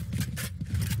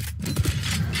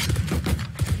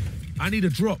 I need a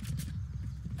drop.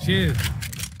 Cheers.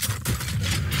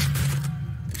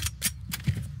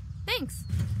 Thanks.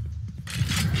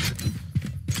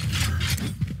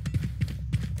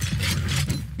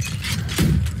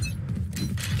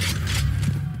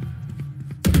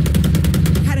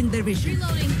 Cutting their vision.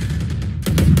 Reloading.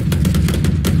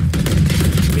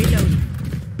 Reloading.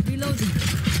 Reloading.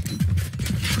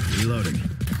 Reloading.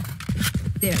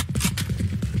 There.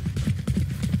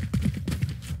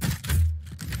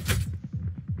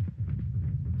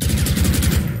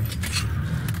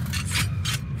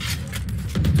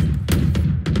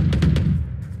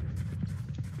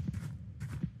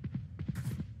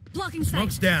 Blocking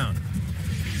Smoke's sight. down.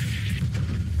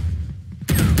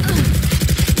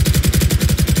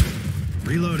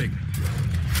 Reloading.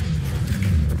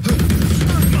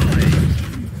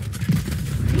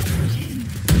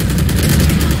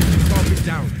 Target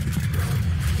down.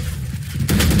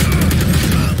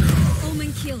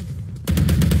 Omen killed.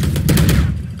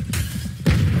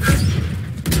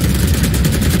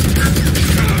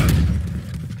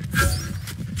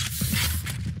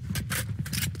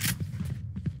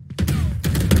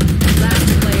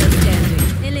 Last player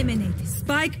standing. Eliminated.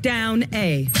 Spike down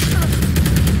A.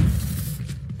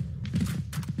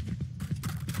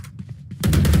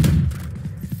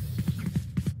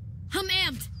 I'm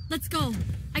amped. Let's go.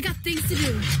 I got things to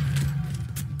do.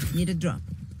 Need a drop.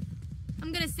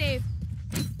 I'm gonna save.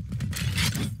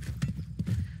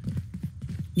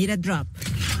 Need a drop.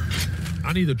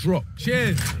 I need a drop.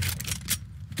 Cheers.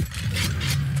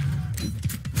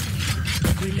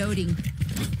 Reloading.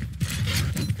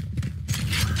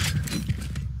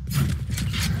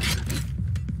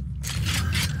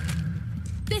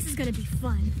 This is gonna be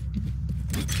fun.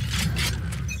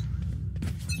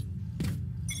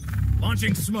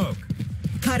 Launching smoke.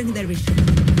 Cutting their vision.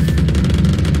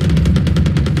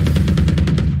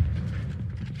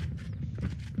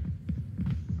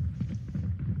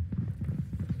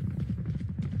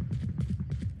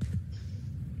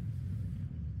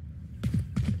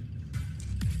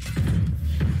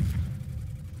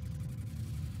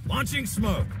 Launching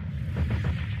smoke.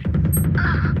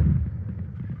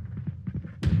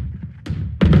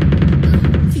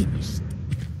 Finished.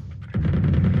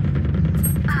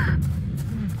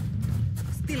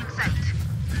 Still in sight.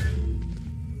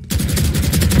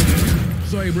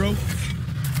 Sorry, bro.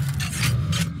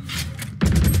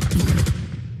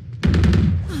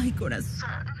 Ay,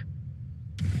 corazón.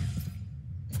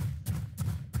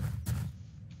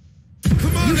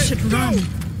 Come on, You let's should go. run.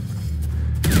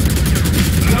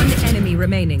 One enemy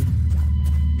remaining.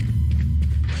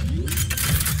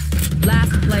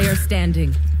 Last player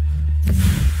standing.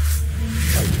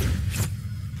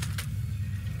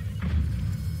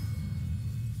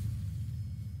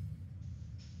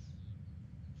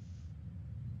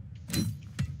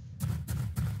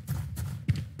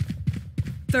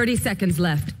 Thirty seconds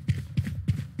left.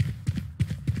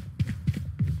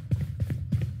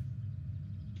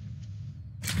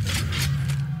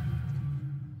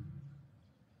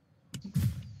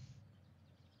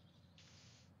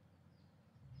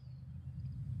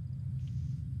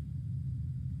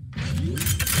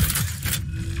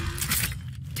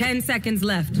 Ten seconds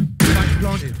left. Back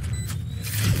planted.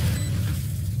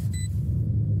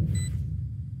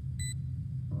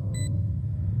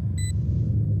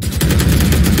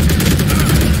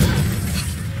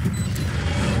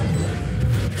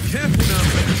 Careful now.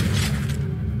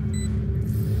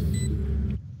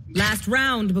 Last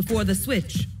round before the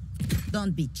switch.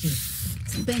 Don't be cheap.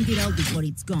 Spend it all before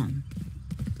it's gone.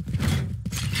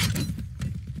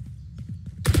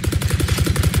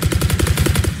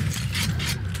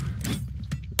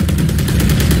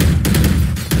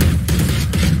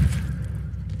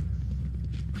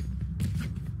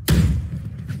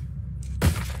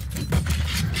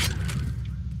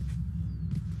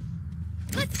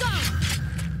 Let's go.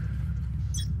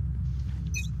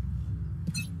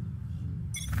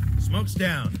 Smoke's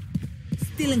down.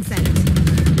 Still in sight.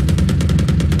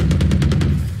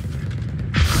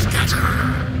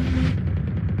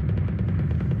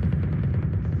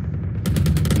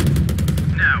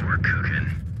 Now we're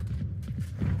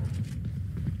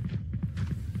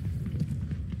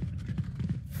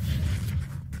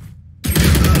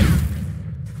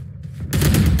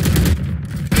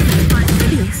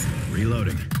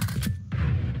Reloading.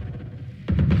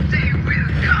 They will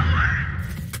cower.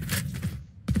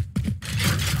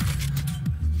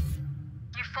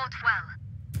 You fought well.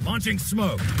 Launching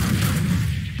smoke.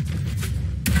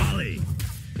 Volley.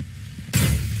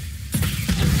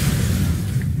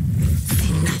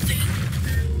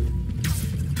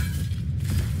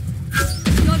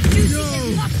 Your duty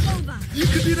is not over. You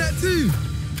could do that too.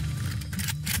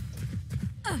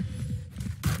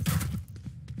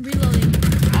 Reloading.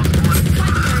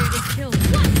 Spike is killed.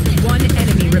 One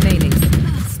enemy remaining.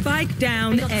 Spike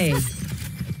down A. Aw,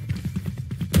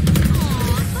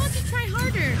 thought to try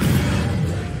harder.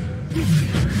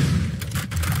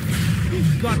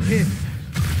 Got him.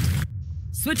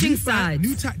 Switching sides.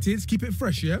 New tactics. Keep it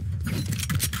fresh, yeah?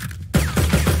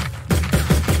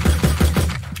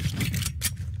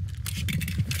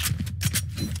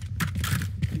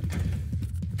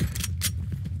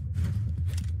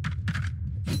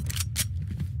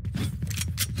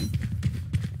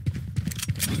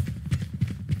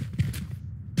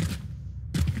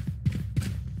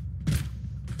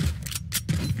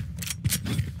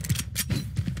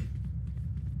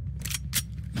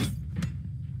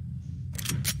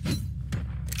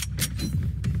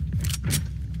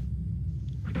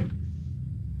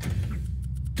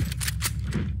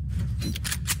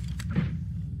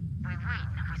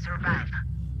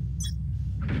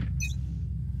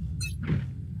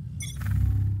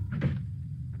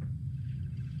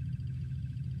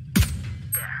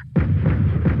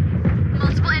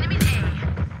 Multiple enemies A.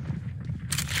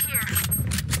 Here.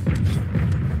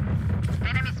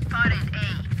 Enemy spotted A.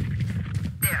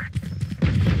 There.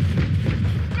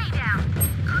 Stay down.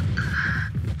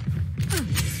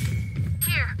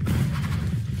 Here.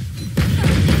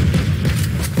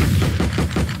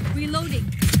 Reloading.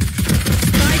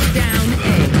 Spike down A.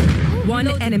 One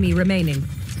enemy remaining.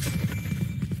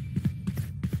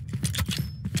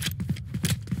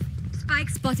 Spike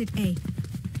spotted A.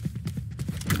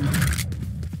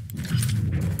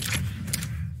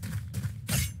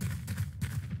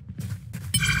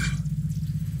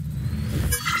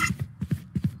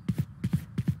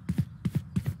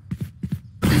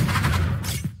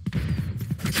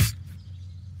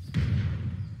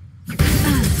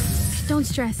 Don't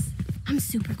stress. I'm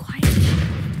super quiet.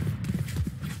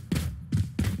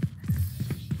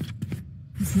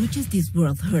 As much as this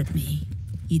world hurt me,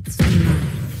 it's mine,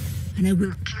 and I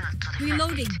will kill it to the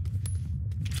Reloading.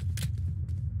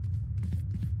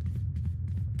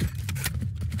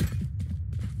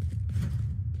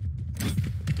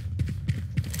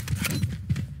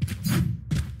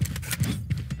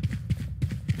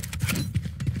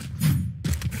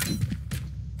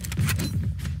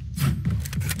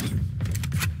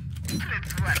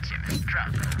 Let's watch him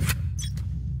struggle.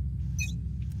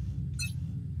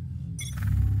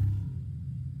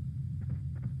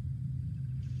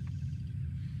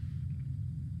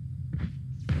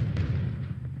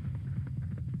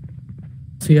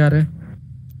 KCR है.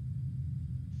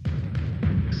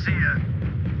 See ya.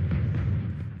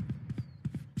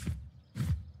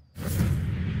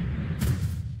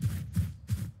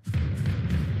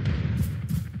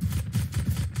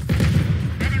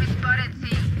 Enemy spotted C.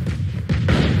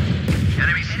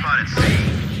 Enemy spotted C.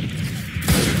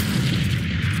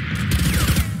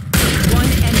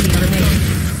 One enemy remaining.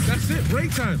 That's it.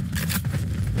 Break time.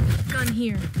 Gun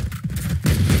here.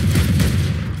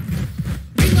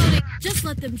 Reloading. Just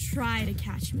let them try to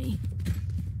catch me.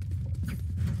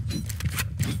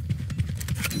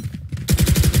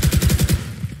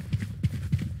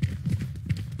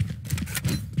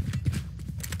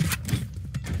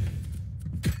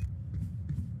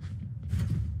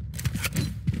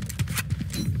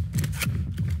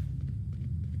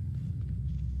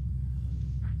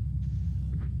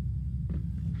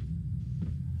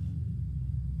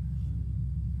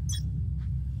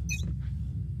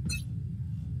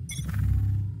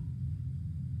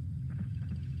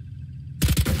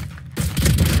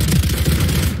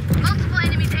 Multiple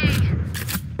enemies A.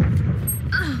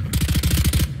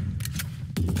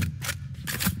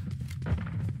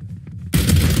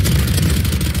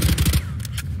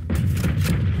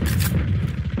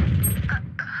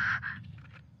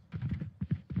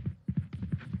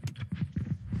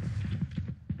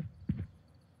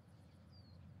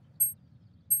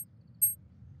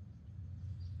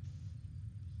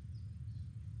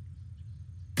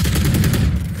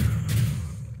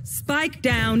 Spike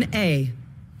down A.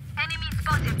 Enemy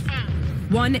spotted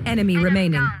A. One enemy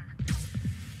remaining. Down.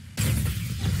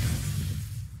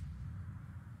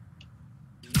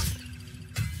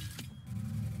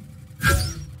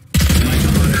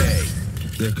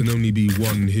 There can only be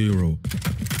one hero.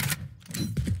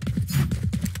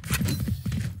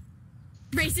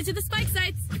 Race it to the spike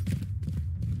sites.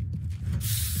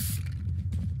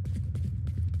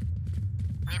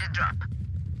 Need a drop.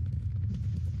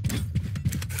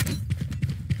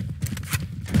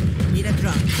 Need a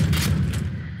drop.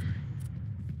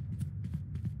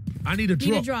 I need a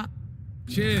drop. Need a drop.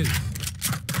 Cheers.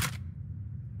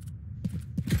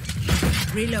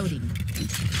 Reloading.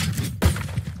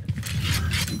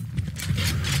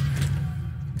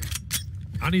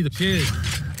 I need a cheers.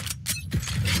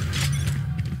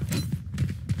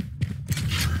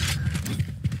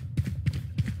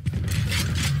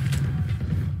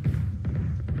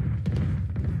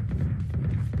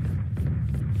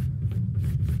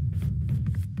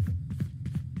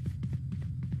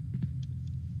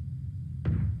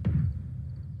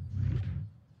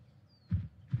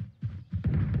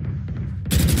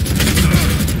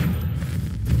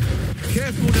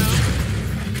 Careful now.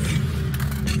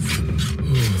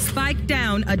 Spike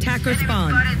down, attacker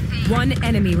spawn. One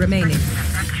enemy remaining.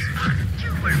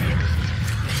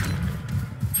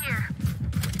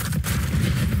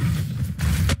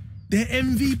 The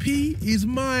MVP is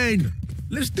mine.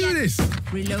 Let's do this.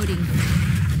 Reloading.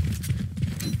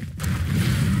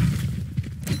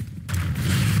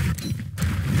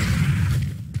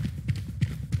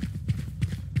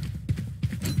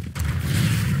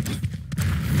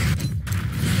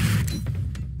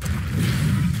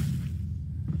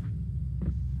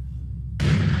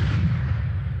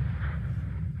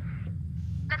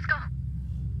 Let's go.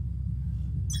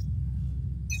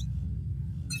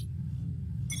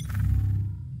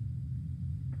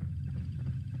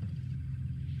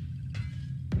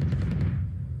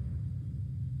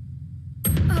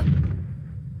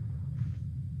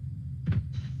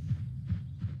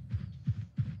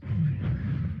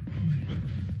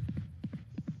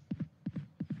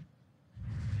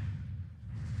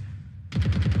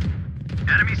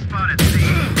 Enemy spotted.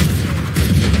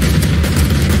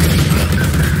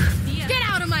 Get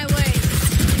out of my way.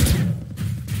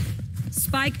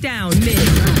 Spike down, mid.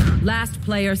 Last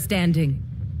player standing.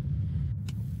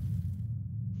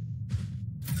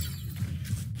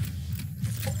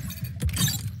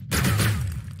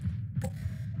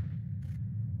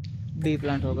 B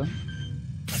plant होगा.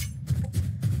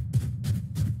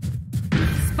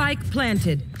 Spike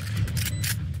planted.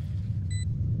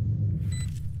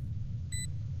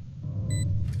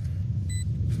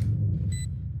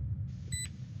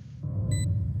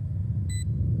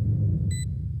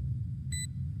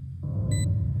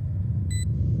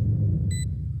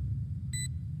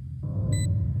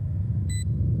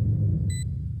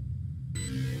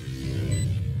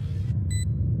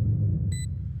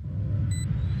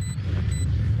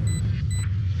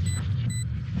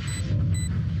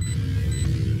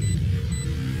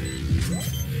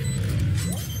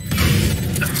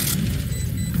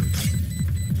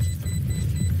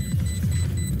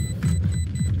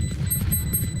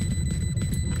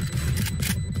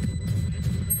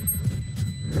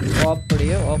 Of पड़ी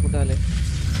है, of उठा ले.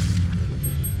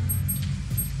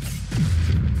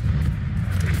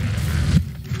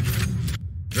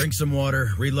 Drink some water,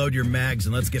 reload your mags,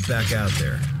 and let's get back out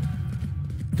there.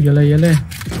 Yele yele.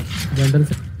 Bundle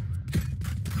se.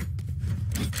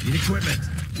 Need equipment.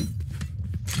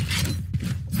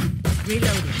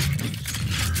 Reloading.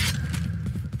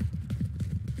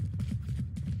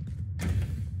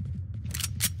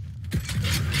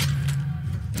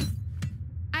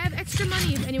 I have extra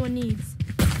money if anyone needs.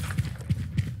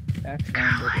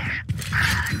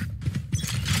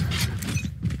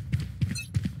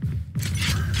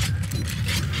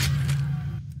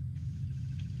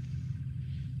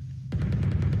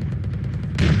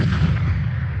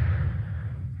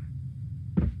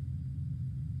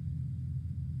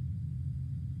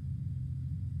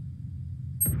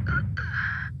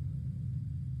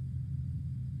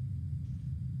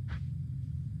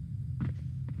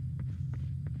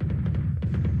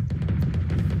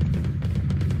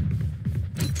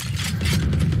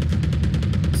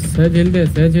 सह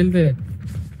झेल दे.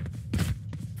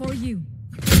 For you.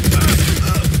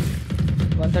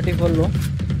 134 low.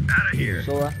 Out of here.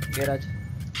 Sova, garage.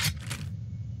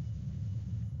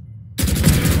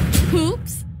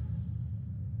 Oops.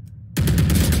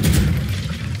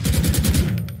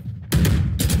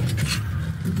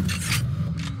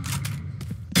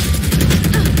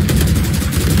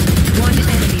 One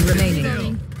enemy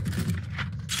remaining.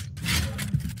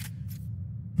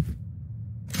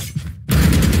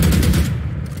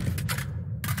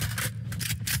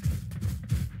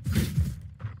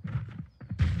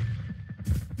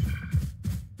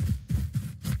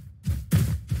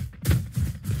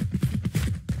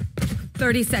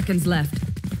 30 seconds left.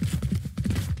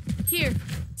 Here,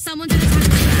 Someone's in attack.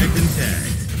 Tagged and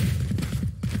tagged.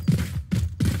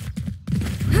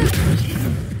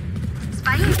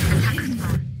 Spike attacker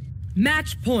spawn.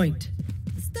 Match point.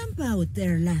 Stamp out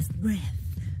their last breath.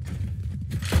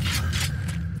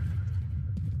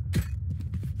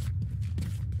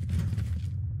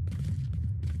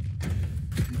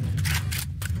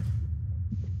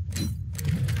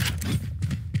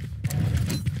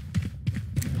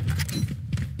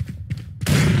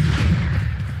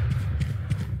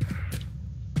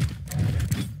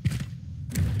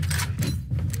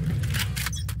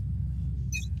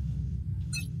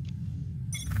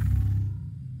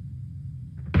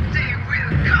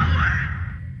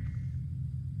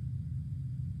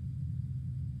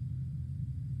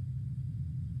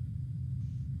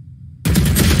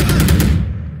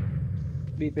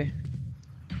 B पे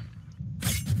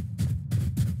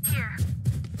Here.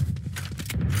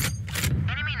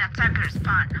 Enemy attacker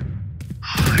spawn.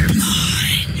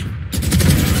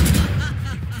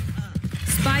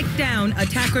 Spike down,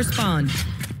 attacker spawn.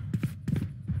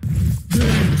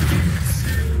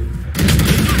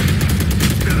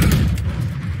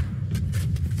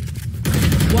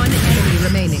 One enemy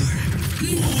remaining.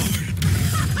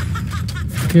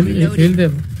 Kill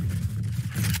them.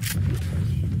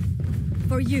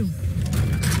 For you.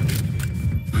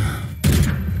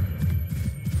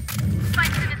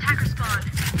 Spike's in attacker spawn.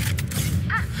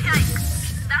 Ah,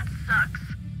 yikes. That sucks.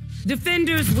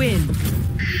 Defenders win.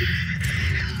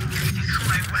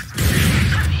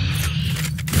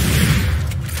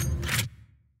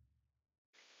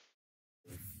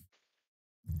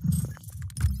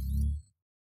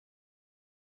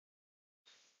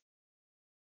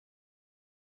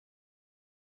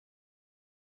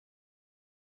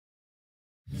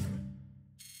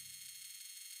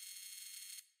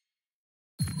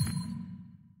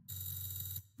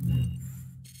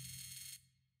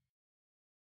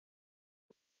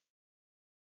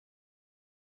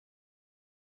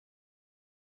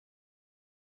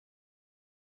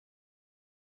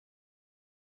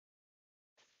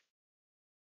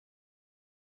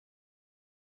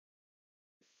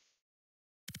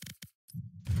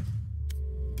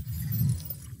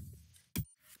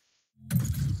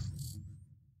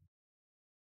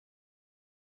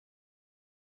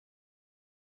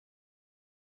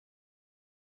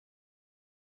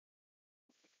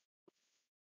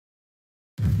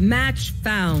 Match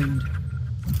found.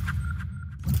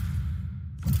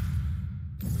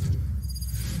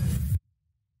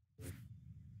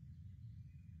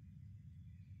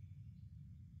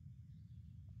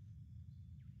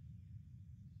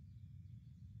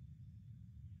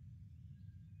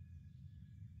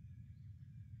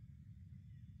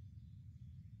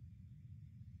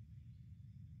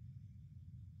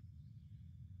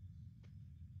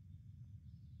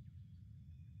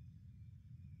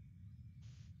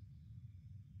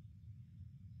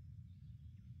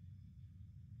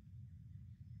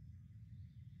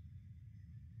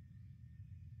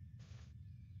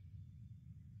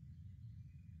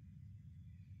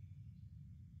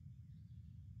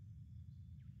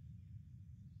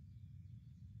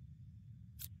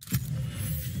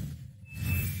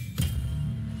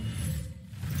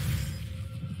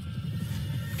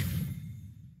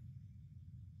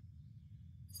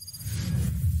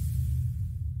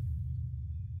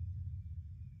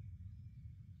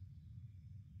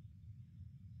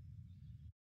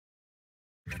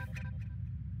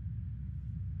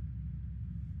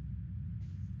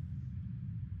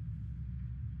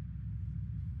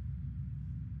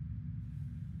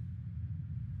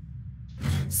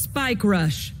 Spike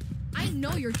rush. I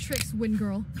know your tricks, Wind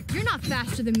Girl. You're not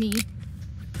faster than me.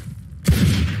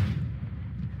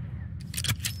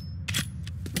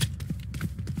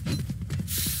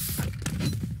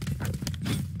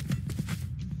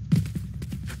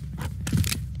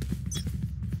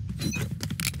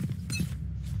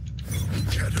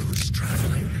 Shadows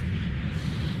traveling.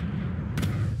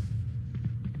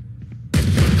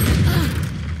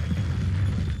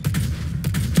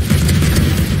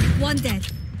 One dead.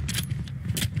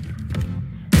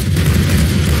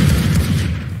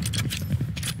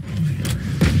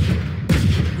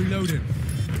 Reloading.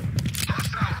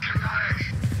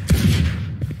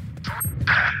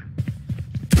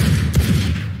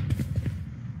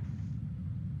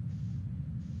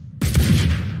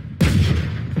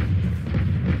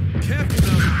 Careful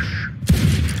now.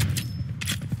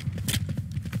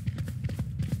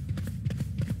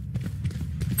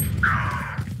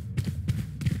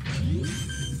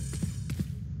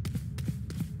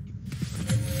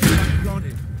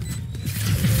 Planted.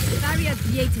 Barrier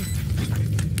created.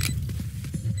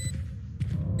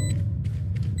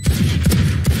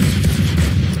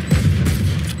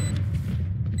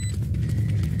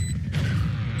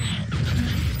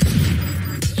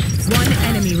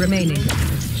 remaining.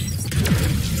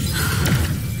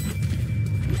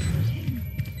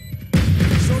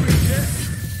 Sorry, Jet.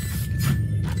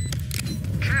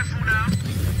 Careful now.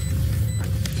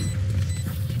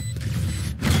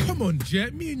 Come on,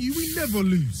 Jet. Me and you, we never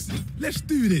lose. Let's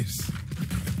do this.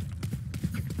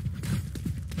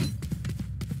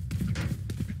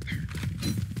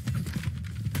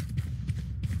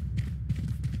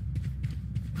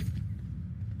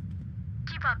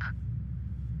 Keep up.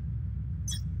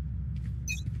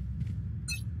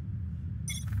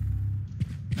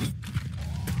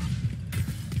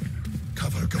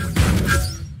 Cover going down.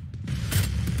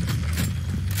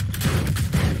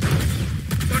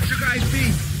 Watch your guys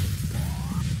be.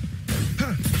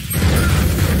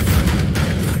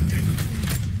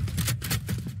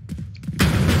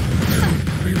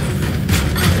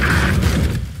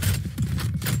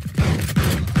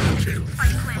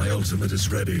 My ultimate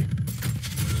is ready.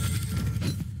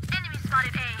 Enemy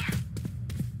spotted A.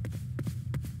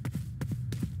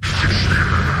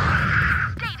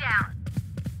 Stay down.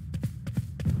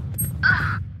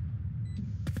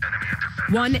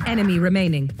 One enemy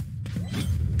remaining.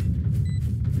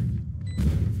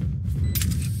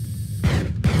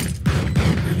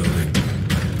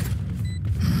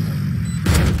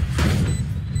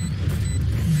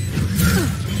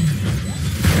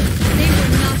 They were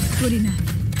not good enough.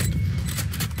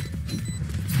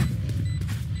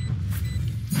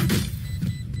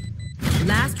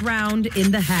 Last round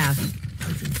in the half.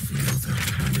 I can feel the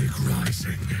panic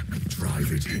rising.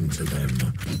 Drive it into them.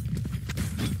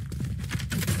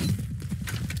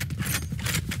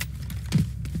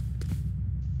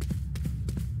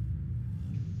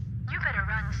 You better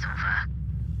run, Sova.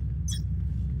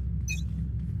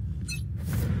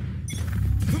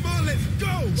 Come on, let's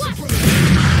go.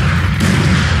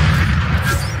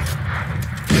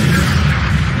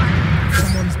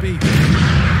 Someone's beat. Someone's beat.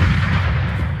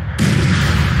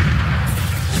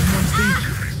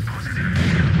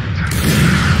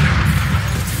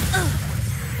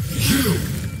 You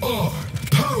are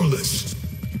powerless.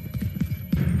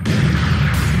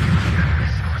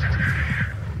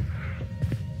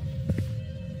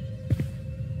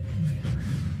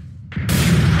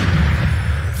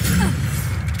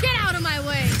 Get out of my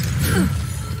way!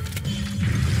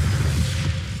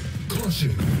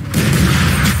 Caution.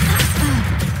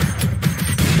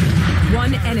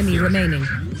 One enemy remaining.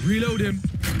 Reload him.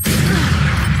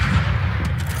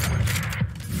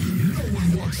 No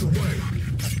one walks away.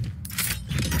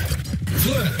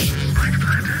 Flash.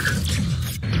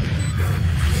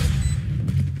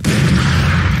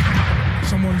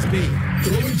 Someone's beat.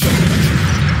 Throwing charge.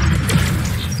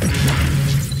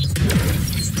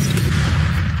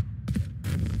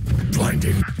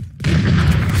 Blinding.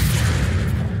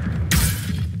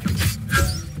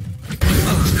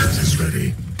 Ultimate is ready.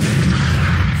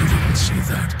 You didn't see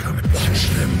that coming. Watch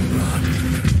them run.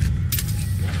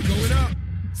 Going up.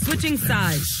 Switching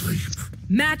sides. Sleep.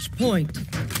 Match point.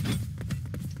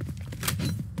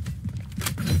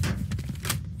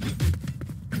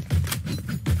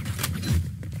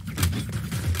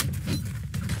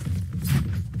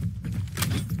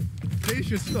 They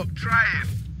should stop. Try it.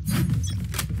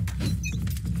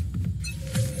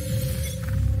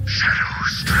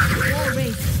 Shadows traveling. Wall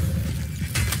race.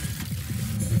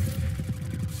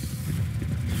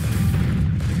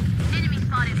 Enemy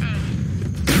spotted A.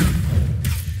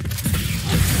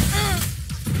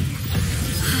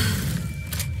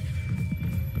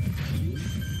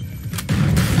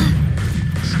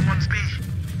 Someone's B.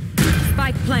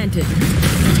 Spike planted.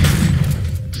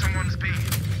 Someone's B.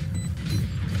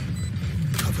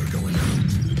 Cover going out.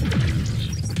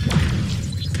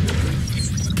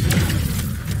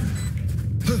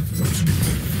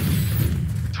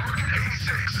 Target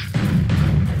A6.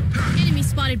 Enemy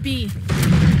spotted B.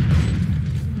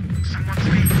 Someone's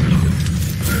B.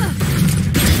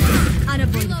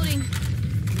 Unavoidable. Reloading.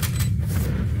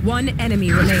 One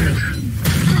enemy remaining.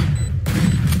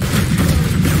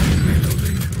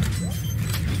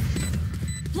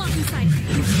 Blocking sight.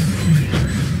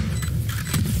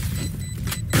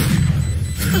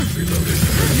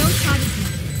 No charges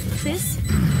left. This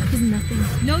is nothing.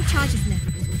 No charges left.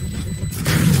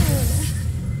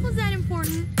 Was that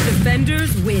important?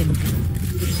 Defenders win.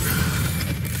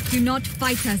 Do not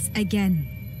fight us again.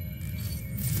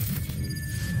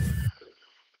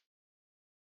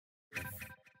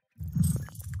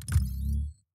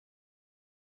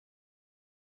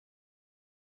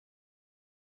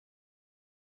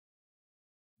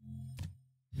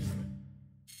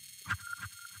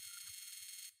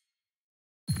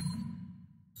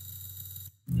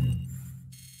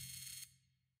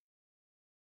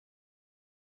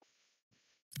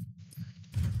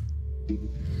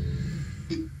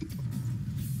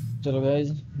 चलो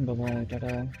guys, bye bye,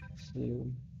 Tata, C you.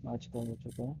 आज का हो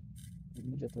चुका है,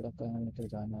 मुझे थोड़ा काम है तो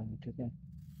जाना है, ठीक है।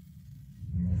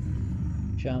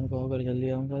 शाम को अगर जल्दी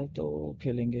आऊँगा तो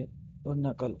खेलेंगे,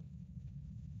 वरना कल।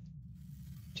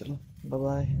 चलो bye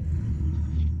bye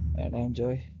and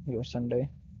enjoy your Sunday,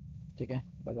 ठीक है,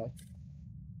 बाय बाय।